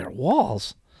that to their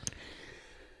walls?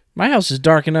 My house is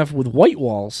dark enough with white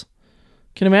walls.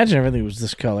 Can imagine everything was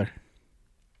this color.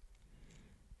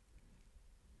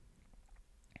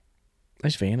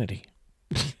 Nice vanity.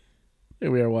 Here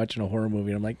we are watching a horror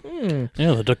movie, and I'm like,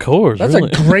 Yeah, the decor is that's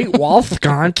really... a great wall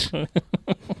sconce.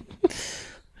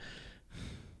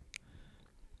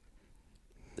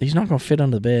 He's not going to fit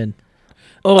under the bed.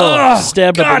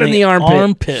 Stabbed God, up in in the the armpit.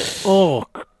 armpit. Oh,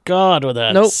 God, would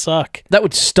that suck. That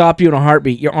would stop you in a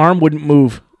heartbeat. Your arm wouldn't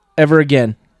move ever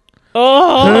again.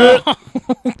 Oh!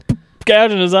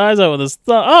 Gouging his eyes out with his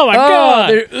thumb. Oh, my God.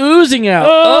 They're oozing out.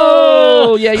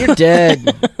 Oh, yeah, you're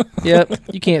dead. Yep,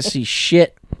 you can't see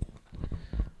shit.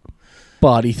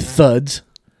 Body thuds.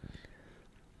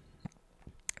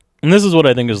 And this is what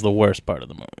I think is the worst part of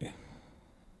the movie.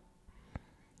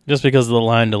 Just because of the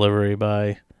line delivery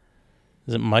by...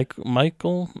 Is it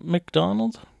Michael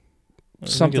McDonald?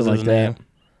 Something like that.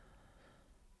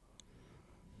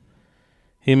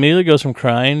 He immediately goes from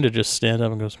crying to just stand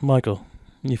up and goes, Michael,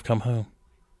 you've come home.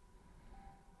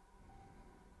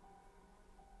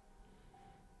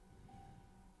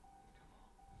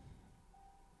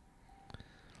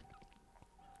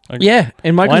 Like, Yeah,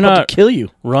 and Michael's why about not to kill you.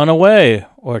 run away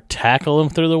or tackle him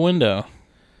through the window?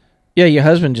 Yeah, your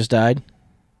husband just died.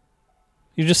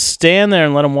 You just stand there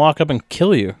and let him walk up and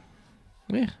kill you.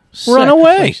 Yeah, Run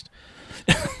away.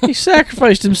 He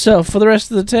sacrificed himself for the rest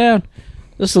of the town.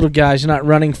 This little guy's not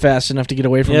running fast enough to get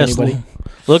away from anybody.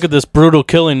 Look at this brutal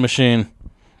killing machine.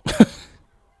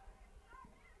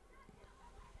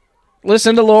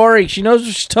 Listen to Lori. She knows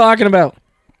what she's talking about.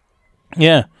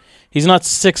 Yeah. He's not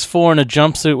 6'4" in a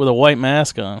jumpsuit with a white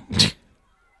mask on.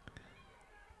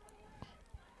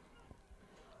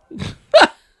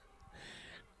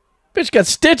 Bitch got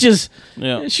stitches.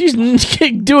 Yeah. She's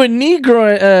doing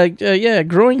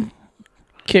groin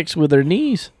kicks with her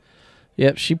knees.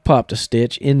 Yep, she popped a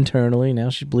stitch internally. Now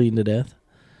she's bleeding to death.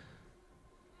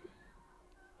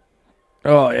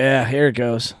 Oh, yeah, here it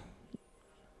goes.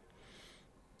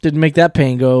 Didn't make that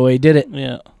pain go away, did it?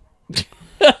 Yeah.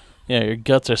 Yeah, your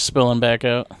guts are spilling back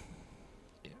out.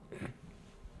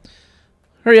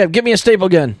 Hurry up, get me a staple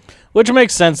gun. Which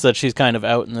makes sense that she's kind of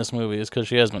out in this movie is because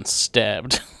she has been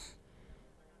stabbed.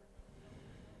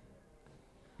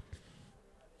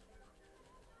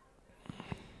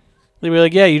 They'd be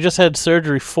like, yeah, you just had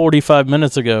surgery 45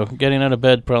 minutes ago. Getting out of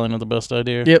bed probably not the best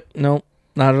idea. Yep, nope,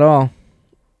 not at all.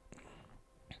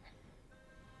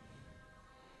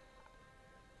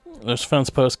 There's fence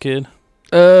post kid.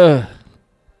 That's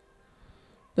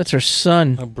her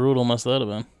son. How brutal must that have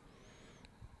been?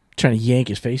 Trying to yank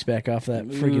his face back off that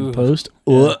freaking Ooh. post.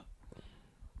 Yeah.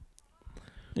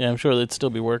 Yeah, I'm sure they'd still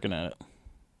be working at it.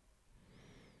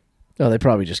 Oh, they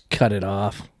probably just cut it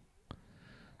off.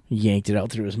 Yanked it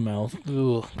out through his mouth.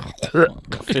 Ooh.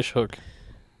 A fish hook.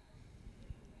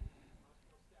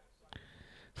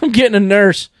 I'm getting a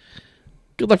nurse.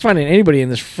 Good luck finding anybody in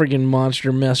this friggin'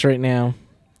 monster mess right now.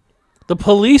 The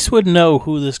police would know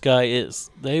who this guy is.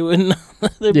 They would know.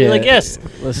 They'd be like, yes,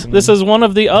 listen. this is one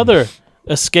of the other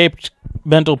escaped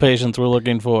mental patients we're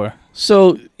looking for.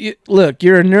 So, look,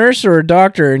 you're a nurse or a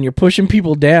doctor, and you're pushing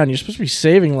people down. You're supposed to be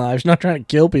saving lives, not trying to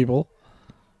kill people.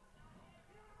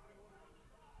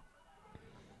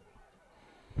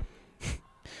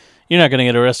 You're not going to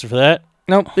get arrested for that.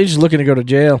 Nope, they're just looking to go to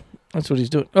jail. That's what he's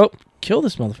doing. Oh, kill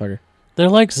this motherfucker. They're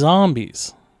like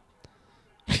zombies.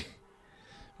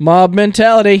 Mob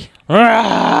mentality.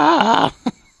 Rah!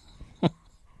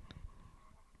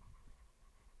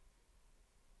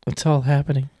 It's all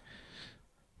happening.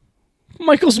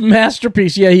 Michael's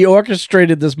masterpiece. Yeah, he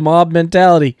orchestrated this mob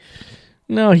mentality.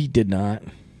 No, he did not.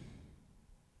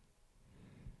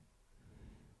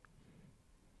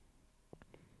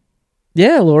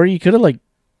 Yeah, Lori, you could have,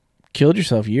 killed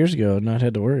yourself years ago and not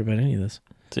had to worry about any of this.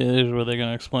 See, this is what they're going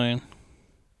to explain.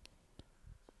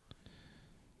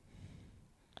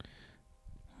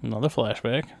 Another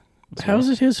flashback. How is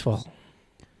it his fault?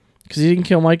 Because he didn't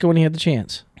kill Michael when he had the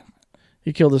chance.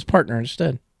 He killed his partner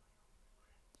instead.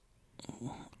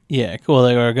 Yeah, cool.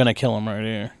 They are going to kill him right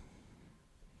here.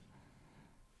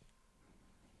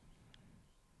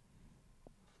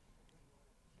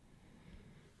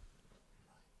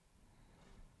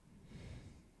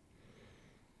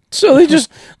 So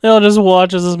they'll just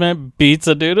watch as this man beats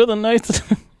a dude with a knife.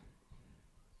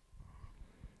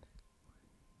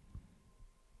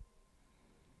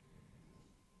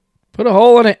 Put a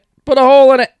hole in it. Put a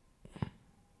hole in it.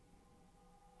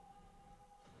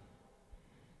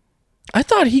 I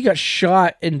thought he got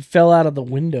shot and fell out of the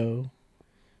window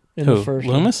in the first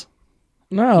one. Loomis?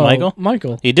 No, Michael?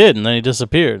 Michael. He did, and then he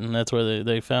disappeared, and that's where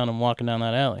they found him walking down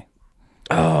that alley.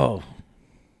 Oh.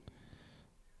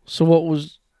 So what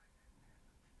was...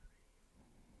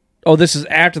 Oh, this is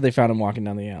after they found him walking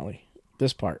down the alley.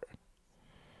 This part.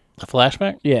 The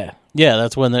flashback? Yeah. Yeah,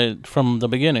 that's when they, from the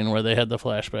beginning, where they had the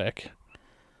flashback.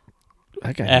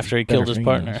 That guy After he has better killed his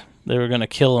fingernails. partner. They were going to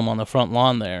kill him on the front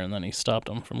lawn there, and then he stopped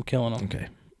them from killing him. Okay.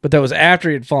 But that was after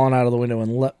he had fallen out of the window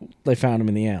and they found him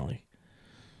in the alley.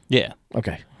 Yeah.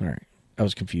 Okay. All right. I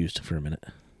was confused for a minute.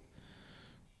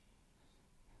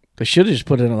 They should have just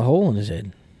put it in a hole in his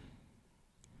head.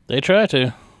 They try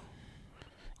to.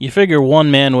 You figure one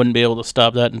man wouldn't be able to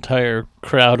stop that entire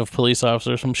crowd of police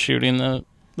officers from shooting.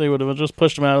 They would have just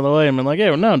pushed him out of the way and been like,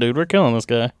 hey, no, dude, we're killing this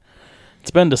guy.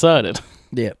 It's been decided.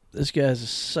 Yeah. This guy's a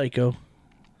psycho.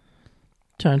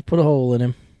 Time to put a hole in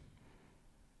him.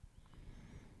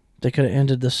 They could have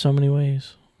ended this so many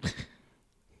ways.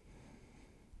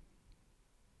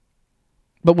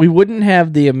 But we wouldn't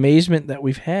have the amazement that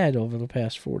we've had over the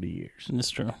past 40 years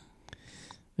It's true.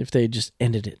 if they had just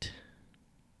ended it.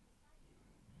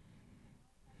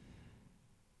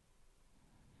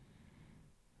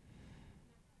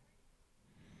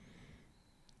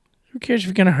 Who cares if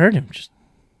you're going to hurt him? Just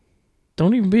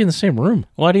don't even be in the same room.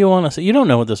 Why do you want to say? You don't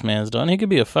know what this man's done. He could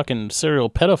be a fucking serial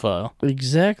pedophile.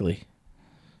 Exactly.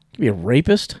 Could be a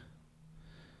rapist.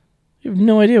 You have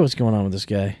no idea what's going on with this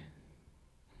guy.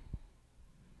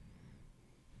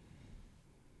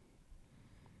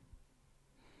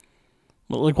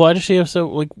 But, like, why does she have so...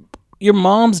 Like, your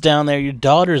mom's down there, your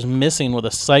daughter's missing with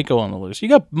a psycho on the loose. You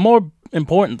got more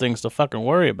important things to fucking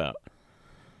worry about.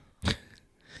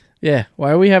 Yeah, why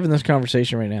are we having this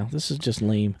conversation right now? This is just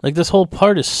lame. Like, this whole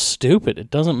part is stupid. It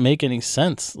doesn't make any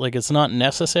sense. Like, it's not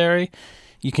necessary.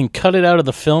 You can cut it out of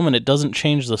the film and it doesn't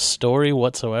change the story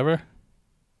whatsoever.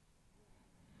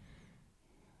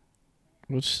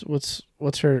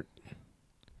 What's her...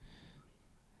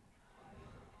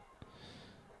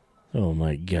 Oh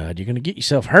my God, you're going to get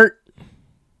yourself hurt.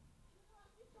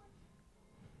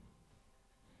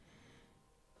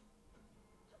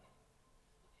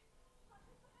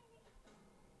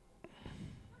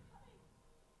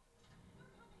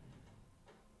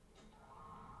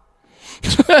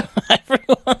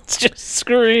 Everyone's just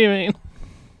screaming.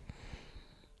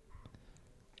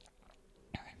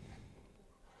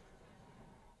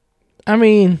 I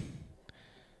mean,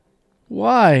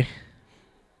 why?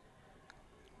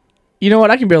 You know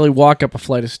what? I can barely walk up a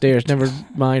flight of stairs. Never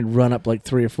mind run up like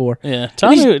 3 or 4. Yeah,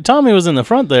 Tommy was in the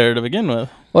front there to begin with.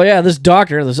 Well, yeah, this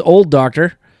doctor, this old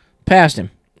doctor, passed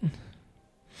him.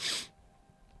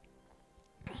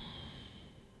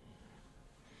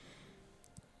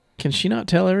 Can she not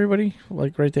tell everybody?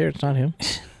 Like right there, it's not him.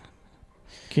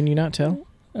 Can you not tell?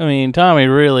 I mean, Tommy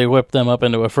really whipped them up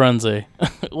into a frenzy.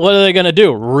 What are they going to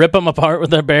do? Rip them apart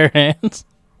with their bare hands?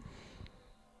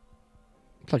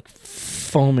 It's like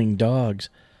foaming dogs.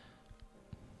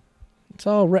 It's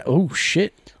all right. Oh,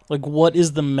 shit. Like, what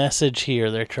is the message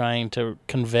here they're trying to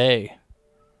convey?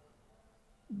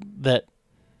 That,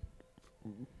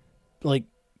 like,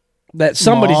 That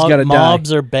somebody's got to die.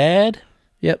 Mobs are bad?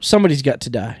 Yep, somebody's got to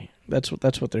die. That's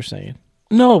what they're saying.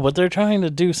 No, but they're trying to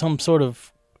do some sort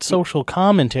of social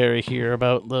commentary here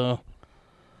about the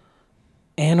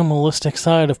animalistic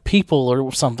side of people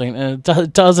or something, and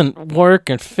it doesn't work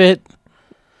and fit.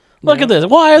 Look at this.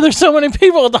 Why are there so many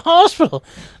people at the hospital?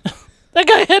 That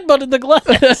guy headbutted the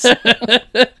glass.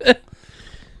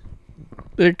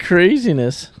 The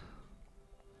craziness.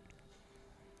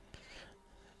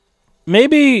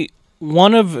 Maybe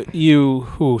one of you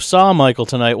who saw Michael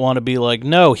tonight want to be like,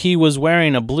 no, he was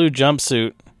wearing a blue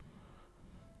jumpsuit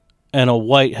and a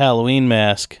white Halloween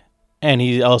mask, and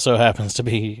he also happens to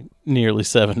be nearly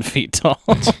 7 feet tall.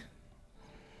 This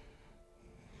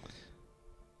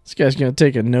guy's going to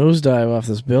take a nosedive off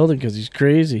this building because he's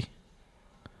crazy.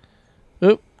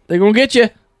 Oh, they're going to get you.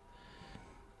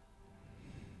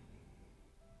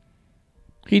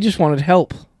 He just wanted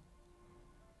help.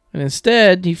 And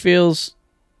instead, he feels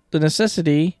the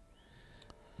necessity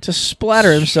to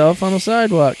splatter himself on the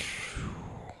sidewalk.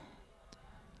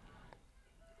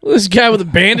 This guy with a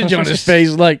bandage on his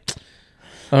face, like,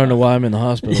 I don't know why I'm in the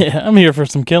hospital. Yeah, I'm here for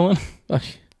some killing.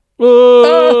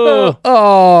 Oh,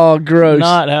 oh, gross.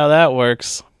 Not how that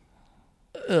works.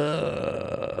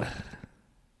 Uh,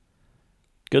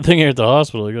 Good thing you're at the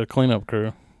hospital. You got a cleanup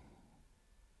crew.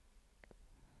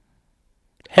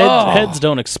 Heads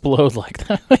don't explode like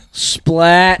that.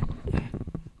 splat.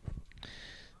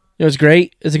 know what's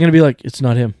great? Is it going to be like, it's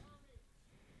not him?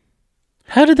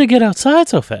 How did they get outside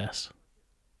so fast?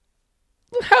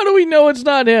 How do we know it's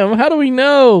not him? How do we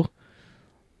know?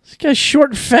 This guy's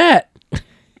short and fat.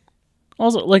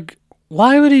 Also, like,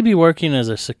 why would he be working as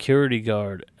a security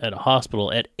guard at a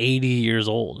hospital at 80 years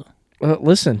old?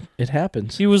 Listen, it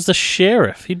happens. He was the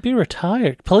sheriff. He'd be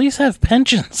retired. Police have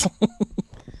pensions.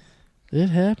 It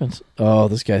happens. Oh,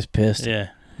 this guy's pissed. Yeah,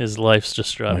 his life's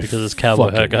distraught because his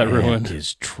cowboy hat got ruined.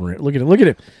 Look at him. Look at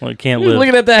him. Well, he can't He's live.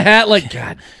 looking at that hat like,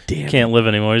 God damn. Can't live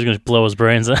anymore. He's going to blow his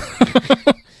brains out.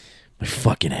 My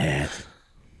fucking hat.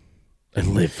 I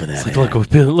live for that. Like,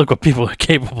 look what people are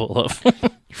capable of.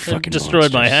 Fucking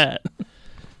destroyed my monsters. hat.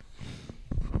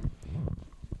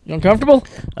 You uncomfortable?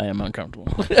 I am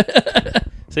uncomfortable.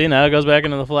 See, now it goes back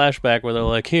into the flashback where they're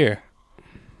like, here.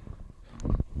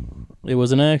 It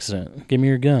was an accident. Give me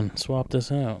your gun. Swap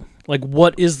this out. Like,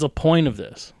 what is the point of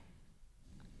this?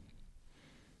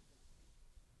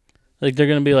 Like, they're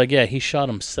going to be like, yeah, he shot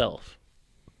himself.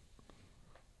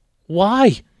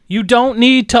 Why? You don't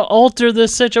need to alter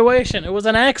this situation. It was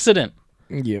an accident.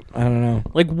 Yeah, I don't know.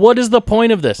 Like, what is the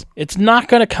point of this? It's not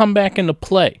going to come back into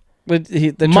play. But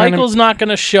Michael's not going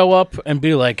to show up and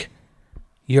be like,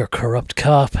 you're a corrupt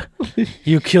cop.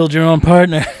 You killed your own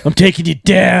partner. I'm taking you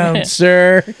down,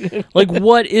 sir. Like,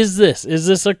 what is this? Is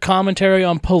this a commentary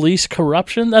on police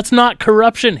corruption? That's not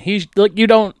corruption. He's like, you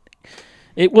don't.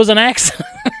 It was an accident.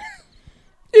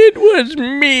 It was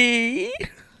me.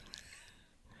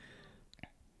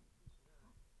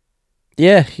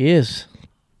 Yeah, he is.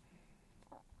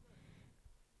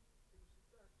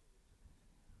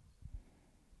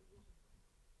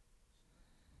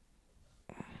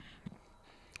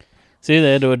 See,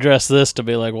 they had to address this to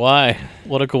be like, why?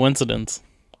 What a coincidence.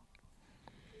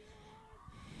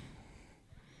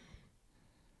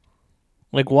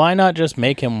 Like, why not just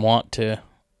make him want to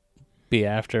be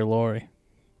after Lori?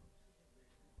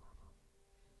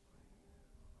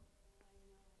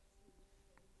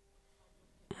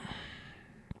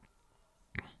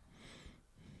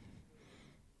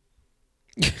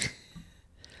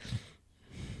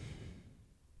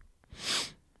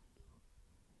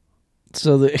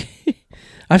 So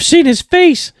I've seen his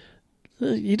face.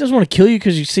 He doesn't want to kill you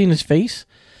because you've seen his face.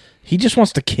 He just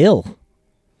wants to kill.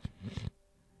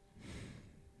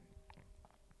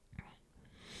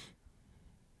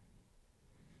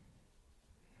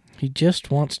 He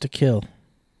just wants to kill.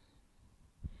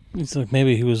 It's like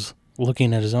maybe he was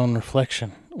looking at his own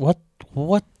reflection. What?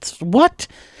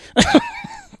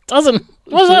 Doesn't.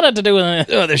 What's that have to do with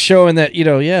it? Oh, they're showing that,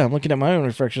 yeah, I'm looking at my own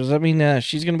reflection. Does that mean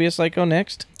she's going to be a psycho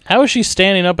next? How is she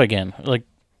standing up again? Like,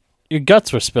 your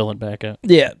guts were spilling back out.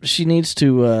 Yeah, she needs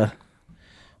to,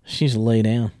 she's lay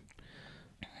down.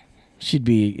 She'd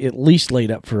be at least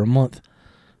laid up for a month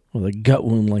with a gut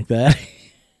wound like that.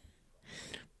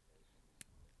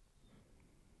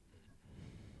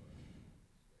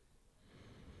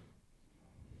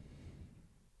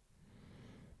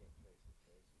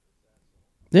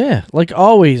 Yeah, like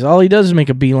always. All he does is make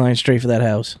a beeline straight for that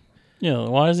house. Yeah,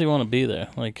 why does he want to be there?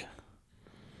 Like,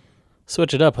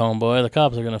 switch it up, homeboy. The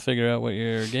cops are going to figure out what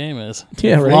your game is.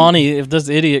 Yeah, if right. Lonnie, if this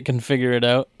idiot can figure it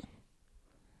out.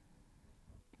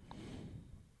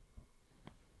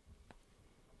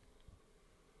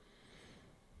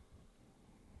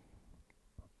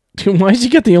 Dude, why has he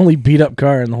got the only beat up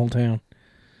car in the whole town?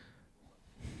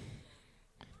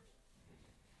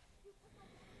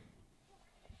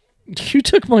 You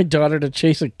took my daughter to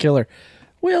chase a killer.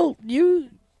 Well, you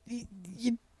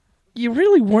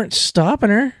really weren't stopping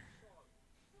her.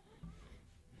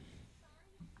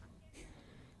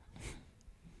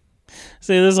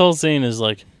 See, this whole scene is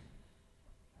like,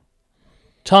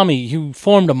 Tommy, you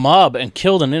formed a mob and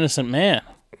killed an innocent man.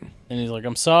 And he's like,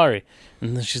 I'm sorry.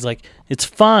 And then she's like, it's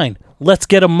fine. Let's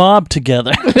get a mob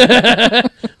together.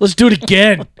 Let's do it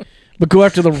again. But go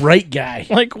after the right guy.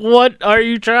 Like, what are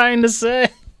you trying to say?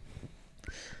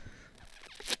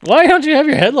 Why don't you have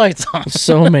your headlights on?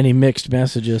 So many mixed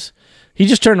messages. He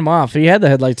just turned them off. He had the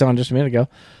headlights on just a minute ago.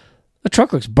 The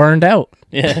truck looks burned out.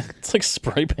 Yeah, it's like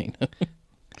spray paint.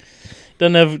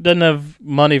 Doesn't have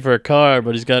money for a car,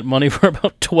 but he's got money for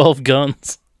about 12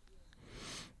 guns.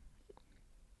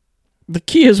 The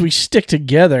key is we stick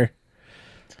together.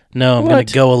 No, I'm going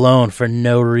to go alone for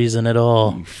no reason at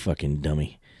all. You fucking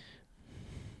dummy.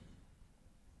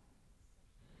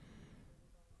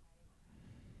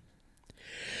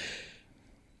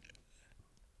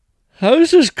 How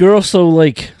is this girl so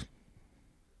like,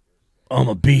 I'm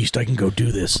a beast, I can go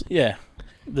do this? Yeah.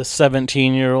 The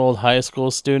 17-year-old high school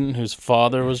student whose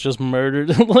father was just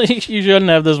murdered. Like, you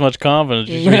shouldn't have this much confidence.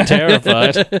 You should be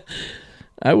terrified.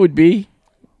 I would be.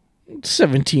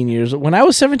 17 years old. When I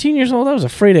was 17 years old, I was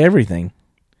afraid of everything.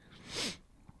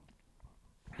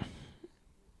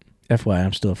 FYI,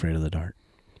 I'm still afraid of the dark.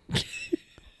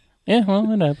 Yeah,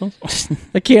 well, it happens.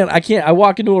 I can't. I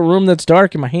walk into a room that's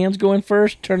dark and my hands go in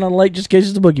first, turn on the light just in case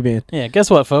it's the boogeyman. Yeah, guess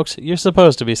what, folks? You're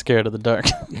supposed to be scared of the dark.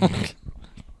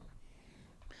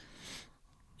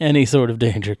 Any sort of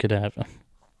danger could happen.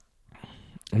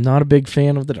 I'm not a big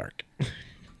fan of the dark.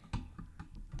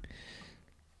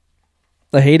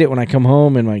 I hate it when I come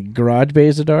home and my garage bay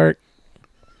is dark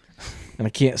and I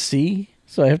can't see,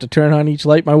 so I have to turn on each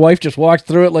light. My wife just walks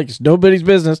through it like it's nobody's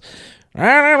business.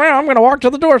 I'm going to walk to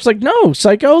the door. It's like, no,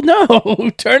 psycho,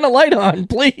 no. Turn the light on,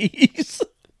 please.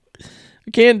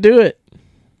 I can't do it.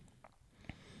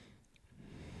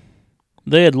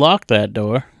 They had locked that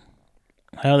door.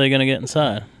 How are they going to get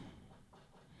inside?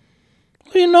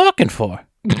 What are you knocking for?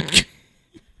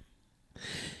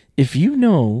 If you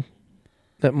know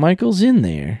that Michael's in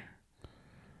there.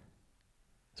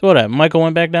 So what happened? Michael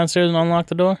went back downstairs and unlocked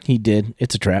the door? He did.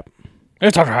 It's a trap.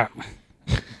 It's a trap.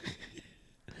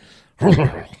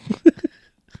 For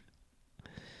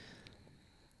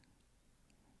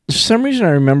some reason, I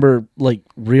remember like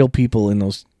real people in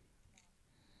those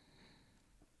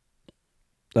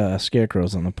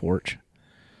scarecrows on the porch.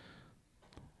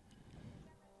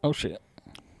 Oh, shit.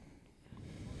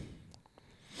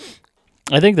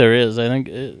 I think there is. I think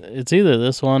it's either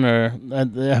this one or...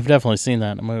 I've definitely seen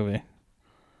that in a movie.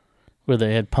 Where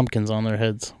they had pumpkins on their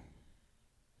heads.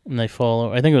 And they fall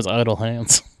over. I think it was Idle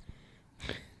Hands.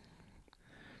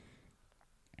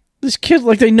 This kid,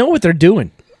 like, they know what they're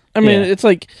doing. I mean, it's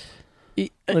like...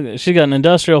 Look, she got an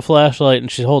industrial flashlight and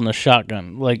she's holding a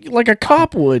shotgun. Like a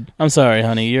cop would. I'm sorry,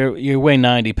 honey. You weigh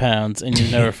 90 pounds and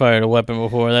you've never fired a weapon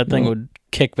before. That thing would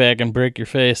kick back and break your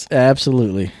face.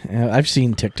 Absolutely. I've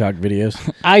seen TikTok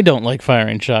videos. I don't like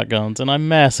firing shotguns, and I'm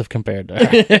massive compared to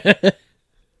her.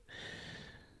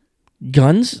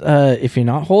 Guns, if you're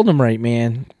not holding them right,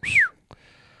 man,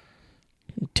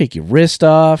 take your wrist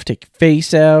off, take your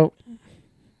face out,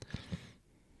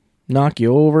 knock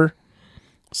you over.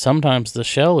 Sometimes the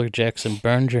shell ejects and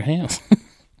burns your hands.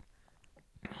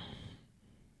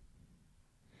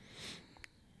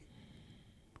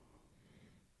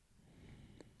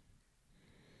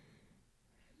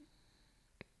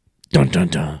 Dun, dun,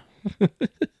 dun.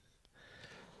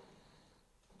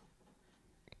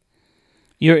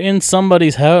 You're in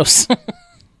somebody's house.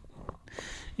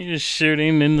 You're just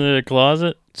shooting into the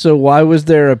closet. So why was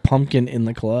there a pumpkin in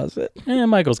the closet? Yeah,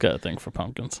 Michael's got a thing for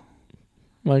pumpkins.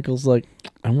 Michael's like,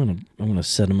 I'm gonna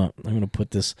set him up. I'm gonna put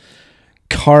this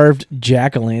carved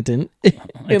jack-o'-lantern in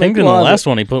I think in the last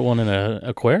one he put one in an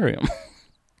aquarium.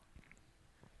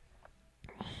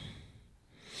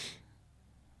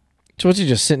 So what's he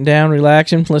just sitting down,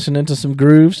 relaxing, listening to some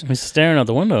grooves? He's staring out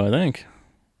the window, I think.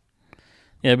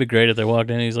 Yeah, it'd be great if they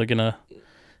walked in. He's like in a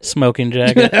smoking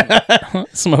jacket,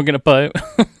 smoking a pipe,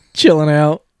 chilling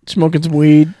out, smoking some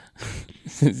weed,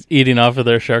 eating off of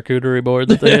their charcuterie board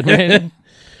that they had made.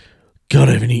 God,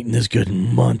 I haven't eaten this good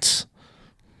in months.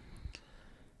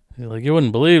 He's like, you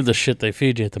wouldn't believe the shit they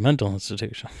feed you at the mental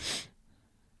institution.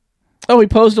 Oh, he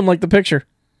posed him like the picture.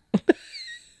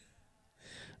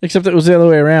 Except it was the other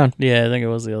way around. Yeah, I think it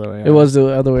was the other way around. It was the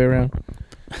other way around.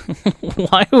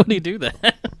 Why would he do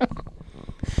that?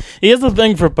 He has a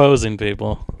thing for posing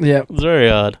people. Yeah. It's very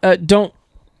odd.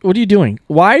 What are you doing?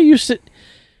 Why are you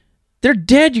They're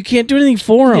dead. You can't do anything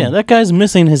for them. Yeah, that guy's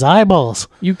missing his eyeballs.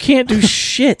 You can't do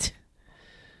shit.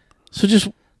 So just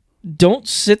don't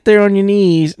sit there on your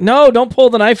knees. No, don't pull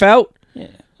the knife out. Yeah.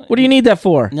 What do you need that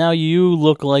for? Now you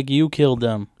look like you killed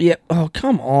them. Yeah. Oh,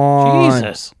 come on.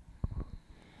 Jesus.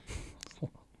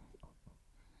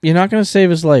 You're not going to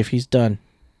save his life. He's done.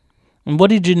 And what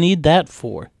did you need that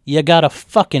for? You got a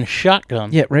fucking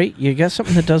shotgun. Yeah, right? You got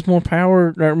something that does more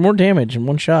power or more damage in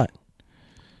one shot.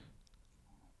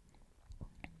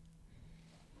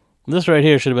 This right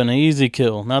here should have been an easy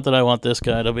kill. Not that I want this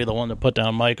guy to be the one to put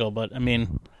down Michael, but I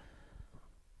mean,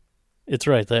 it's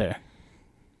right there.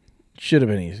 Should have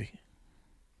been easy.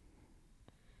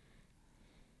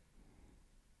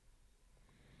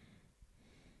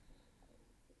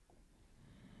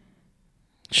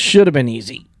 Should have been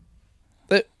easy.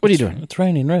 What are you doing? It's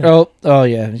raining, right? Oh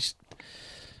yeah. It's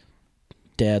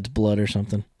Dad's blood or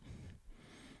something.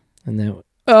 And then,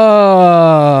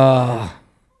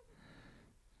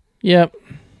 yep.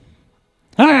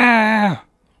 Ah!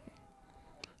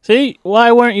 See,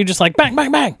 why weren't you just like bang,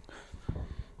 bang, bang?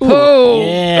 Oh,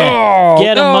 yeah.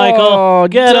 Get him, Michael.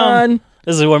 Get done. him.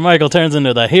 This is where Michael turns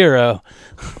into the hero.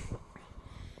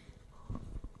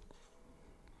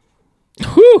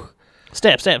 Whew.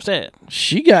 Stab, stab, stab.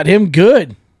 She got him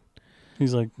good.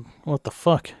 He's like, what the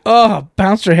fuck? Oh,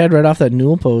 bounced her head right off that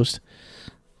newel post.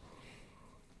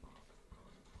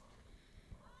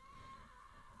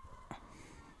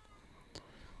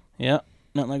 Yeah,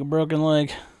 not like a broken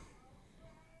leg.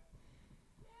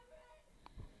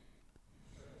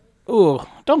 Ooh,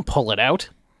 don't pull it out.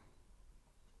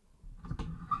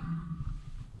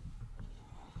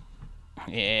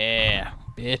 Yeah,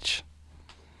 bitch.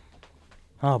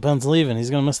 Oh, Ben's leaving.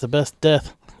 He's gonna miss the best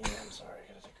death. Yeah, I'm sorry.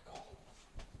 I gotta take a call.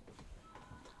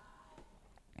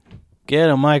 Get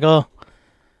him, Michael.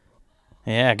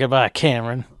 Yeah, goodbye,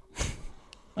 Cameron.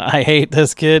 I hate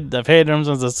this kid. I've hated him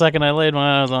since the second I laid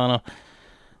my eyes on him.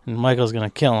 And Michael's gonna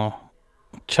kill him.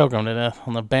 Choke him to death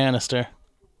on the banister.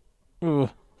 Ooh.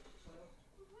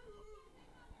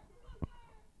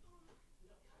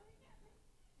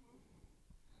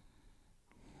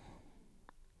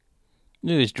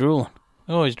 Ooh, he's drooling.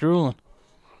 Oh, he's drooling.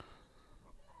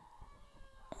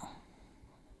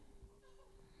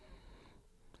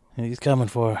 He's coming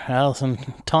for her. Allison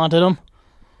taunted him.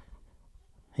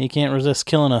 He can't resist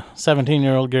killing a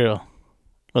 17-year-old girl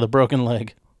with a broken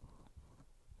leg.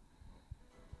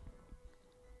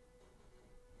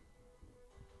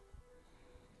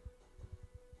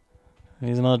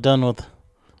 He's not done with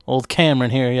old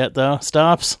Cameron here yet, though.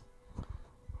 Stops.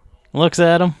 Looks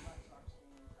at him.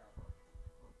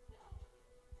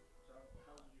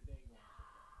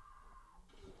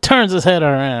 Turns his head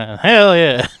around. Hell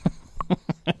yeah.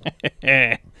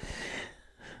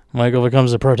 Michael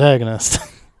becomes the protagonist.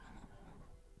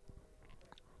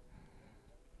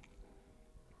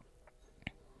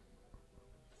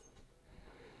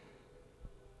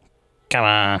 Come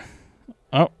on.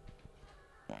 Oh.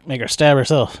 Make her stab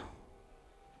herself.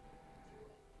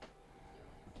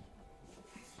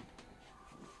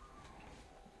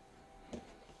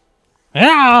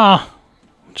 Yeah!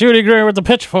 Judy Greer with the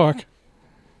pitchfork.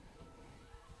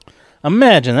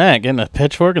 Imagine that, getting a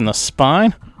pitchfork in the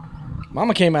spine.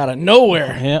 Mama came out of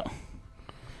nowhere. Yeah.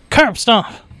 Curb stomp.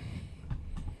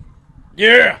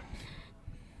 Yeah.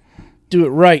 Do it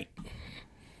right.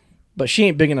 But she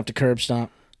ain't big enough to curb stomp.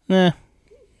 Nah.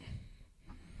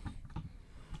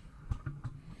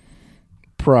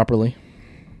 Properly.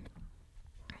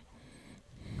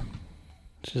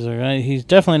 She's like, he's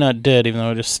definitely not dead, even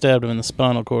though I just stabbed him in the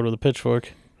spinal cord with a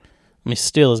pitchfork. Let me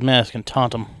steal his mask and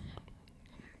taunt him.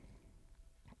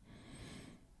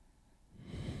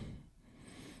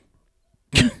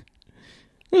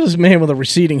 This man with a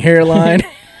receding hairline.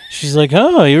 She's like,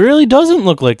 oh, he really doesn't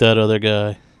look like that other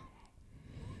guy.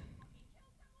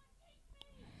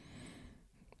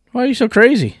 Why are you so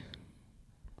crazy?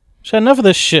 She had enough of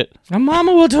this shit. My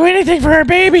mama will do anything for her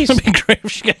babies. It'd be great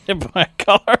if she got hit by a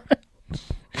car.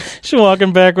 She's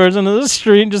walking backwards into the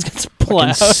street and just gets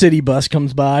plowed. City bus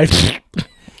comes by.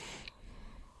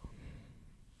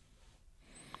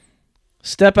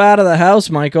 Step out of the house,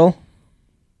 Michael.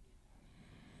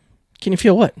 Can you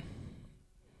feel what?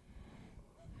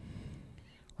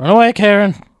 Run away,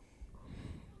 Karen.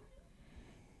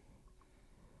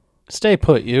 Stay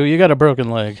put, you. You got a broken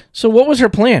leg. So what was her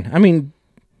plan? I mean...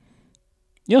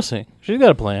 You'll see. She's got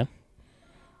a plan.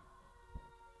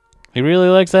 He really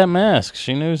likes that mask.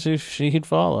 She knew he'd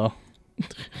follow.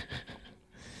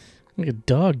 Like a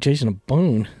dog chasing a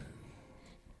bone.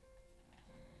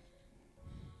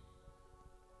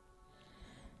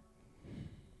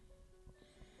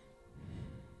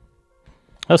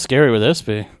 How scary would this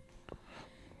be?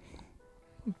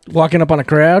 Walking up on a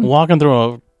crowd? Walking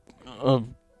through a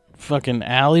fucking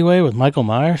alleyway with Michael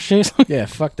Myers chasing? Yeah,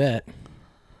 fuck that.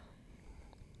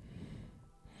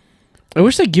 I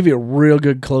wish they'd give you a real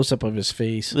good close-up of his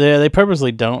face. Yeah, they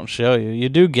purposely don't show you. You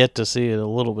do get to see it a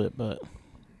little bit, but...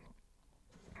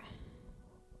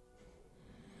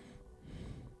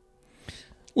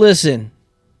 Listen.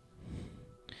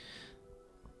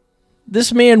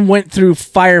 This man went through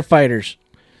firefighters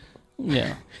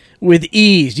Yeah. with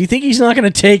ease. Do you think he's not going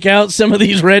to take out some of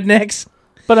these rednecks?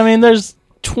 But, I mean, there's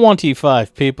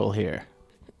 25 people here.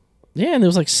 Yeah, and there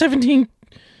was like 17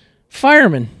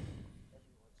 firemen.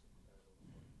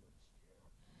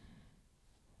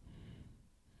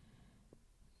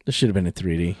 This should have been in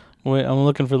 3D. Wait, I'm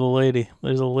looking for the lady.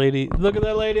 There's a lady. Look at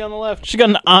that lady on the left. She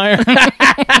got an iron.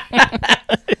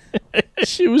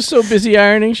 She was so busy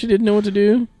ironing, she didn't know what to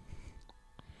do.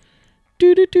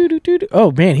 Do.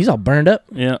 Oh, man, he's all burned up.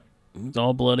 Yeah. It's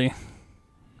all bloody.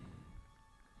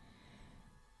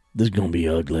 This is going to be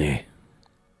ugly.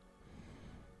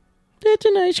 That's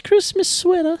a nice Christmas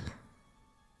sweater.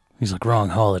 He's like, wrong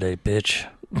holiday, bitch.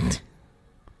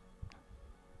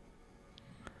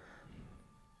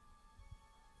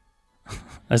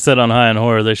 I said on High on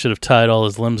Horror they should have tied all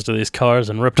his limbs to these cars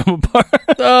and ripped them apart.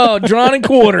 Oh, drawn and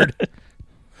quartered.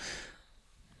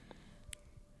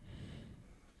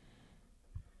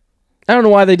 I don't know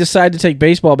why they decided to take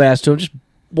baseball bats to him. Just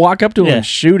walk up to him Yeah. and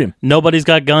shoot him. Nobody's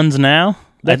got guns now.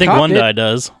 The I think cop one did. guy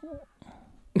does.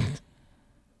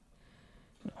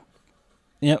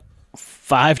 Yep.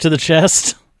 5 to the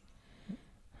chest.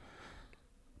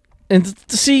 And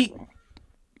to see,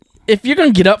 if you're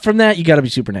going to get up from that, you got to be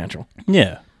supernatural.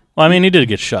 Yeah. Well, I mean, he did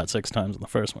get shot 6 times in the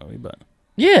first movie, but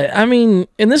Yeah, I mean,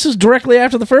 and this is directly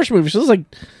after the first movie, so it's like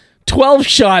 12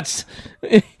 shots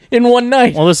in one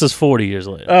night. well, this is 40 years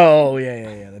later. Oh,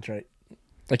 yeah, that's right.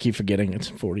 I keep forgetting it's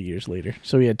 40 years later,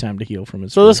 so he had time to heal from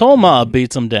his. So this whole mob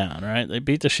beats him down, right? They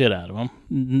beat the shit out of him.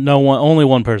 Only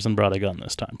one person brought a gun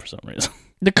this time for some reason.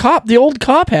 the old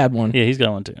cop had one. Yeah, he's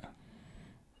got one too.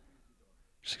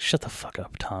 Just shut the fuck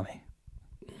up, Tommy.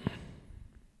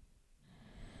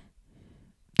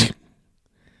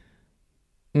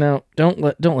 No, don't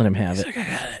let him have He's it. like,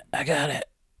 I got it.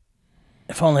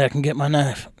 If only I can get my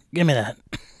knife. Give me that.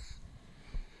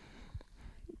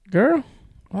 Girl,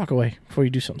 walk away before you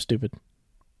do something stupid.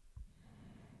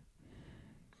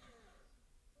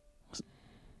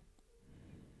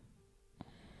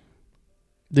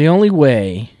 The only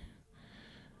way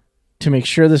to make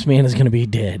sure this man is going to be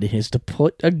dead is to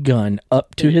put a gun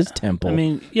up to his temple I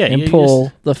mean, yeah, and you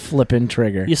pull the flipping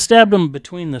trigger. You stabbed him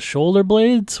between the shoulder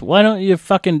blades. Why don't you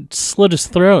fucking slit his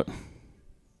throat?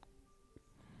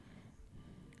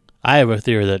 I have a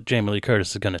theory that Jamie Lee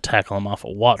Curtis is going to tackle him off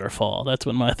a waterfall. That's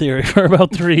been my theory for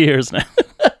about 3 years now.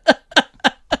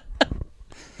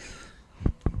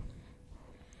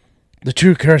 The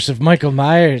true curse of Michael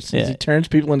Myers is Yeah. he turns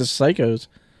people into psychos.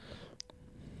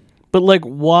 But, like,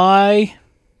 why?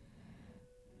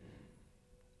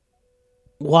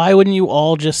 Why wouldn't you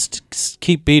all just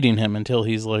keep beating him until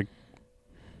he's, like,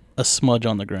 a smudge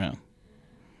on the ground?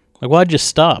 Like, why'd you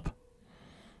stop?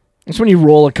 That's when you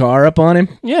roll a car up on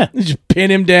him. Yeah. You just pin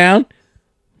him down.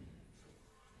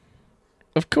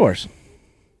 Of course.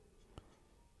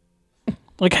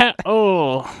 Like,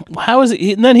 how is it?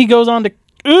 And then he goes on to,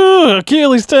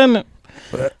 Achilles tendon.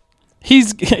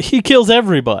 He kills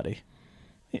everybody.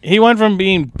 He went from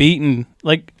being beaten,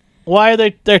 like, why are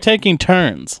they're taking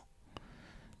turns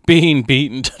being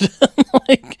beaten to,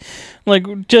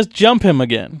 like, just jump him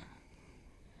again.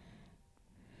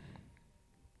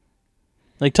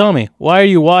 Like, Tommy, why are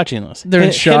you watching this? They're in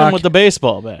Hit shock. him with the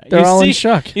baseball bat. They're all in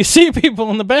shock. You see people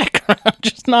in the background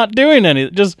just not doing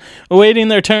anything, just waiting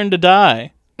their turn to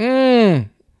die. Right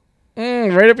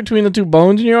up between the two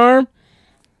bones in your arm?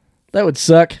 That would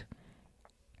suck.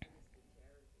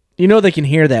 You know they can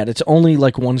hear that. It's only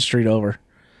like one street over.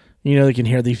 You know they can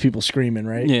hear these people screaming,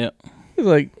 right? Yeah. It's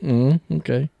like,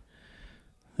 okay.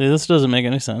 See, this doesn't make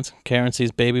any sense. Karen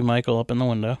sees baby Michael up in the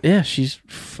window. Yeah, she's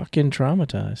fucking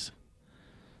traumatized.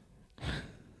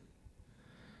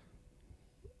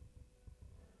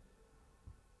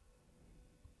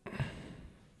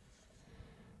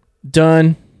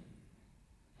 Done.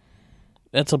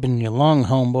 That's up in your lung,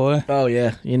 homeboy. Oh,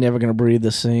 yeah. You're never going to breathe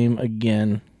the same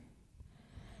again.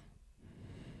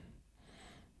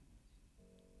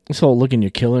 This whole looking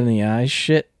your killer in the eyes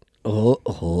shit.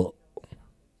 Oh.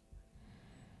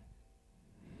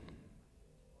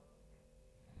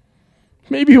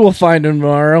 Maybe we'll find him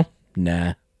tomorrow.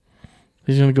 Nah.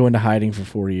 He's going to go into hiding for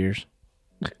 4 years.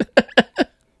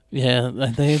 Yeah,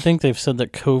 they think they've said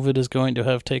that COVID is going to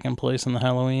have taken place in the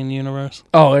Halloween universe.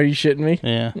 Oh, are you shitting me?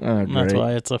 Yeah, Oh, and that's great.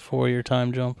 why it's a 4-year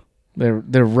time jump. They're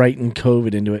writing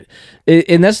COVID into it.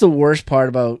 And that's the worst part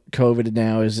about COVID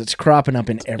now is it's cropping up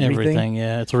in everything.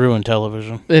 Yeah, it's ruined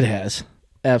television. It has.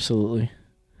 Absolutely.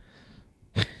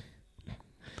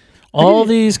 All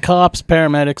these cops,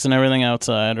 paramedics, and everything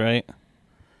outside, right?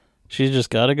 She's just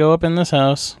got to go up in this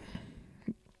house.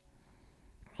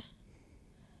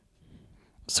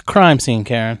 It's a crime scene,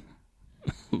 Karen.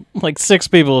 Like 6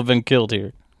 people have been killed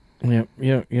here. Yep.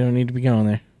 You don't need to be going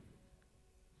there.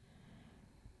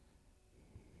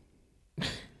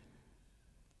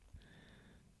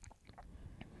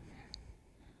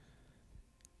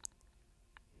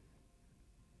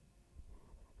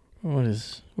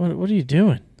 What are you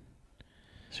doing?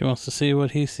 She wants to see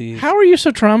what he sees. How are you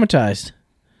so traumatized?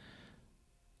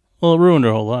 Well, it ruined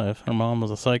her whole life. Her mom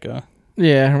was a psycho.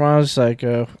 Yeah, her mom's a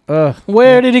psycho. Ugh.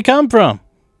 Where did he come from?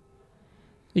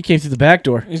 He came through the back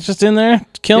door. He's just in there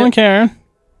killing Yep. Karen.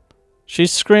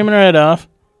 She's screaming her head off.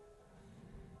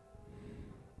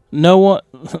 No one,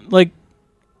 like,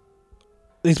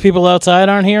 these people outside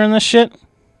aren't hearing this shit?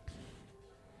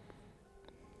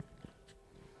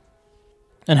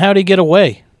 And how'd he get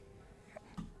away?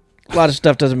 A lot of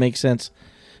stuff doesn't make sense.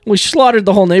 We slaughtered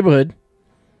the whole neighborhood.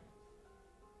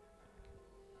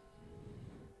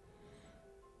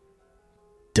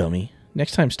 Dummy.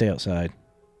 Next time, stay outside.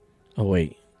 Oh,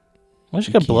 wait. Why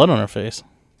she got blood on her face?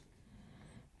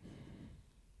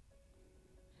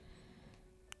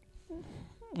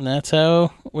 And that's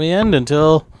how we end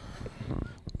until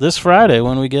this Friday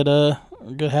when we get a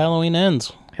good Halloween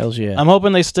Ends. Hells yeah. I'm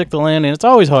hoping they stick the landing. It's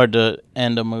always hard to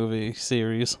end a movie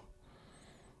series.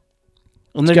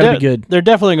 And It's gotta be good. They're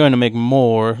definitely going to make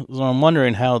more, so I'm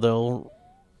wondering how they'll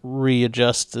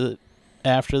readjust it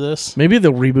after this. Maybe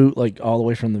they'll reboot like all the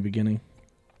way from the beginning.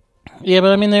 Yeah,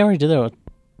 but I mean, they already did that with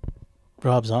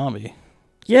Rob Zombie.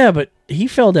 Yeah, but he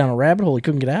fell down a rabbit hole he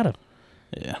couldn't get out of.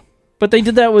 Yeah. But they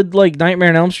did that with like Nightmare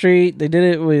on Elm Street. They did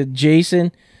it with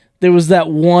Jason. There was that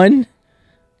one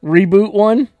reboot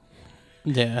one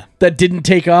Yeah. that didn't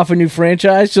take off a new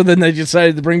franchise, so then they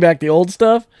decided to bring back the old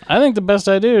stuff. I think the best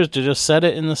idea is to just set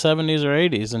it in the 70s or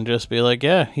 80s and just be like,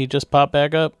 yeah, he just popped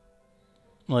back up.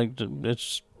 Like,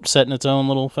 it's set in its own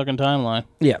little fucking timeline.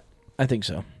 Yeah, I think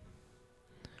so.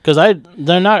 Because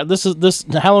this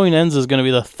Halloween Ends is going to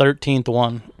be the 13th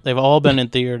one. They've all been in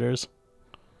theaters.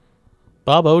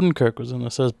 Bob Odenkirk was in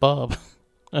this as Bob.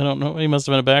 I don't know. He must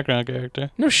have been a background character.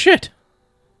 No shit.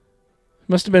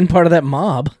 Must have been part of that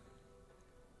mob.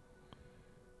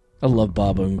 I love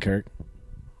Bob Odenkirk.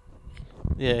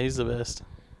 Yeah, he's the best.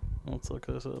 Let's look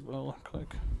this up real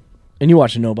quick. And you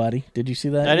watched Nobody. Did you see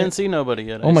that? I didn't see Nobody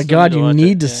yet. Oh my god, you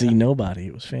need to see Nobody.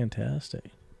 It was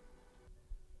fantastic.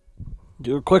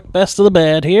 Do a quick best of the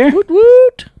bad here. Woot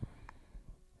woot.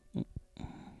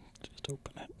 Just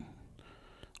open it.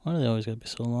 Why do they always gotta be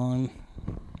so long?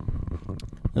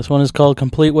 This one is called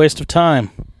Complete Waste of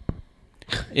Time.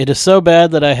 It is so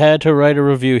bad that I had to write a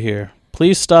review here.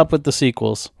 Please stop with the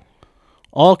sequels.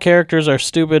 All characters are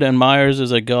stupid and Myers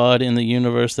is a god in the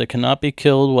universe that cannot be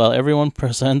killed while everyone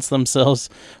presents themselves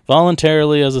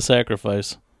voluntarily as a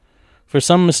sacrifice. For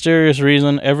some mysterious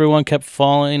reason, everyone kept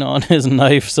falling on his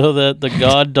knife so that the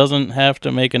god doesn't have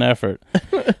to make an effort.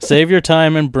 Save your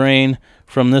time and brain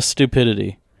from this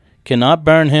stupidity. Cannot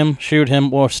burn him, shoot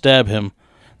him, or stab him.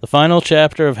 The final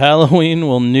chapter of Halloween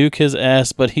will nuke his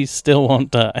ass, but he still won't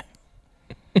die.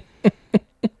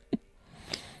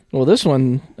 Well, this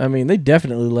one, I mean, they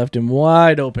definitely left him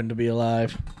wide open to be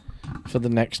alive for the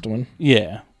next one.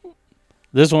 Yeah.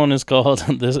 This one is called,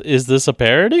 Is This a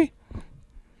Parody?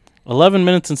 11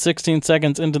 minutes and 16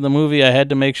 seconds into the movie, I had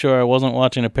to make sure I wasn't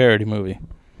watching a parody movie.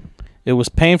 It was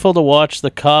painful to watch the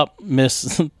cop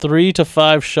miss 3 to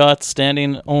 5 shots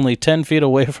standing only 10 feet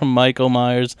away from Michael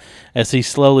Myers as he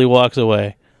slowly walks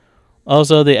away.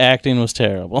 Also, the acting was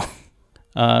terrible.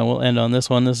 We'll end on this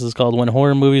one. This is called When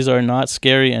Horror Movies Are Not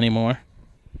Scary Anymore.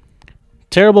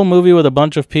 Terrible movie with a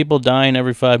bunch of people dying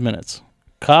every 5 minutes.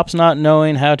 Cops not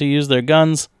knowing how to use their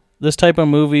guns. These types of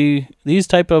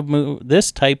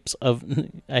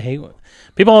I hate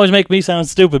people always make me sound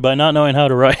stupid by not knowing how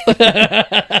to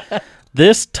write.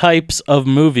 This types of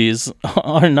movies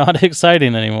are not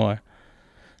exciting anymore.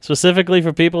 Specifically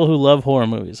for people who love horror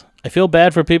movies. I feel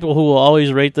bad for people who will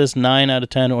always rate this 9 out of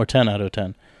 10 or 10 out of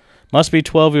 10. Must be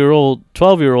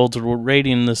 12-year-olds were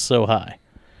rating this so high.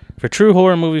 For true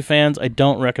horror movie fans, I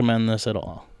don't recommend this at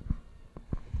all.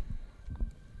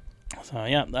 So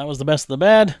yeah, that was the best of the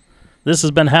bad. This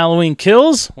has been Halloween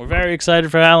Kills. We're very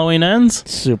excited for Halloween Ends.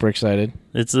 Super excited.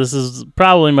 This is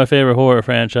probably my favorite horror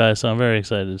franchise, so I'm very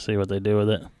excited to see what they do with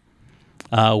it.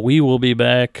 We will be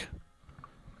back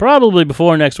probably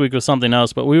before next week with something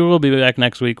else, but we will be back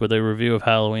next week with a review of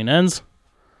Halloween Ends.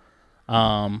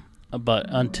 But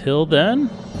until then,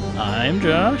 I'm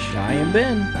Josh. I am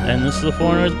Ben. And this is the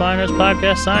Four Nerds by Nerds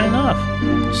podcast signing off.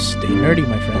 Stay nerdy,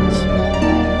 my friends.